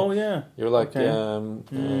slippery. Oh yeah. You're like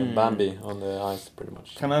Okay. Bambi on the ice, pretty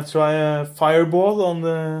much. Can I try a fireball on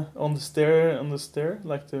the stair,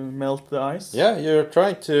 like to melt the ice? Yeah,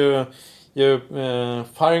 you're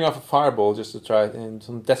firing off a fireball just to try in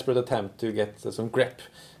some desperate attempt to get some grip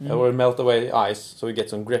or melt away ice, so you get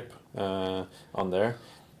some grip on there.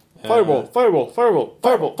 Fireball, fireball, fireball,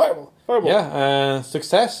 fireball, fireball, fireball. Yeah,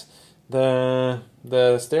 success. The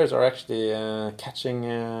stairs are actually catching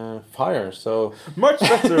fire, so Much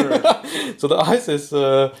better. so the ice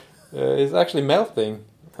is actually melting.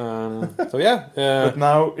 So yeah, But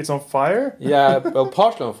now it's on fire. yeah, well,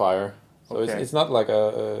 partially on fire. So Okay. it's not like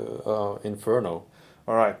a inferno.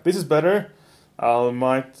 All right, this is better. I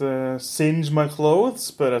might singe my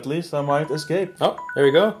clothes, but at least I might escape. Oh, here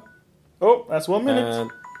we go. Oh, that's 1 minute.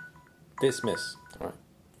 And dismiss. All right.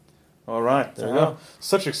 All right, There we go.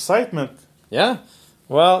 Such excitement. Yeah.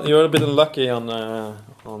 Well, you're a bit unlucky on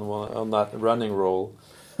that running roll,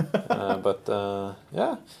 but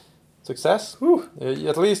yeah, success. Whew.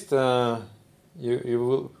 At least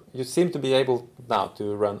you seem to be able now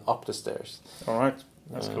to run up the stairs. All right,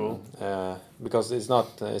 that's cool. Because it's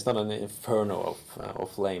not an inferno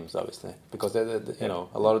of flames, obviously, because a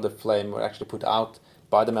lot of the flame were actually put out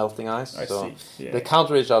by the melting ice, I so see. Yeah. they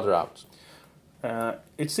counter each other out.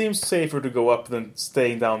 It seems safer to go up than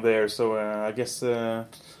staying down there, so I guess I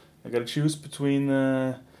gotta choose between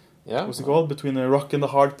Yeah. what's it called? Between a rock and a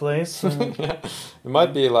hard place. It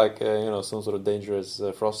might be like some sort of dangerous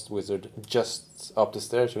frost wizard just up the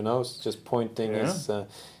stairs. Who knows? Just pointing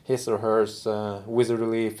his or her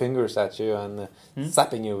wizardly fingers at you and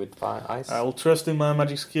zapping you with ice. I will trust in my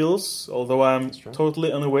magic skills, although I'm That's true.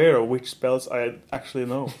 totally unaware of which spells I actually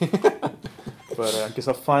know. But I guess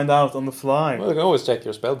I'll find out on the fly. Well, you can always check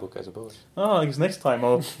your spell book, I suppose. Oh, I guess next time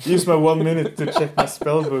I'll use my 1 minute to check my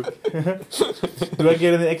spell book. Do I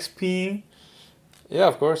get any XP? Yeah,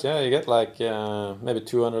 of course. Yeah, you get like maybe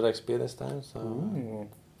 200 XP this time. So Ooh.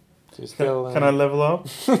 you still Can I level up?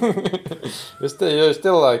 you're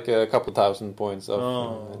still like a couple thousand points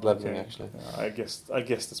of leveling okay. actually. I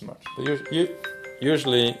guessed as much. But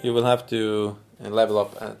usually you will have to level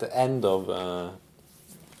up at the end of.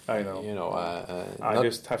 I know. I not-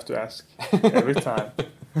 just have to ask every time.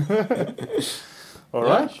 All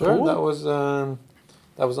right, sure. cool.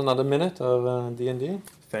 That was another minute of D&D.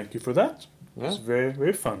 Thank you for that. Yeah. It's very,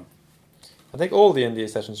 very fun. I think all D&D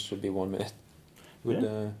sessions should be 1 minute. Would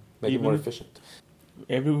make it more Even- efficient.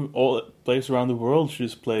 All players around the world should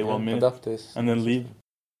just play 1 minute Adapt this. and then leave.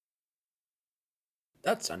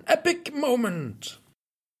 That's an epic moment.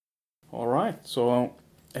 All right, so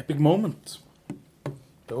epic moment.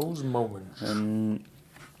 Those moments.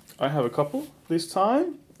 I have a couple this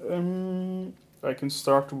time. I can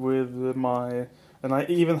start with my, and I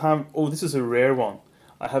even have. Oh, this is a rare one.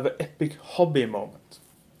 I have an epic hobby moment.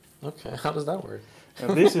 Okay, how does that work?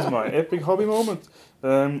 And this is my epic hobby moment.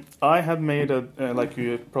 I had made like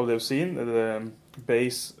you probably have seen, the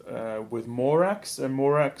base with Morax, a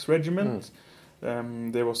Morax regiment.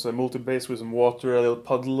 There was a multi-base with some water, a little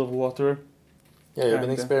puddle of water. Yeah, you've been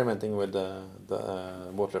And, experimenting with the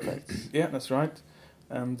water effects. Yeah, that's right.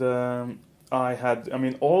 And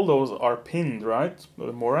all those are pinned, right?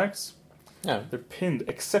 The Morax. Yeah. They're pinned,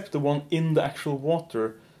 except the one in the actual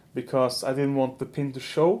water, because I didn't want the pin to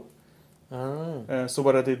show. Alright. So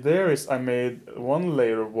what I did there is I made one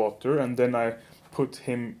layer of water, and then I put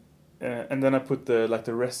him and then I put the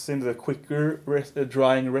resin, the quicker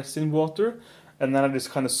drying resin water, and then I just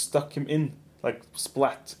kind of stuck him in, like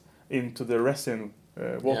splat into the resin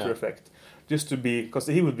water effect, just to be, because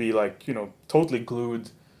he would be like, you know, totally glued,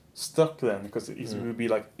 stuck then, because he would be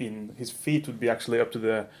like his feet would be actually up to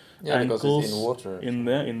the ankles, because it's in water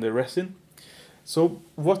in the resin. So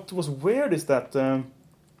what was weird is that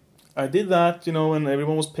I did that, you know, and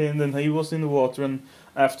everyone was pinned and he was in the water, and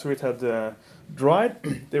after it had dried,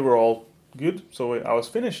 they were all good, so I was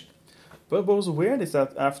finished. But what was weird is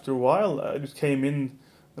that after a while, I just came in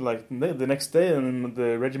like the next day, and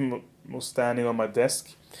the regiment was standing on my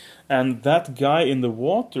desk, and that guy in the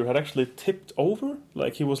water had actually tipped over,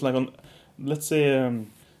 like he was like on, let's say, a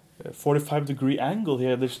 45-degree angle. He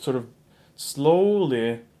had this sort of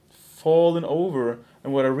slowly fallen over,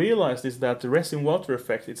 and what I realized is that the resin water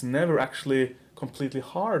effect, it's never actually completely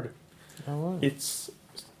hard. Oh, wow. It's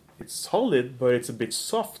solid, but it's a bit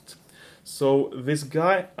soft. So this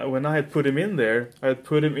guy, when I had put him in there, I had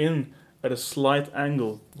put him in at a slight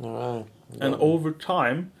angle. All right. And over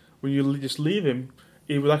time, when you just leave him,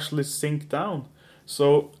 it will actually sink down.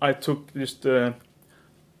 So I took just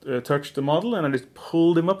touched the model and I just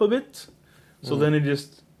pulled him up a bit. So then it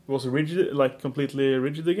just was rigid, like completely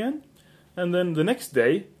rigid again. And then the next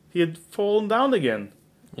day, he had fallen down again.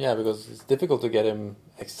 Yeah, because it's difficult to get him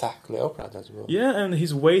exactly upright, I suppose. Yeah, and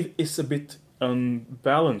his weight is a bit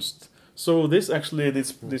unbalanced. So this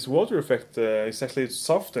water effect is actually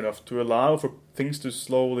soft enough to allow for things to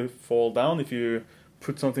slowly fall down if you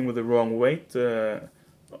put something with the wrong weight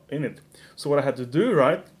in it. So what I had to do,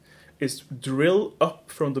 right, is drill up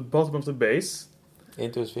from the bottom of the base.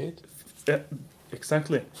 Into his feet?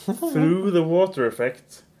 Exactly. Through the water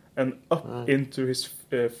effect and up into his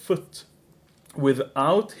foot.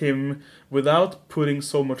 Without putting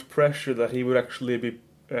so much pressure that he would actually be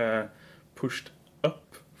pushed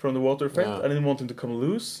up from the water effect. Yeah. I didn't want him to come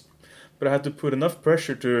loose, but I had to put enough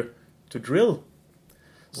pressure to drill.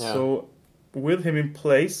 Yeah. So with him in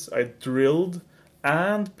place, I drilled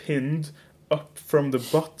and pinned up from the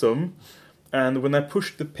bottom, and when I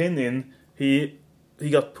pushed the pin in, he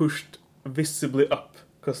got pushed visibly up,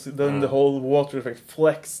 because then the whole water effect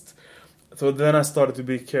flexed. So then I started to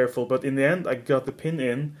be careful, but in the end I got the pin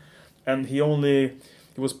in, and he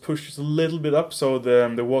was pushed just a little bit up, so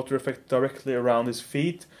the water effect directly around his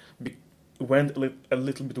feet went a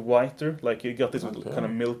little bit whiter, like he got this kind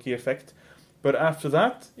of milky effect. But after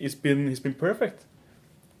that, he's been perfect.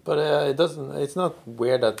 But it's not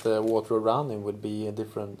weird that the water around him would be a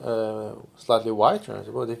different, slightly whiter, I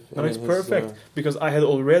suppose. It's perfect, because I had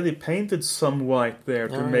already painted some white there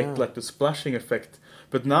to make like the splashing effect,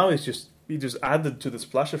 but now he just added to the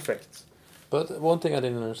splash effect. But one thing I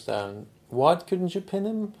didn't understand, why couldn't you pin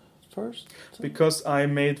him first? Because I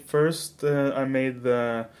made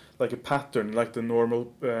the like a pattern, like the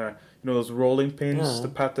normal, those rolling pins, the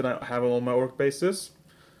pattern I have on all my orc bases,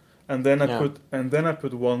 and then I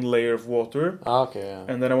put one layer of water,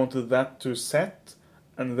 and then I wanted that to set,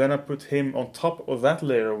 and then I put him on top of that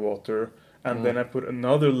layer of water, and then I put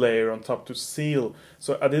another layer on top to seal.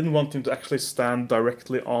 So I didn't want him to actually stand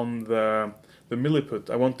directly on the milliput.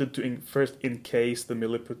 I wanted to first encase the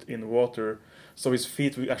milliput in water, so his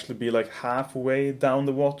feet would actually be like halfway down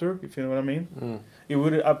the water, if you know what I mean. It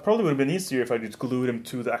probably would have been easier if I just glued him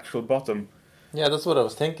to the actual bottom. Yeah, that's what I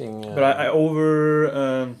was thinking. But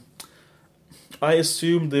I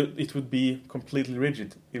assumed that it would be completely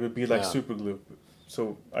rigid. It would be like super glue.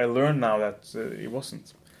 So I learned now that it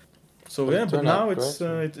wasn't. So but now it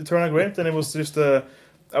turned out great, and it was just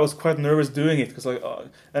I was quite nervous doing it, because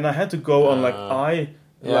and I had to go on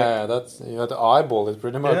you had to eyeball it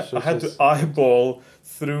pretty much. Yeah, I had to eyeball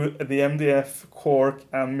through the MDF, cork,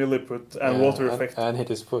 and milliput and water effect, and hit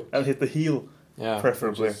his foot and hit the heel,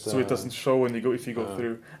 preferably, so it doesn't show if you go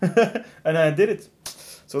through. And I did it.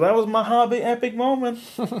 So that was my hobby epic moment.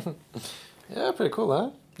 Yeah, pretty cool,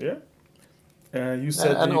 huh? Yeah. You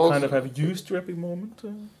said you also kind of have used your epic moment.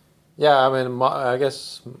 Yeah, I mean, I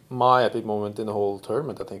guess my epic moment in the whole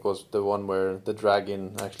tournament, I think, was the one where the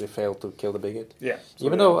dragon actually failed to kill the bigot. Yeah.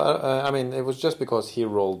 Even though, I mean, it was just because Knut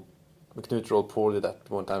rolled poorly that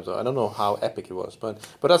one time, so I don't know how epic it was.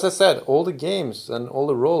 But as I said, all the games and all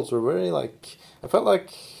the rolls were very, I felt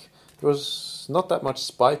like there was not that much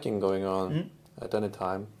spiking going on at any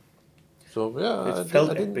time. So, yeah,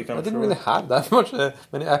 I didn't really have that much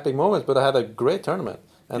many epic moments, but I had a great tournament.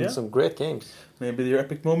 And some great games. Maybe your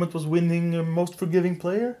epic moment was winning Most Forgiving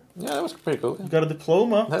Player? Yeah, that was pretty cool. You got a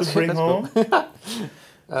diploma to bring home. Cool.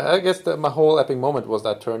 I guess my whole epic moment was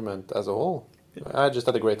that tournament as a whole. I just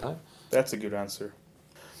had a great time. That's a good answer.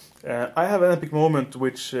 I have an epic moment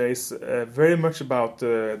which is very much about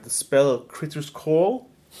the spell Critter's Call.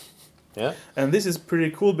 Yeah. And this is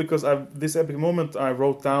pretty cool because this epic moment I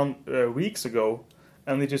wrote down weeks ago,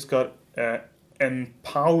 and it just got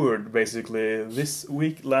empowered basically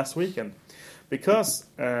last weekend, because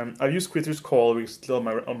I've used Critter's Call, which is still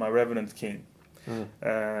on my Revenant King,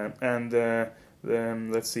 let's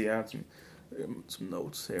see, I have some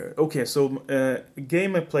notes here. Okay, so a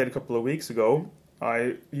game I played a couple of weeks ago,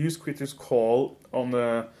 I used Critter's Call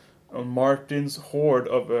on Martin's horde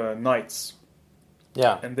of knights.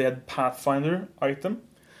 Yeah. And they had Pathfinder item,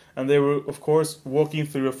 and they were of course walking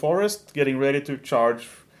through a forest, getting ready to charge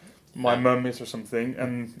my mummies or something.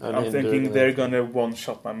 And I'm thinking they're gonna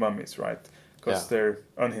one-shot my mummies, right? Because they're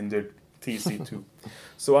unhindered TC2.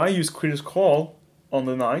 So I use Critter's Call on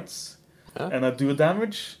the knights, and I do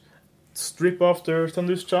damage, strip off their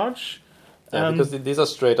Thunderous Charge. Yeah, because these are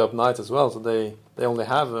straight up knights as well, so they only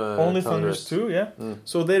have only Thunderous 2, yeah.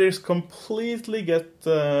 So they just completely get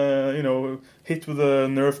hit with a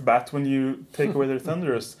Nerf bat when you take away their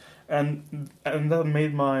Thunderous, and that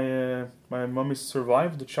made my mummies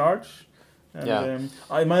survive the charge. And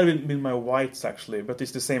it might have been my whites actually, but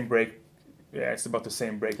it's the same break. Yeah, it's about the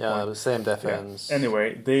same break point. Yeah, the same defense. Yeah.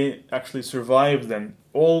 Anyway, they actually survived then,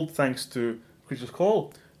 all thanks to Critter's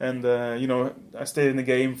Call. And I stayed in the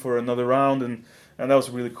game for another round, and that was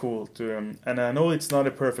really cool too. And I know it's not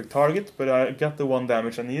a perfect target, but I got the 1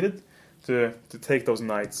 damage I needed to take those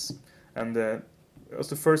knights. And it was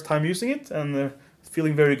the first time using it, and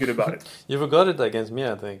feeling very good about it. You forgot it against me,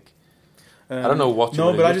 I think. I don't know what you.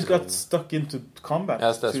 No, but I just got stuck into combat.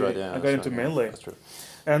 Yes, that's right. Yeah, I got into melee. That's true.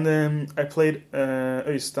 And then I played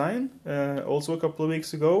Øystein also a couple of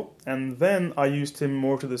weeks ago, and then I used him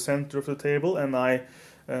more to the center of the table, and I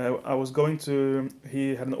was going to...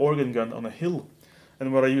 He had an organ gun on a hill,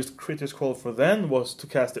 and what I used Critter's Call for then was to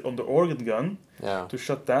cast it on the organ gun, to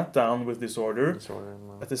shut that down with Disorder.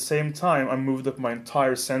 At the same time, I moved up my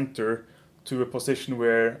entire center to a position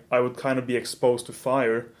where I would kind of be exposed to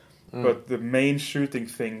fire, but the main shooting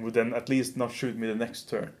thing would then at least not shoot me the next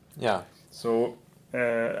turn. Yeah. So...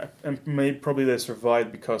 and probably they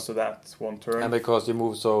survived because of that one turn. And because you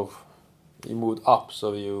moved up,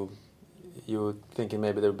 so you were thinking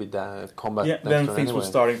maybe there would be combat. Yeah, next then turn things anyway. were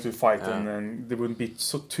starting to fight, and then there wouldn't be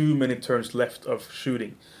too many turns left of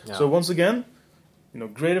shooting. Yeah. So once again,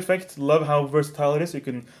 great effect. Love how versatile it is. You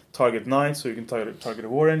can target knights, so you can target a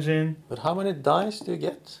war engine. But how many dice do you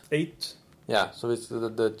get? 8. Yeah, so it's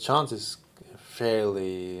the chance is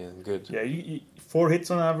fairly good. Yeah, you 4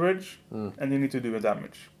 hits on average, and you need to do a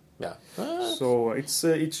damage. Yeah. So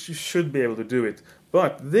you should be able to do it.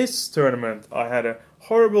 But this tournament, I had a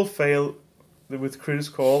horrible fail with Critter's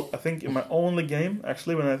Call. I think in my only game,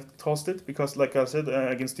 actually, when I tossed it, because like I said,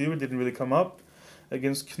 against you, it didn't really come up.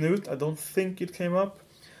 Against Knut, I don't think it came up.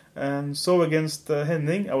 And so against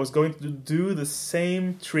Henning, I was going to do the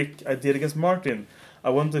same trick I did against Martin. I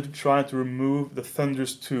wanted to try to remove the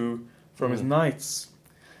Thunderous 2 from his knights.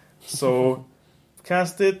 So...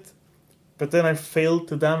 cast it, but then I failed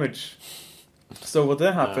to damage. So what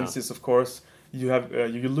then happens is, of course, you have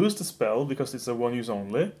you lose the spell because it's a 1 use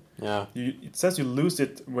only. Yeah. It says you lose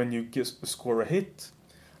it when you score a hit.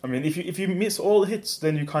 I mean, if you miss all hits,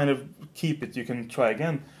 then you kind of keep it. You can try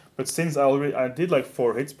again. But since I did like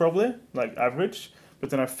 4 hits probably, like average,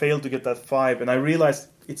 but then I failed to get that 5, and I realized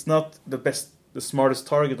it's not the smartest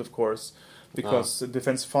target, of course. Because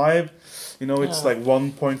defense 5, it's like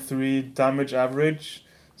 1.3 damage average.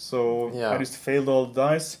 So I just failed all the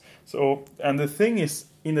dice. So, and the thing is,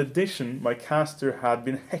 in addition, my caster had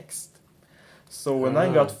been hexed. So when I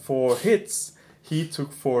got 4 hits, he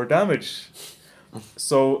took 4 damage.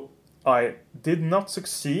 So I did not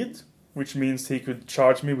succeed, which means he could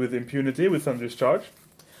charge me with impunity, with Thunderous Charge.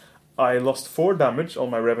 I lost 4 damage on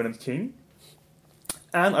my Revenant King.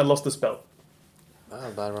 And I lost the spell.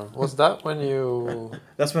 Bad one. Was that when you?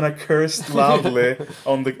 That's when I cursed loudly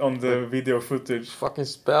on the video footage. Fucking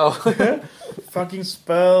spell. Fucking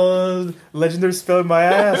spell. Legendary spell in my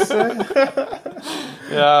ass.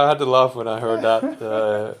 Yeah, I had to laugh when I heard that.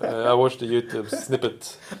 I watched the YouTube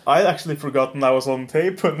snippet. I actually forgotten I was on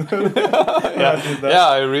tape when I did that. Yeah,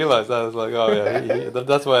 I realized. I was like, oh yeah,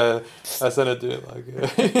 that's why I sent it to him. Like,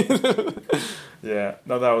 yeah,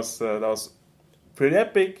 no, that was pretty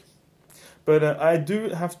epic. But I do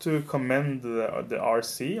have to commend the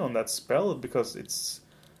RC on that spell, because it's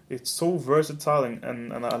so versatile,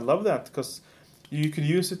 and I love that, because you can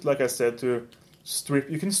use it, like I said, to strip.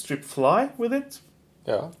 You can strip fly with it.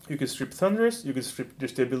 Yeah. You can strip Thunderous. You can strip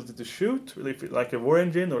just the ability to shoot, like a war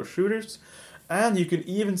engine or shooters, and you can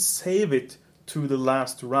even save it to the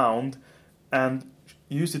last round and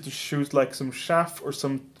use it to shoot like some chaff or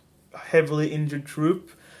some heavily injured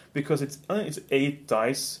troop, because it's 8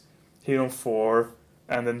 dice, hit on 4,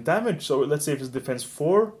 and then damage. So let's say if it's defense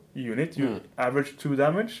 4 unit, you average 2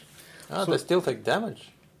 damage. Oh, So- they still take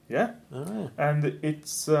damage. Yeah, Oh. and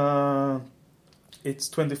it's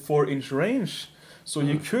 24-inch range. So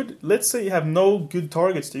you could, let's say you have no good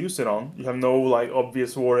targets to use it on. You have no like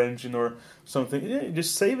obvious war engine or something. Yeah, you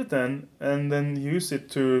just save it then, and then use it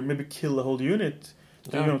to maybe kill a whole unit.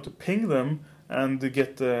 Yeah. To ping them and to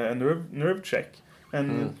get a nerve check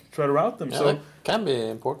and try to rout them. Yeah, So that can be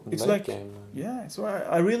important it's late like- game. yeah, so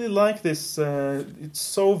I really like this. It's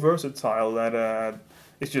so versatile that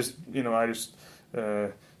it's just I just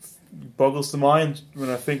boggles the mind when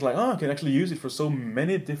I think like, I can actually use it for so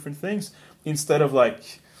many different things instead of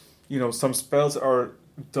like, some spells are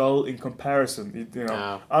dull in comparison.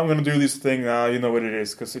 Yeah. I'm gonna do this thing now. You know what it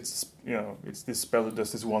is because it's it's this spell that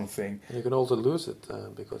does this one thing. And you can also lose it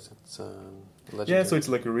because it's legendary. Yeah, so it's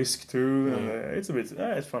like a risk too. And, it's a bit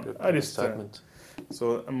it's fun. Good I just excitement.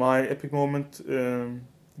 so my epic moment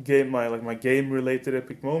my game related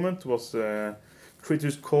epic moment was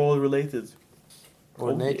Critters Call related.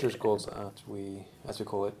 Or Oh, nature's calls, as we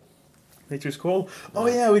call it. Nature's Call. Oh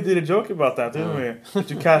yeah, we did a joke about that, didn't we? That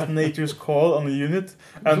you cast Nature's Call on a unit,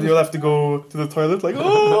 and you'll have to go to the toilet like,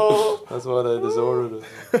 oh. That's why they disordered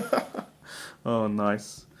it. Oh,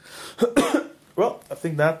 nice. Well, I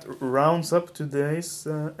think that rounds up today's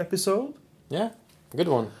episode. Yeah, good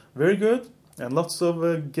one. Very good, and lots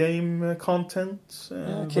of game content.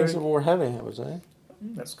 Yeah, Kings of War heavy, I would say.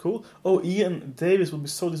 That's cool. Oh, Ian Davis will be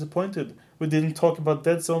so disappointed. We didn't talk about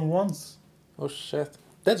Dead Zone once. Oh shit.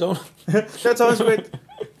 Dead Zone. Dead Zone is great.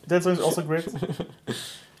 Dead Zone is also great.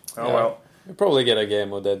 Oh Yeah. well. We'll probably get a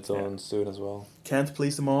game of Dead Zone soon as well. Can't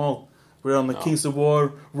please them all. We're on the No. Kings of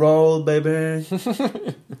War roll, baby.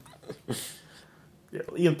 Yeah,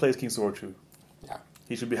 Ian plays Kings of War too. Yeah.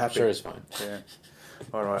 He should be happy. Sure, it's fine. Yeah.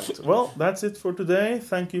 All right. Well, that's it for today.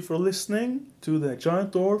 Thank you for listening to the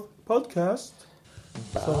Giant Dwarf podcast.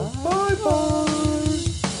 So, bye-bye.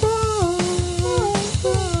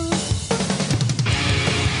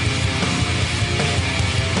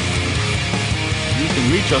 You can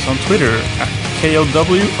reach us on Twitter at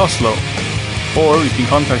KLW Oslo, or you can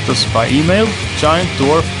contact us by email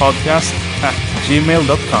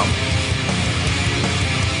giantdwarfpodcast@gmail.com.